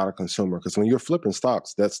and not a consumer. Because when you're flipping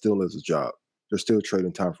stocks, that still is a job. They're still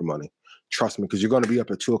trading time for money. Trust me, because you're going to be up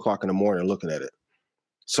at 2:00 in the morning looking at it.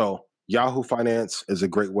 So Yahoo Finance is a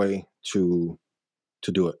great way to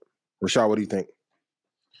do it. Rashad, what do you think?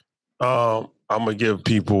 I'm gonna give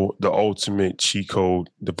people the ultimate cheat code,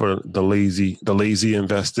 the lazy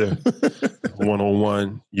investor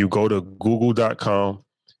 101. You go to google.com,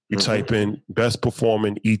 you type in best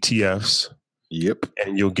performing ETFs. Yep.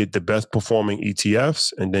 And you'll get the best performing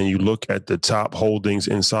ETFs, and then you look at the top holdings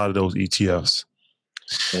inside of those ETFs.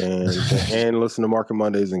 And listen to Market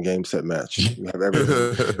Mondays and Game Set Match. You have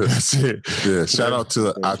everything. That's it. Yeah. Shout out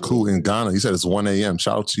to Aku in Ghana. He said it's 1 a.m.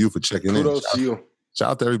 Shout out to you for checking in. Kudos to you.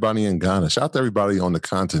 Shout out to everybody in Ghana. Shout out to everybody on the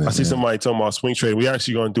continent. I see somebody talking about swing trading. We're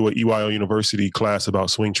actually going to do an EYL University class about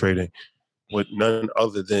swing trading with none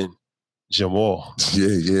other than Jamal. Yeah.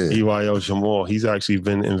 EYL Jamal. He's actually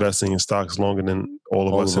been investing in stocks longer than all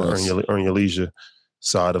of us. Earn your leisure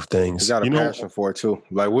side of things. He got a passion for it too.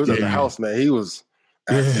 Like we was at the house, man. He was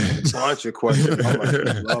asking a bunch of questions. I'm like,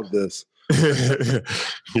 I love this.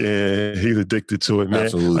 Yeah, he's addicted to it, man.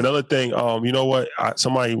 Absolutely. Another thing, you know what?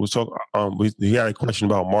 Somebody was talking. He had a question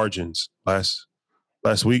about margins last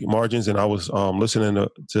week. Margins, and I was listening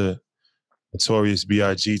to Notorious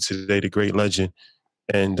B.I.G. today, the great legend,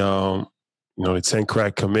 and the 10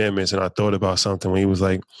 crack commandments. And I thought about something when he was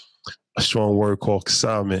like, a strong word called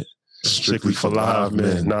consignment. Strictly for live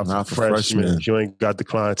men, not for freshmen. If you ain't got the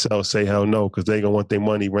clientele, say hell no, because they gonna want their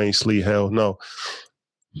money, rain, sleet, hell no.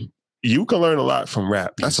 You can learn a lot from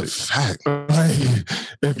rap music. That's a fact.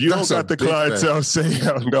 If you don't got the clientele, say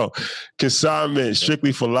hell no. Consignment,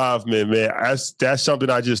 strictly for live men, man. That's something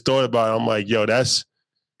I just thought about. I'm like, yo, that's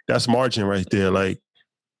margin right there. Like,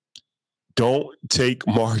 don't take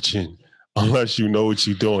margin unless you know what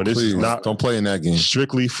you're doing. This is not. Don't play in that game.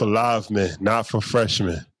 Strictly for live men, not for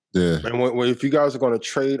freshmen. Yeah. And if you guys are going to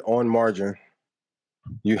trade on margin,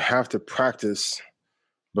 you have to practice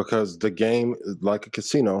because the game, like a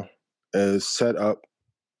casino, is set up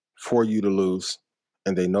for you to lose.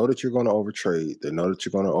 And they know that you're going to overtrade. They know that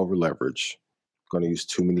you're going to over leverage, going to use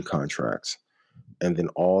too many contracts. And then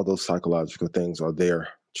all those psychological things are there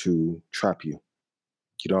to trap you.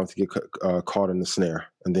 You don't have to get caught in the snare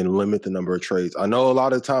and then limit the number of trades. I know a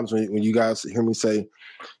lot of times when you guys hear me say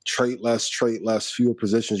trade less, fewer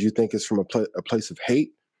positions, you think it's from a place of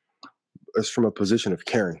hate. It's from a position of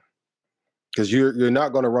caring. Because you're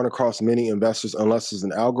not going to run across many investors unless it's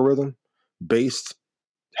an algorithm-based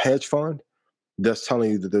hedge fund that's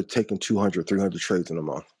telling you that they're taking 200, 300 trades in a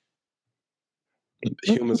month.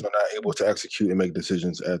 Humans are not able to execute and make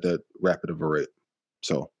decisions at that rapid of a rate.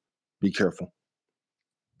 So be careful.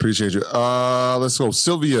 Appreciate you. Let's go.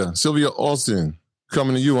 Sylvia Austin,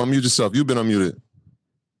 coming to you. Unmute yourself. You've been unmuted.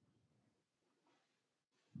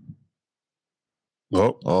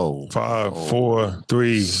 Oh. 5, 4,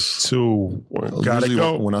 3, 2, 1. Gotta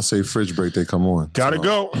go. When I say fridge break, they come on. Gotta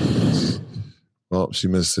go. Oh, she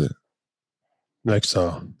missed it. Next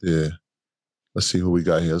time. Yeah. Let's see who we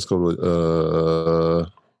got here. Let's go with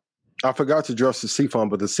I forgot to address the C Fund,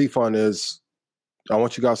 but the C Fund is, I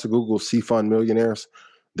want you guys to Google C Fund Millionaires.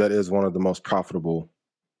 That is one of the most profitable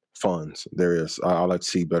funds there is. I like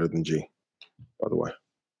C better than G, by the way.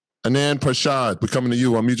 Anand Prashad, we're coming to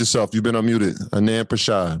you. Unmute yourself. You've been unmuted. Anand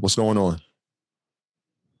Prashad, what's going on?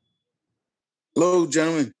 Hello,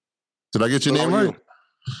 gentlemen. Did I get your name right?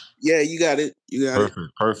 Yeah, you got it.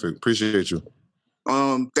 Perfect. Appreciate you.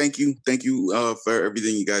 Thank you for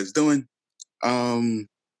everything you guys doing. Rashad,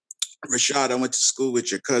 I went to school with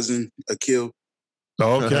your cousin, Akil.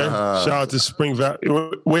 Okay. Shout out to Spring Valley.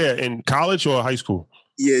 Where, in college or high school?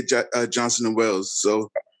 Yeah, Johnson & Wales. So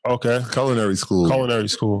okay. Culinary school.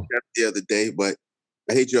 The other day, but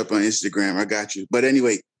I hit you up on Instagram. I got you. But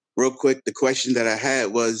anyway, real quick, the question that I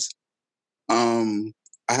had was, I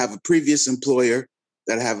have a previous employer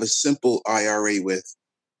that I have a simple IRA with.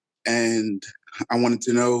 And I wanted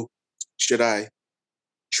to know, should I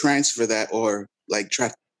transfer that or like try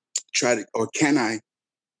to, or can I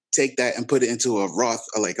take that and put it into a Roth,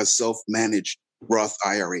 like a self-managed Roth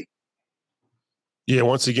IRA? Yeah,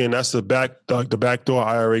 once again, that's the backdoor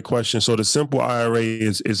IRA question. So the simple IRA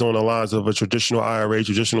is on the lines of a traditional IRA,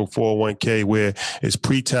 traditional 401k, where it's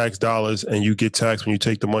pre-tax dollars and you get taxed when you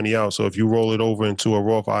take the money out. So if you roll it over into a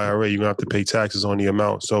Roth IRA, you're gonna have to pay taxes on the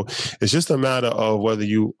amount. So it's just a matter of whether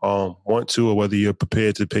you want to or whether you're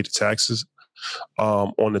prepared to pay the taxes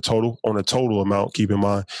on the total amount. Keep in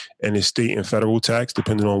mind, and it's state and federal tax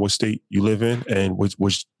depending on what state you live in, and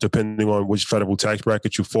which depending on which federal tax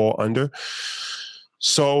bracket you fall under.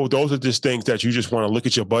 So those are just things that you just want to look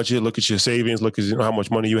at your budget, look at your savings, look at how much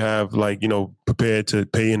money you have, prepared to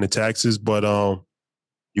pay in the taxes. But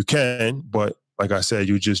you can, but like I said,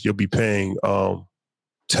 you'll be paying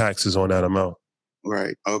taxes on that amount.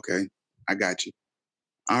 Right. Okay. I got you.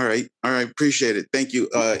 All right. Appreciate it. Thank you.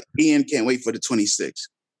 Ian, can't wait for the 26th.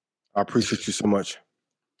 I appreciate you so much.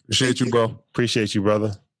 Appreciate you, bro. Appreciate you,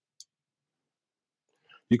 brother.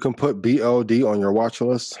 You can put BLD on your watch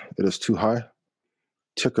list. It is too high.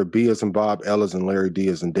 Ticker B as in Bob, L as in Larry, D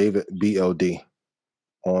as in David, BLD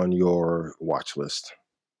on your watch list.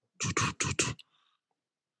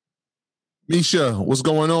 Misha, what's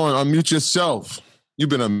going on? Unmute yourself. You've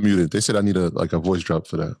been unmuted. They said I need a voice drop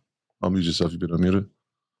for that. Unmute yourself. You've been unmuted.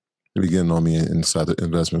 You're getting on me inside the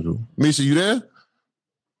investment group. Misha, you there?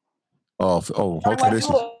 Oh, okay.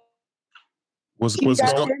 What's going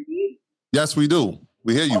on? Yes, we do.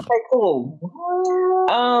 We hear you. Okay, cool.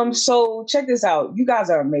 So check this out. You guys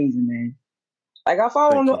are amazing, man. Like, if I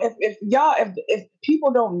don't know if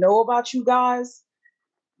people don't know about you guys,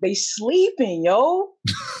 they sleeping, yo.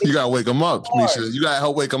 You gotta wake them up, Misha. You gotta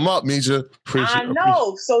help wake them up, Misha. I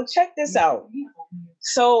know. So check this out.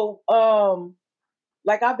 So,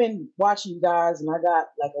 I've been watching you guys, and I got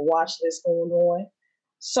a watch list going on.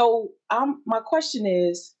 So, my question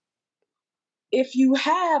is, if you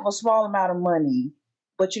have a small amount of money,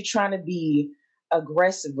 but you're trying to be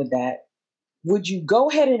aggressive with that, would you go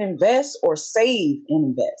ahead and invest or save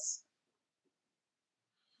and invest?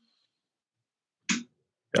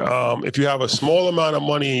 If you have a small amount of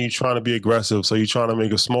money and you're trying to be aggressive, so you're trying to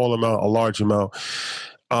make a small amount, a large amount.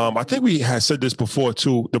 I think we had said this before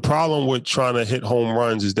too. The problem with trying to hit home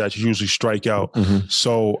runs is that you usually strike out. Mm-hmm.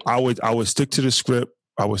 So I would stick to the script.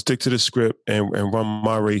 And run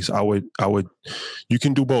my race. You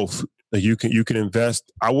can do both. You can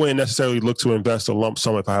invest. I wouldn't necessarily look to invest a lump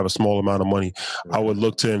sum if I have a small amount of money. I would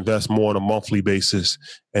look to invest more on a monthly basis.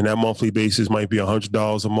 And that monthly basis might be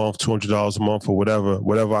 $100 a month, $200 a month, or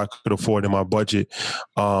whatever I could afford in my budget.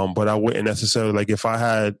 But I wouldn't necessarily, if I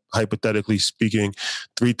had, hypothetically speaking,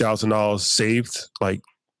 $3,000 saved,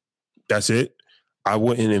 that's it. I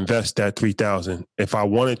wouldn't invest that $3,000. If I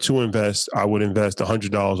wanted to invest, I would invest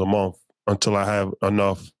 $100 a month until I have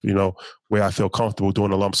enough, where I feel comfortable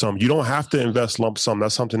doing a lump sum. You don't have to invest lump sum.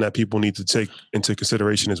 That's something that people need to take into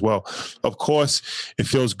consideration as well. Of course, it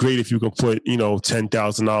feels great if you can put, $10,000,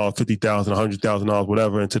 $50,000, $100,000,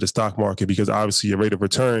 whatever, into the stock market, because obviously your rate of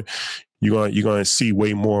return, you're going to see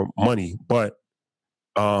way more money. But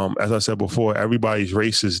as I said before, everybody's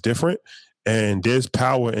race is different. And there's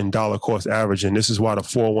power in dollar cost average. And this is why the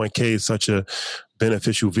 401k is such a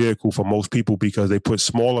beneficial vehicle for most people, because they put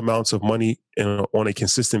small amounts of money on a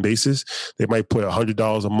consistent basis. They might put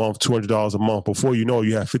 $100 a month, $200 a month. Before you know,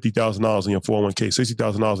 you have $50,000 in your 401k,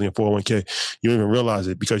 $60,000 in your 401k. You don't even realize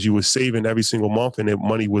it because you were saving every single month and the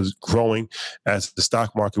money was growing as the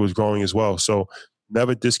stock market was growing as well. So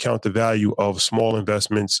never discount the value of small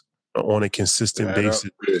investments on a consistent basis.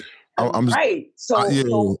 Right.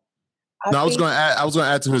 I was going to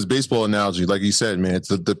add to his baseball analogy. Like you said, man,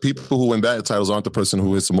 the people who win batting titles aren't the person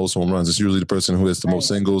who hits the most home runs. It's usually the person who hits the most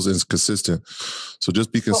singles and is consistent. So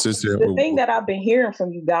just be consistent. The thing that I've been hearing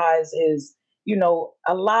from you guys is,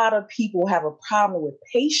 a lot of people have a problem with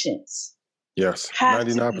patience. Yes,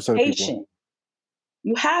 99% of people.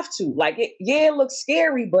 You have to. It looks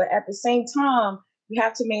scary, but at the same time, you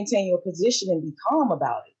have to maintain your position and be calm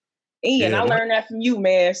about it. Ian, I learned that from you,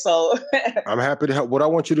 man. So I'm happy to help. What I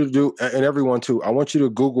want you to do, and everyone too, I want you to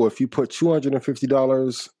Google, if you put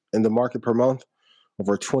 $250 in the market per month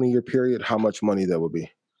over a 20-year period, how much money that would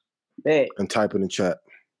be. And type it in chat.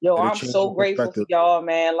 Yo, I'm so grateful for y'all,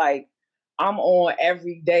 man. I'm on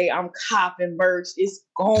every day. I'm copping merch. It's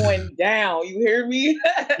going down. You hear me?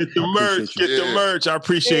 Get the merch. I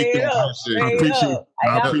appreciate that.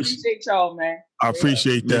 I appreciate y'all, man. I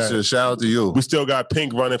appreciate that. Shout out to you. We still got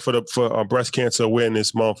Pink running for Breast Cancer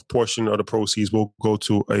Awareness Month. Portion of the proceeds will go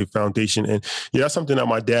to a foundation. And that's something that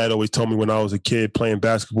my dad always told me when I was a kid playing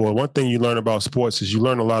basketball. One thing you learn about sports is you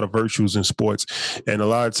learn a lot of virtues in sports. And a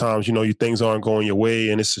lot of times, your things aren't going your way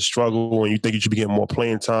and it's a struggle and you think you should be getting more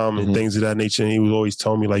playing time and things of that nature. And he was always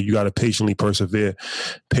telling me, you got to patiently persevere.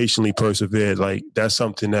 patiently persevered. Like that's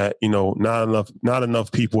something that, you know, not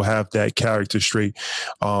enough people have that character trait.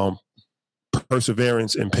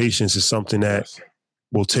 Perseverance and patience is something that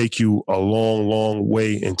will take you a long, long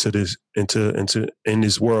way into this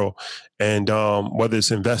world. And whether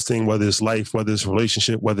it's investing, whether it's life, whether it's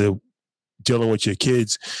relationship, whether dealing with your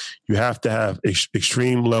kids, you have to have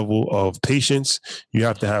extreme level of patience. You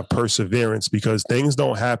have to have perseverance because things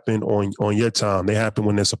don't happen on your time. They happen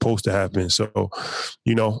when they're supposed to happen. So,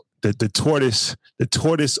 you know, the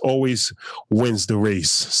tortoise always wins the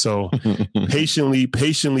race. So patiently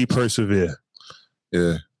persevere.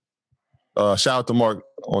 Yeah. Shout out to Mark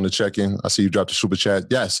on the check-in. I see you dropped a super chat.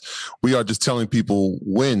 Yes, we are just telling people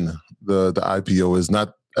when the IPO is.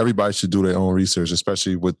 Not everybody should do their own research,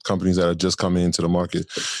 especially with companies that are just coming into the market.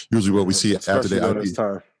 Usually what we see after they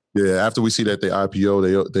IPO. Yeah, after we see that they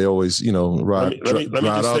IPO, they always, you know, ride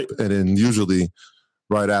up, and then usually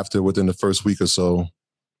right after, within the first week or so,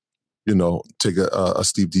 you know, take a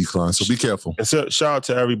steep decline. So be careful. And so shout out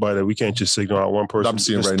to everybody. We can't just signal out one person. I'm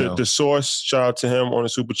seeing right now. The Source, shout out to him on the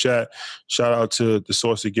super chat. Shout out to the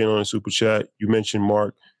Source again on the super chat. You mentioned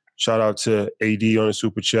Mark. Shout out to AD on the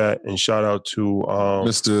super chat, and shout out to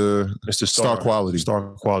Mr. Star Quality. Star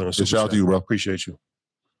Quality. On super shout out to you, bro. Appreciate you.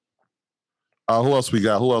 Who else we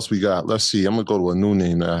got? Let's see. I'm gonna go to a new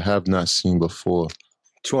name that I have not seen before.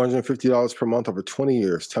 $250 per month over 20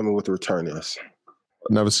 years. Tell me what the return is.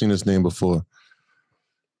 I've never seen his name before.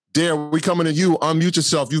 Dare, we coming to you. Unmute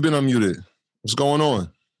yourself. You've been unmuted. What's going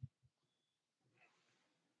on?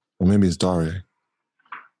 Or maybe it's Dare.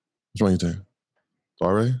 Which one you think?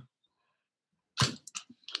 Dare?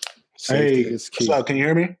 Hey, what's up? Can you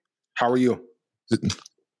hear me? How are you? I'm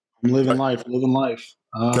living life.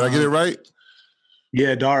 Can I get it right?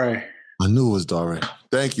 Yeah, Dare. I knew it was Dare.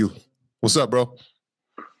 Thank you. What's up, bro?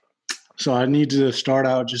 So I need to start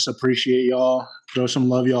out, just appreciate y'all, throw some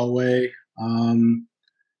love y'all way.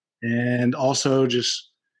 And also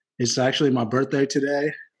just, it's actually my birthday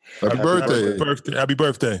today. Happy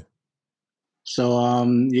birthday. So,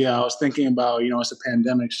 yeah, I was thinking about, you know, it's a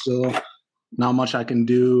pandemic still, not much I can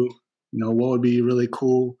do, you know, what would be really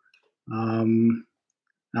cool. I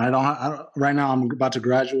don't right now I'm about to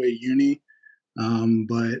graduate uni,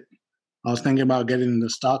 but I was thinking about getting in the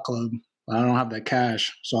stock club. I don't have that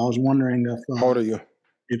cash. So I was wondering if... How old are you?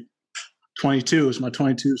 22. It's my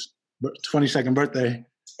 22nd birthday.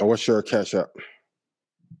 And what's your cash app?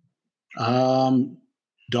 Dare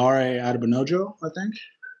Adebanojo, I think.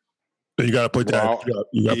 You got to put that.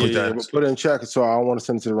 You got to put that. Put it in check, so I don't want to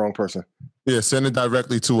send it to the wrong person. Yeah, send it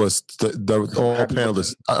directly to us, all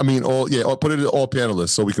panelists. Put it to all panelists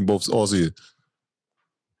so we can both all see it.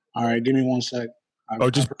 All right, give me 1 sec.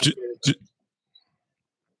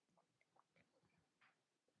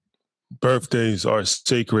 Birthdays are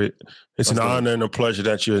sacred. It's an honor and a pleasure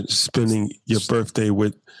that you're spending your birthday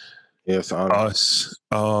with us.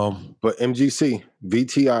 But MGC,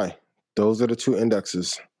 VTI, those are the two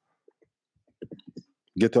indexes.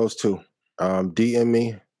 Get those two. DM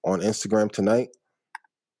me on Instagram tonight.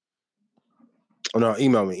 Oh, no,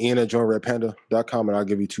 email me, ian@joinredpanda.com, and I'll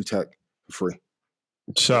give you 2 tech for free.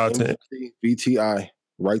 Shout out to VTI.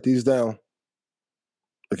 Write these down.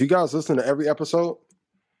 If you guys listen to every episode,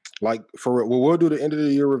 like we'll do the end of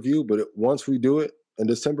the year review, but once we do it in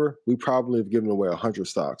December, we probably have given away 100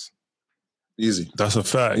 stocks. Easy. That's a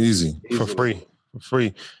fact. Easy. For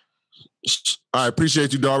free. I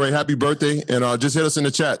appreciate you, Dare. Happy birthday. And just hit us in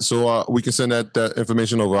the chat so we can send that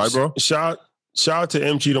information over. All right, bro? Shout out to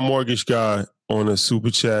MG the mortgage guy on the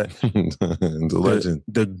super chat. The legend.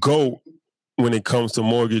 The GOAT when it comes to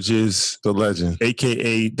mortgages. The legend.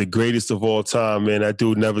 AKA the greatest of all time, man. That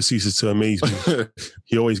dude never ceases to amaze me.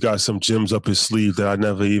 He always got some gems up his sleeve that I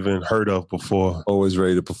never even heard of before. Always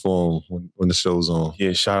ready to perform when the show's on.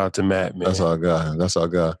 Yeah, shout out to Matt, man. That's our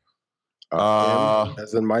guy. M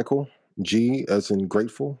as in Michael, G as in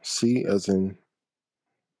grateful, C as in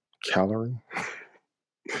calorie,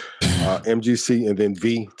 MGC, and then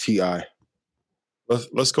VTI.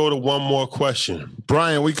 Let's go to one more question.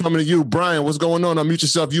 Brian, we coming to you. Brian, what's going on? Unmute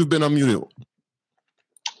yourself. You've been unmuted.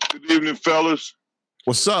 Good evening, fellas.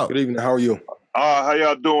 What's up? Good evening. How are you? How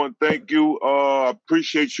y'all doing? Thank you.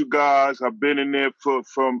 Appreciate you guys. I've been in there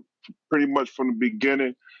from pretty much from the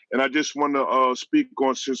beginning. And I just want to speak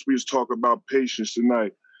on, since we was talking about patience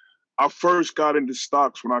tonight. I first got into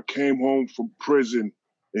stocks when I came home from prison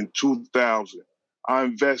in 2000. I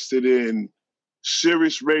invested in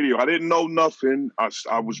Sirius Radio. I didn't know nothing.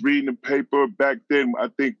 I was reading the paper back then. I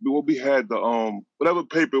think we had the whatever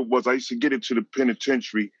paper it was. I used to get into the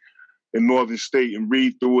penitentiary in Northern State and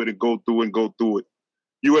read through it and go through it.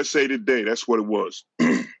 USA Today, that's what it was.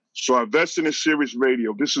 So I invested in Sirius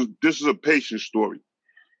Radio. This is a patient story.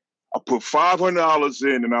 I put $500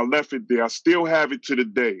 in and I left it there. I still have it to the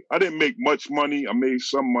day. I didn't make much money. I made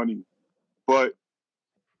some money, but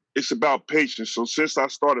it's about patience. So since I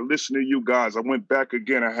started listening to you guys, I went back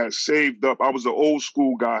again. I had saved up. I was an old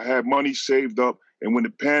school guy. I had money saved up. And when the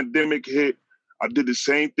pandemic hit, I did the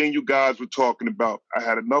same thing you guys were talking about. I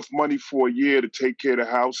had enough money for a year to take care of the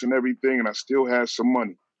house and everything, and I still had some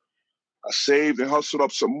money. I saved and hustled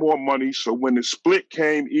up some more money. So when the split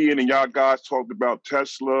came in and y'all guys talked about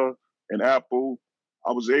Tesla and Apple,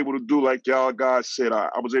 I was able to do like y'all guys said. I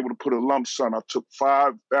was able to put a lump sum. I took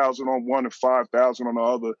 5,000 on one and 5,000 on the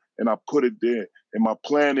other, and I put it there. And my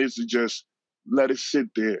plan is to just let it sit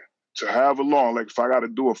there, to have it long. Like if I got to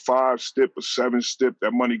do a 5-step or 7-step,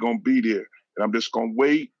 that money gonna be there. And I'm just gonna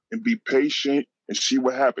wait and be patient and see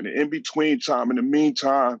what happens. And in between time, in the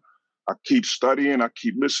meantime, I keep studying. I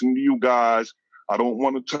keep listening to you guys. I don't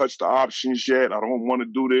want to touch the options yet. I don't want to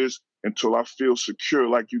do this until I feel secure,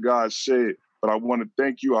 like you guys said. But I want to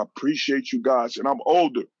thank you. I appreciate you guys. And I'm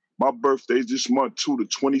older. My birthday is this month, too, the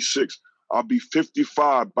 26th. I'll be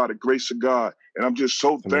 55 by the grace of God. And I'm just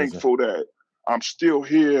so thankful that I'm still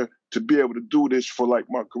here to be able to do this for like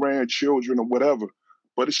my grandchildren or whatever.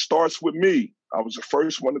 But it starts with me. I was the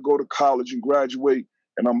first one to go to college and graduate,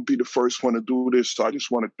 and I'm going to be the first one to do this. So I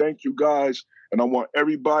just want to thank you guys. And I want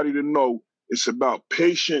everybody to know it's about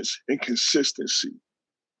patience and consistency.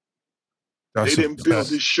 They didn't build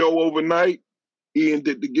this show overnight. Ian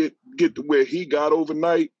did to get to where he got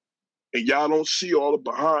overnight, and y'all don't see all the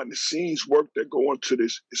behind the scenes work that go into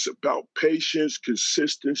this. It's about patience,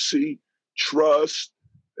 consistency, trust,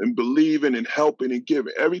 and believing and helping and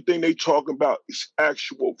giving. Everything they talk about is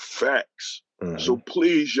actual facts. Mm-hmm. So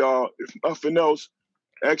please, y'all, if nothing else,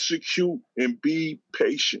 execute and be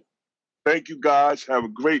patient. Thank you guys. Have a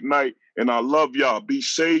great night, and I love y'all. Be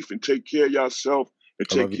safe and take care of yourself and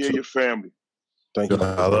take care of your family. Thank you.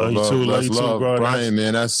 I love you too. Love you too, bro. Brian,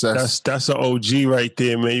 man, that's an OG right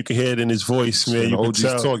there, man. You can hear it in his voice, man. You can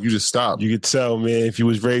tell. Talk, you just stop. You can tell, man. If you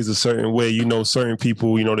was raised a certain way, you know, certain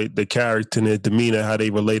people, you know, the character and their demeanor, how they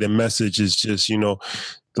relate a message is just, you know,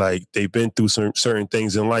 like they've been through certain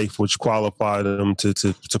things in life which qualify them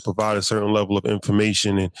to provide a certain level of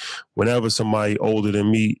information. And whenever somebody older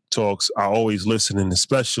than me talks, I always listen, and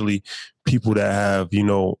especially people that have, you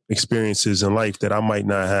know, experiences in life that I might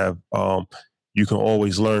not have. You can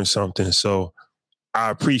always learn something. So I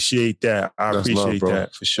appreciate that. I appreciate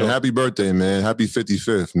that for sure. And happy birthday, man. Happy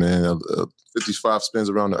 55th, man. 55 spins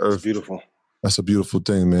around the earth. Beautiful. That's a beautiful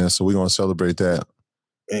thing, man. So we're going to celebrate that.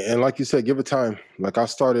 And like you said, give it time. Like I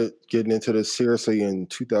started getting into this seriously in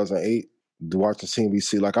 2008, watching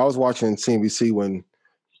CNBC. Like I was watching CNBC when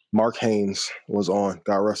Mark Haynes was on,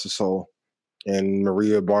 God rest his soul, and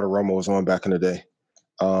Maria Bartiromo was on back in the day.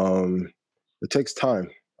 It takes time.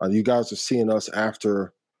 You guys are seeing us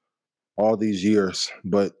after all these years,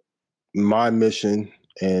 but my mission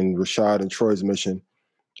and Rashad and Troy's mission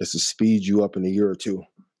is to speed you up in a year or two,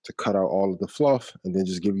 to cut out all of the fluff and then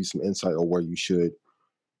just give you some insight on where you should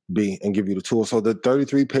be and give you the tools. So the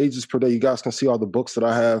 33 pages per day, you guys can see all the books that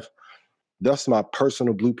I have. That's my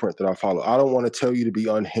personal blueprint that I follow. I don't want to tell you to be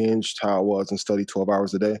unhinged how I was and study 12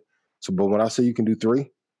 hours a day. So, but when I say you can do 3,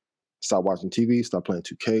 stop watching TV, stop playing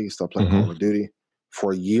 2K, stop playing Call of Duty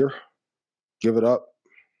for a year, give it up.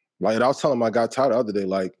 Like, and I was telling my guy Todd the other day,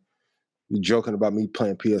 like, joking about me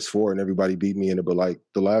playing PS4 and everybody beat me in it. But like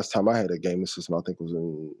the last time I had a gaming system, I think was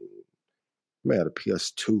I had a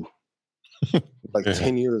PS2. Like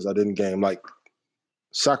 10 years I didn't game. Like,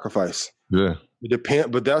 sacrifice. Yeah. It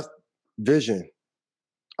depends, but that's vision.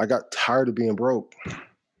 I got tired of being broke.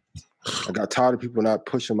 I got tired of people not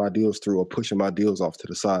pushing my deals through or pushing my deals off to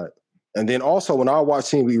the side. And then also when I watch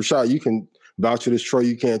CNBC, Rashad, you can vouch for this, Troy,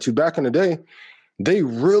 you can too. Back in the day, they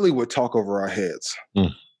really would talk over our heads.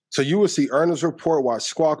 So you would see earnings report, watch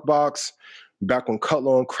Squawk Box, back when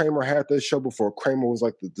Cutler and Kramer had this show before Kramer was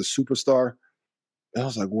like the superstar. And I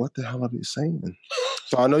was like, what the hell are they saying?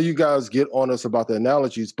 So I know you guys get on us about the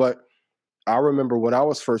analogies, but I remember when I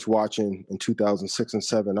was first watching in 2006 and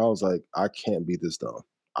 2007, I was like, I can't be this dumb.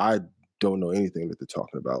 I don't know anything that they're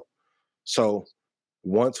talking about. So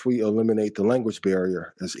once we eliminate the language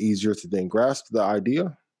barrier, it's easier to then grasp the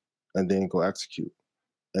idea and then go execute.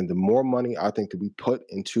 And the more money I think that we put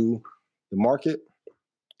into the market,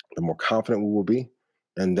 the more confident we will be.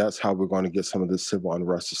 And that's how we're going to get some of this civil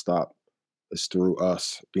unrest to stop, is through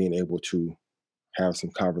us being able to have some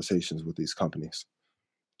conversations with these companies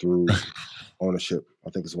through ownership. I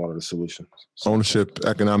think is one of the solutions. Ownership,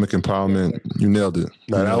 economic empowerment. You nailed it.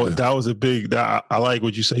 No, that was a big. I like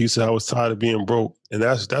what you said. You said I was tired of being broke, and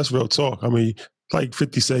that's real talk. I mean, like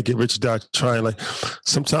 50 Cent, Get Rich or Die Trying. Like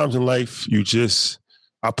sometimes in life,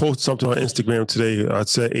 I posted something on Instagram today. I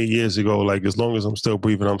said 8 years ago, like as long as I'm still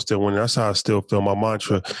breathing, I'm still winning. That's how I still feel. My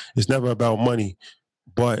mantra is never about money,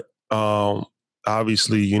 but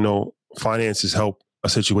obviously, you know, finances help a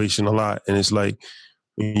situation a lot. And it's like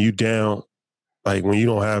when you down, like when you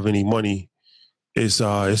don't have any money, it's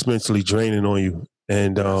mentally draining on you.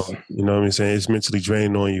 And you know what I'm saying? It's mentally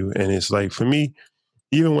draining on you. And it's like for me,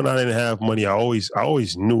 even when I didn't have money, I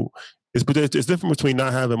always knew it's different between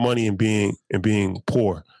not having money and being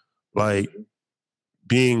poor. Like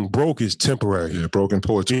being broke is temporary. Yeah, broke and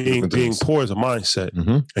poor. Being poor is a mindset,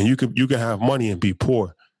 and you can have money and be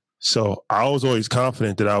poor. So I was always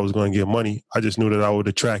confident that I was going to get money. I just knew that I would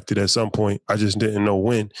attract it at some point. I just didn't know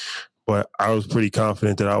when, but I was pretty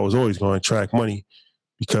confident that I was always going to attract money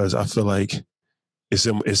because I feel like it's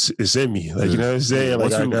in me. Like, you know what I'm saying?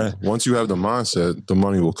 Like once you have the mindset, the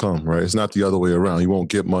money will come, right? It's not the other way around. You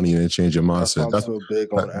won't get money and then change your mindset. That's so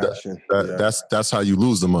big on action. That's how you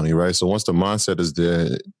lose the money, right? So once the mindset is there,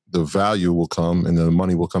 the value will come and the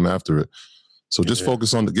money will come after it. So just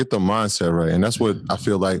focus on get the mindset right. And that's what I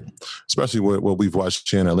feel like, especially what we've watched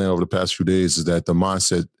here in Atlanta over the past few days, is that the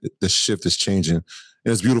mindset, the shift is changing. And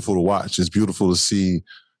it's beautiful to watch. It's beautiful to see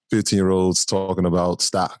 15-year-olds talking about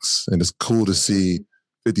stocks. And it's cool to see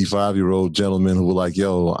 55-year-old gentlemen who were like,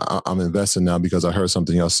 yo, I'm investing now because I heard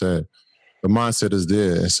something y'all said. The mindset is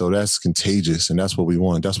there. And so that's contagious. And that's what we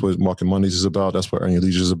want. That's what Market Mondays is about. That's what Earn Your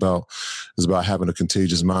Leisure is about. It's about having a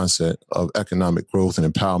contagious mindset of economic growth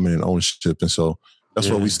and empowerment and ownership. And so that's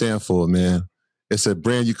what we stand for, man. It's a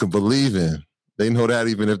brand you can believe in. They know that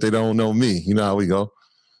even if they don't know me. You know how we go.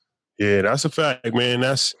 Yeah, that's a fact, man.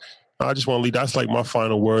 I just want to leave. That's like my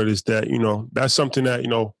final word is that, you know, that's something that, you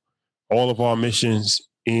know, all of our missions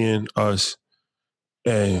in us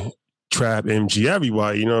and Trap, MG,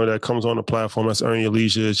 everybody, you know, that comes on the platform, that's Earn Your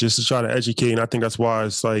Leisure, is just to try to educate. And I think that's why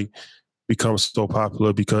it's like become so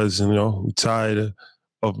popular because, you know, we're tired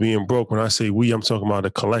of being broke. When I say we, I'm talking about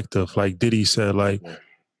the collective. Like Diddy said, like,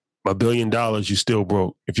 $1 billion, you still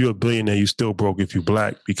broke. If you're a billionaire, you still broke if you're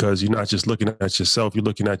Black because you're not just looking at yourself, you're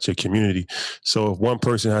looking at your community. So if one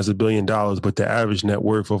person has $1 billion, but the average net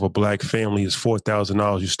worth of a Black family is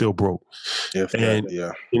 $4,000, you still broke. You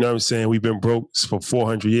know what I'm saying? We've been broke for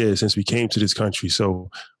 400 years since we came to this country. So we're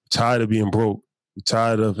tired of being broke. We're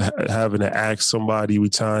tired of having to ask somebody. We're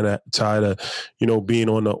tired of, you know, being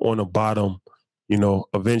on the bottom. You know,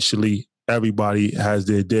 eventually everybody has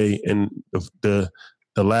their day, and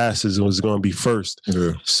the last was going to be first.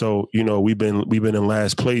 Yeah. So, you know, we've been in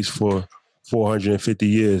last place for 450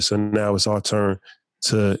 years. So now it's our turn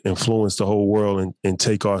to influence the whole world and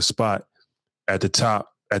take our spot at the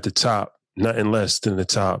top, nothing less than the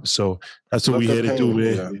top. So that's what we're here to do,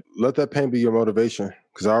 man. Yeah. Let that pain be your motivation.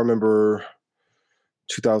 Because I remember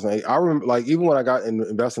 2008. I remember, like, even when I got in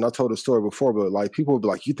investing, I told the story before, but like people would be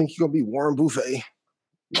like, you think you're going to be Warren Buffett?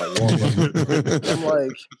 Like, Warren Buffett. I'm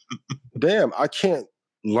like, damn, I can't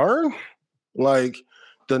learn. Like,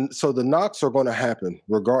 so the knocks are going to happen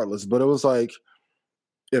regardless. But it was like,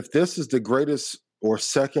 if this is the greatest or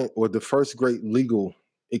second or the first great legal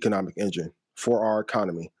economic engine for our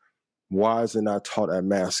economy, why is it not taught at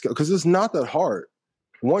mass scale? Because it's not that hard.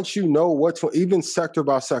 Once you know even sector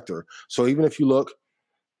by sector. So even if you look,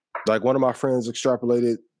 like one of my friends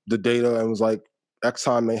extrapolated the data and was like,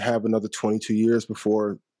 Exxon may have another 22 years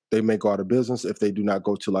before they may go out of business if they do not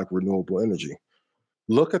go to like renewable energy.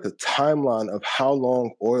 Look at the timeline of how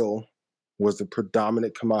long oil was the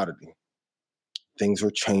predominant commodity. Things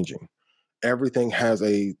are changing. Everything has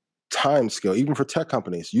a time scale, even for tech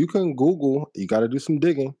companies. You can Google, you got to do some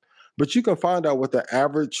digging, but you can find out what the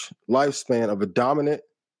average lifespan of a dominant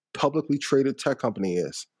publicly traded tech company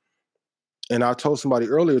is. And I told somebody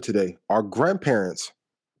earlier today, our grandparents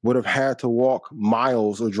would have had to walk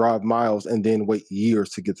miles or drive miles and then wait years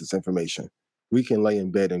to get this information. We can lay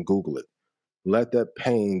in bed and Google it. Let that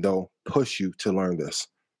pain, though, push you to learn this,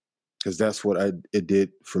 because that's what it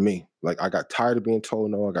did for me. Like, I got tired of being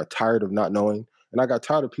told no. I got tired of not knowing. And I got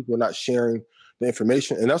tired of people not sharing the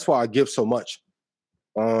information. And that's why I give so much,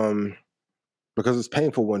 because it's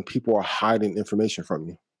painful when people are hiding information from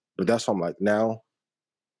you. But that's why I'm like, now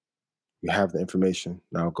you have the information.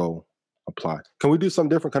 Now go apply. Can we do something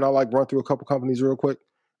different? Can I like run through a couple companies real quick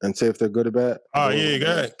and say if they're good or bad? Oh, yeah, go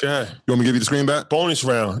ahead. You want me to give you the screen back? Bonus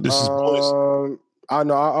round. This is bonus. I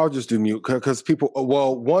know. I'll just do mute because people.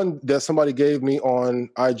 Well, one that somebody gave me on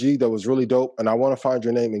IG that was really dope, and I want to find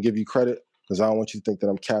your name and give you credit because I don't want you to think that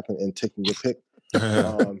I'm capping and taking your pick.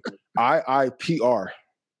 IIPR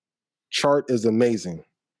chart is amazing.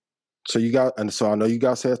 So you got, and so I know you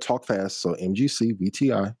guys said talk fast. So MGC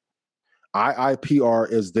VTI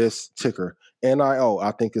IIPR is this ticker. NIO,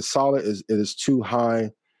 I think is solid. It is too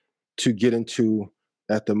high to get into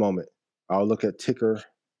at the moment. I'll look at ticker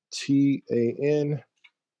TAN.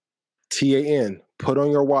 TAN, put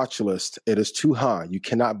on your watch list. It is too high. You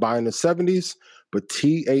cannot buy in the 70s, but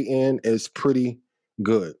TAN is pretty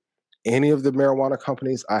good. Any of the marijuana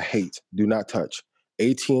companies, I hate. Do not touch.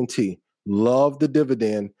 AT&T, love the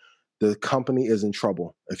dividend. The company is in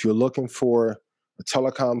trouble. If you're looking for a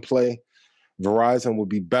telecom play, Verizon would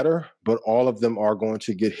be better, but all of them are going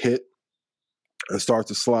to get hit and start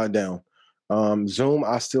to slide down. Zoom,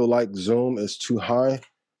 I still like. Zoom is too high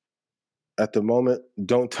at the moment.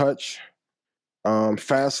 Don't touch.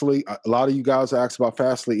 Fastly, a lot of you guys asked about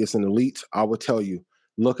Fastly. It's an elite. I would tell you,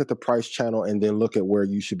 look at the price channel and then look at where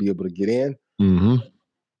you should be able to get in. Mm-hmm.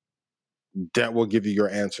 That will give you your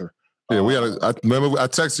answer. Yeah, I remember I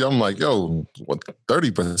texted you. I'm like, yo, what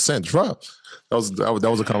 30% drop? That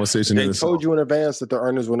was a conversation. They told you in advance that the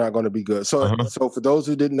earnings were not going to be good. So, so for those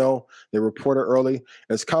who didn't know, they reported early.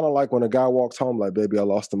 It's kind of like when a guy walks home, like, baby, I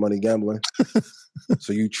lost the money gambling.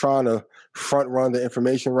 So you trying to front run the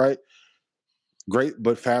information, right? Great,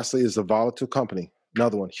 but Fastly is a volatile company.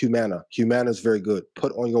 Another one, Humana. Humana is very good.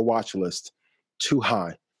 Put on your watch list. Too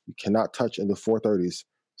high. You cannot touch in the 430s.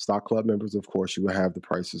 Stock Club members, of course, you will have the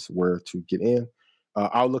prices where to get in.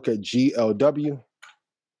 I'll look at GLW.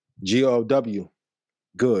 GLW,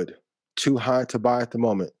 good. Too high to buy at the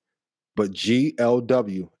moment, but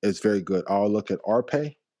GLW is very good. I'll look at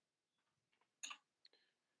RPay.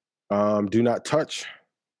 Do not touch.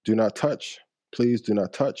 Do not touch. Please do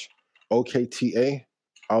not touch. OKTA,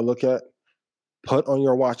 I'll look at. Put on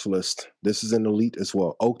your watch list. This is an elite as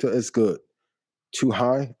well. Okta is good. Too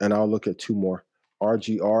high, and I'll look at two more.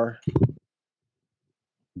 RGR,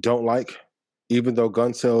 don't like, even though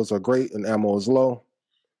gun sales are great and ammo is low.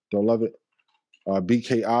 Don't love it.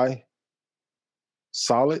 BKI,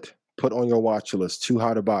 solid. Put on your watch list. Too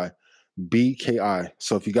high to buy. BKI.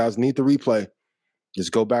 So if you guys need the replay,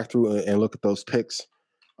 just go back through and look at those picks.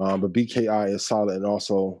 But BKI is solid, and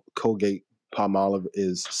also Colgate Palmolive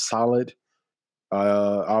is solid.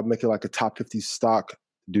 I'll make it like a top 50 stock.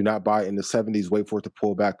 Do not buy in the 70s. Wait for it to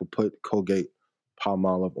pull back, but put Colgate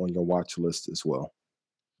Palmolive on your watch list as well.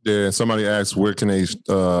 Yeah, somebody asked where can they,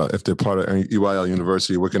 if they're part of UIL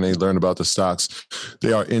University, where can they learn about the stocks?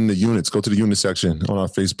 They are in the units. Go to the unit section on our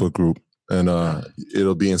Facebook group, and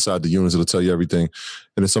it'll be inside the units. It'll tell you everything.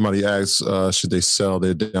 And if somebody asks, should they sell?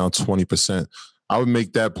 They're down 20%. I would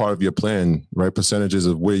make that part of your plan, right? Percentages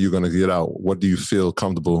of where you're going to get out. What do you feel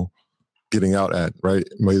comfortable getting out at, right?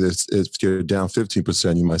 Maybe if you're down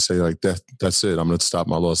 15%, you might say like that's it. I'm going to stop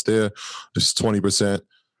my loss there. It's 20%.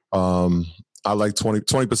 I like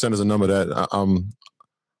 20% is a number that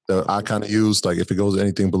I kind of use. Like if it goes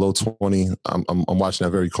anything below 20, I'm watching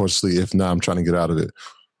that very cautiously. If not, I'm trying to get out of it.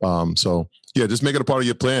 So yeah, just make it a part of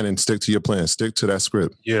your plan and stick to your plan. Stick to that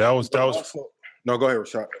script. Yeah, that was. No, go ahead,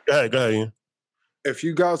 Rashad. Go ahead. Yeah. If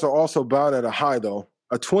you guys are also bound at a high though,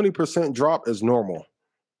 a 20% drop is normal.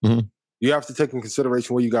 Mm-hmm. You have to take in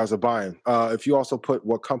consideration where you guys are buying. If you also put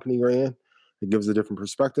what company you're in, it gives a different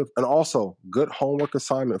perspective. And also, good homework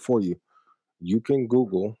assignment for you. You can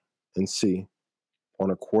Google and see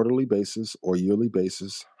on a quarterly basis or yearly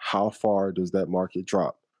basis, how far does that market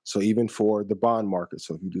drop? So even for the bond market,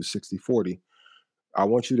 so if you do 60-40, I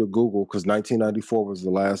want you to Google, because 1994 was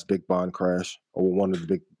the last big bond crash, or one of the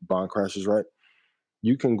big bond crashes, right?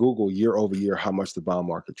 You can Google year over year how much the bond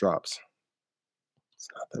market drops. It's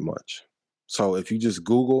not that much. So if you just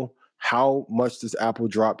Google how much does Apple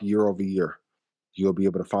drop year over year, you'll be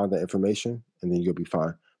able to find that information, and then you'll be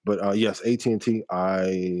fine. But yes, AT&T,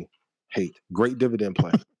 I hate. Great dividend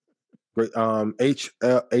play. Great.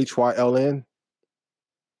 HYLN,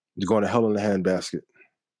 you're going to hell in the handbasket.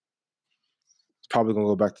 It's probably going to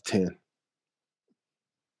go back to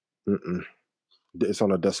 10. It's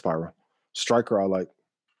on a death spiral. Striker, I like.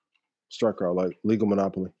 Legal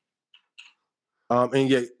Monopoly. And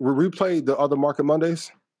yeah, we replayed the other Market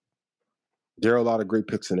Mondays. There are a lot of great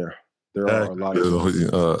picks in there. There are a lot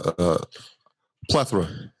of plethora.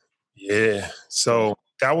 Yeah. So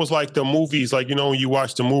that was like the movies, like, you know, when you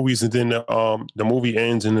watch the movies and then the movie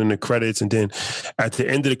ends and then the credits, and then at the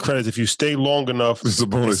end of the credits, if you stay long enough, it's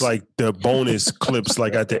like the bonus clips,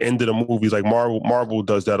 like at the end of the movies, like Marvel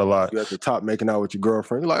does that a lot. You're at the top making out with your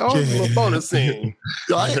girlfriend. You're like, oh, it's a little bonus scene.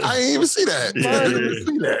 I ain't even see that. I didn't even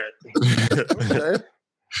see that. Okay.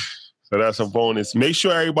 So that's a bonus. Make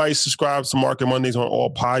sure everybody subscribes to Market Mondays on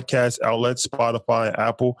all podcast outlets, Spotify, and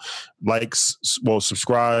Apple.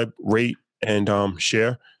 Subscribe, rate, and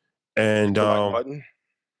share. And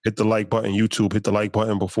hit the like button. YouTube, hit the like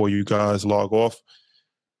button before you guys log off.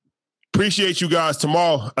 Appreciate you guys.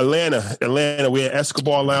 Tomorrow, Atlanta. We're at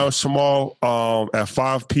Escobar Lounge tomorrow at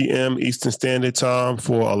 5 p.m. Eastern Standard Time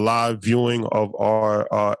for a live viewing of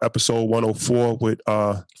our episode 104 with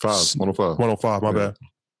 105, my bad.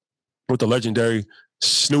 With the legendary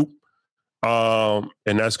Snoop. And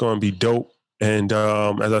that's going to be dope. And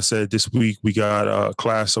as I said, this week we got a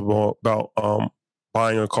class about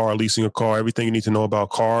buying a car, leasing a car, everything you need to know about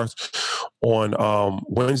cars on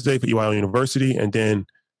Wednesday for EYL University. And then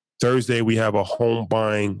Thursday, we have a home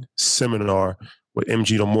buying seminar with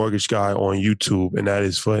MG the Mortgage Guy on YouTube, and that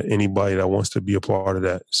is for anybody that wants to be a part of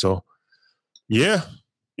that. So, yeah.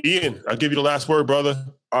 Ian, I'll give you the last word, brother.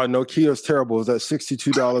 Nokia is terrible. It was at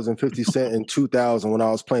 $62.50 in 2000 when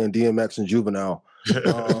I was playing DMX and Juvenile.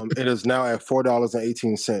 It is now at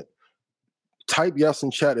 $4.18. Type yes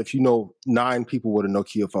in chat if you know 9 people with a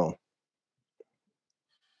Nokia phone.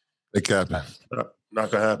 They capping. Not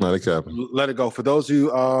gonna happen. No, they capping. Let it go. For those of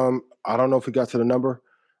you, I don't know if we got to the number,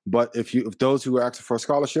 but if those who are asking for a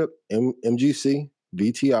scholarship, MGC,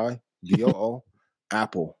 VTI, VOO,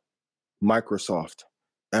 Apple, Microsoft,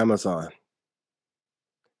 Amazon,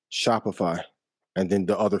 Shopify, and then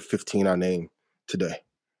the other 15 I named today.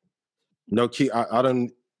 Nokia,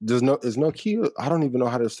 is Nokia, I don't even know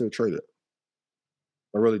how to still trade it.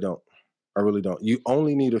 I really don't. You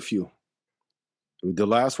only need a few. The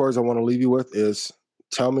last words I want to leave you with is,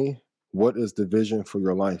 tell me, what is the vision for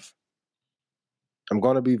your life? I'm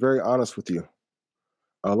going to be very honest with you.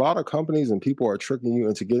 A lot of companies and people are tricking you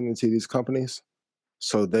into getting into these companies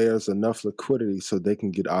so there's enough liquidity so they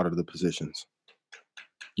can get out of the positions.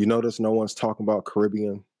 You notice no one's talking about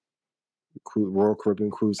Royal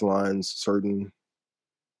Caribbean Cruise Lines, certain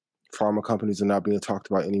pharma companies are not being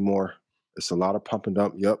talked about anymore. It's a lot of pump and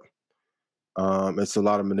dump, yep. It's a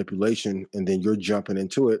lot of manipulation, and then you're jumping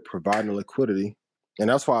into it, providing liquidity. And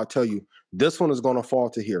that's why I tell you, this one is going to fall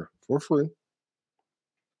to here for free.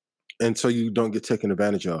 And so you don't get taken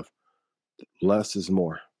advantage of. Less is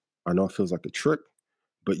more. I know it feels like a trick,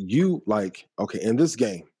 but in this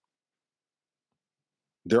game,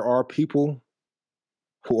 there are people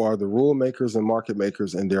who are the rule makers and market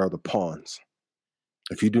makers, and there are the pawns.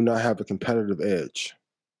 If you do not have a competitive edge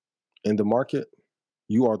in the market,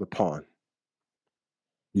 you are the pawn.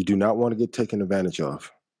 You do not want to get taken advantage of.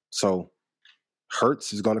 So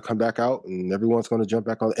Hertz is going to come back out and everyone's going to jump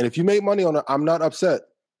back on. And if you make money on it, I'm not upset.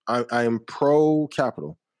 I am pro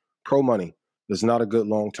capital, pro money. It's not a good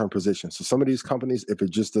long-term position. So some of these companies, if it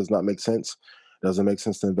just does not make sense, doesn't make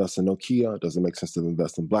sense to invest in Nokia, doesn't make sense to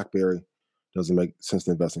invest in BlackBerry, doesn't make sense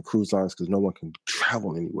to invest in cruise lines because no one can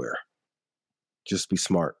travel anywhere. Just be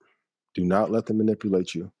smart. Do not let them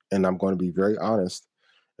manipulate you. And I'm going to be very honest.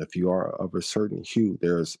 If you are of a certain hue,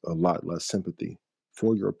 there's a lot less sympathy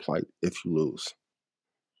for your plight if you lose.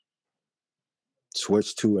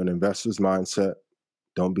 Switch to an investor's mindset.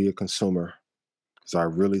 Don't be a consumer. Because I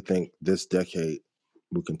really think this decade,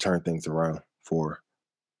 we can turn things around for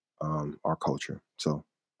our culture. So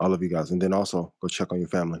I love you guys. And then also go check on your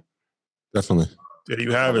family. Definitely. There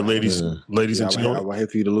you have it, ladies and gentlemen. I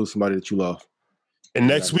hate for you to lose somebody that you love. And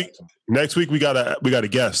next week we got a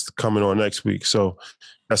guest coming on next week. So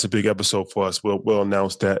that's a big episode for us. We'll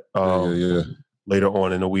announce that later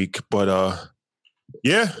on in the week. But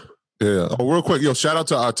yeah. Oh, real quick, shout out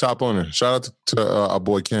to our top owner. Shout out to our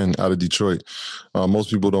boy Ken out of Detroit. Most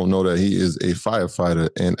people don't know that he is a firefighter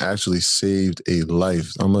and actually saved a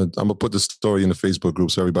life. I'm gonna put the story in the Facebook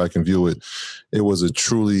group so everybody can view it. It was a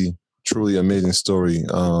truly, truly amazing story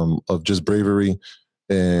of just bravery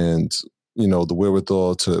and the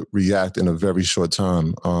wherewithal to react in a very short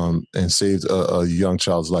time and saved a young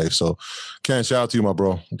child's life. So, Ken, shout out to you, my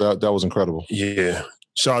bro. That was incredible. Yeah.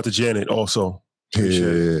 Shout out to Janet also.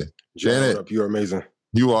 Yeah. Janet, you're amazing.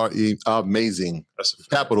 You are amazing. That's a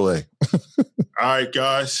capital A. All right,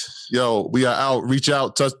 guys. Yo, we are out. Reach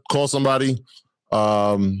out, call somebody.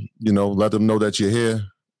 Let them know that you're here.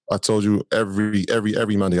 I told you every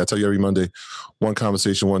Monday. I tell you every Monday, one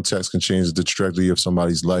conversation, one text can change the trajectory of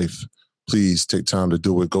somebody's life. Please take time to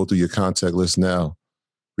do it. Go through your contact list now.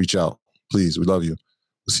 Reach out. Please. We love you.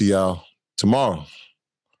 We'll see y'all tomorrow.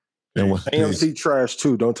 And AMC trash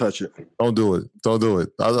too. Don't touch it. Don't do it. Don't do it.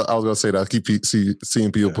 I was going to say that. I keep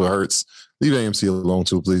seeing people put Hertz. Leave AMC alone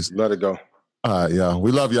too, please. Let it go. All right, y'all.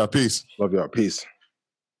 We love y'all. Peace. Love y'all. Peace.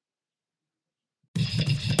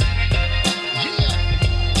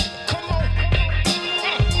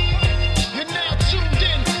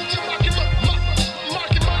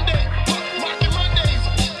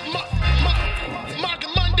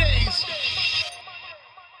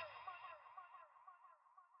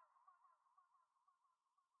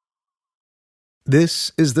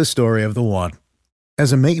 This is the story of the one.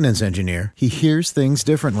 As a maintenance engineer, he hears things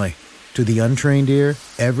differently. To the untrained ear,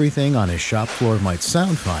 everything on his shop floor might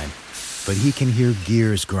sound fine, but he can hear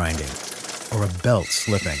gears grinding or a belt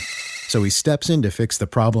slipping. So he steps in to fix the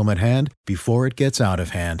problem at hand before it gets out of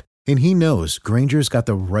hand. And he knows Grainger's got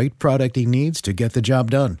the right product he needs to get the job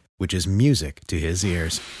done, which is music to his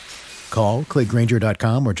ears. Call, click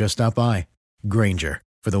Grainger.com, or just stop by. Grainger,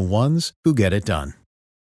 for the ones who get it done.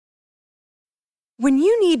 When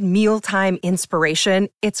you need mealtime inspiration,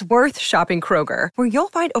 it's worth shopping Kroger, where you'll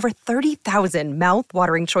find over 30,000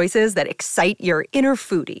 mouth-watering choices that excite your inner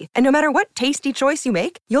foodie. And no matter what tasty choice you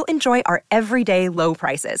make, you'll enjoy our everyday low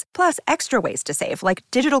prices, plus extra ways to save, like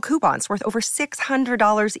digital coupons worth over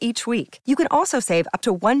 $600 each week. You can also save up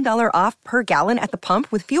to $1 off per gallon at the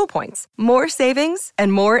pump with fuel points. More savings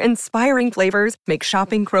and more inspiring flavors make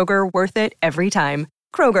shopping Kroger worth it every time.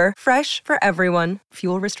 Kroger, fresh for everyone.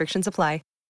 Fuel restrictions apply.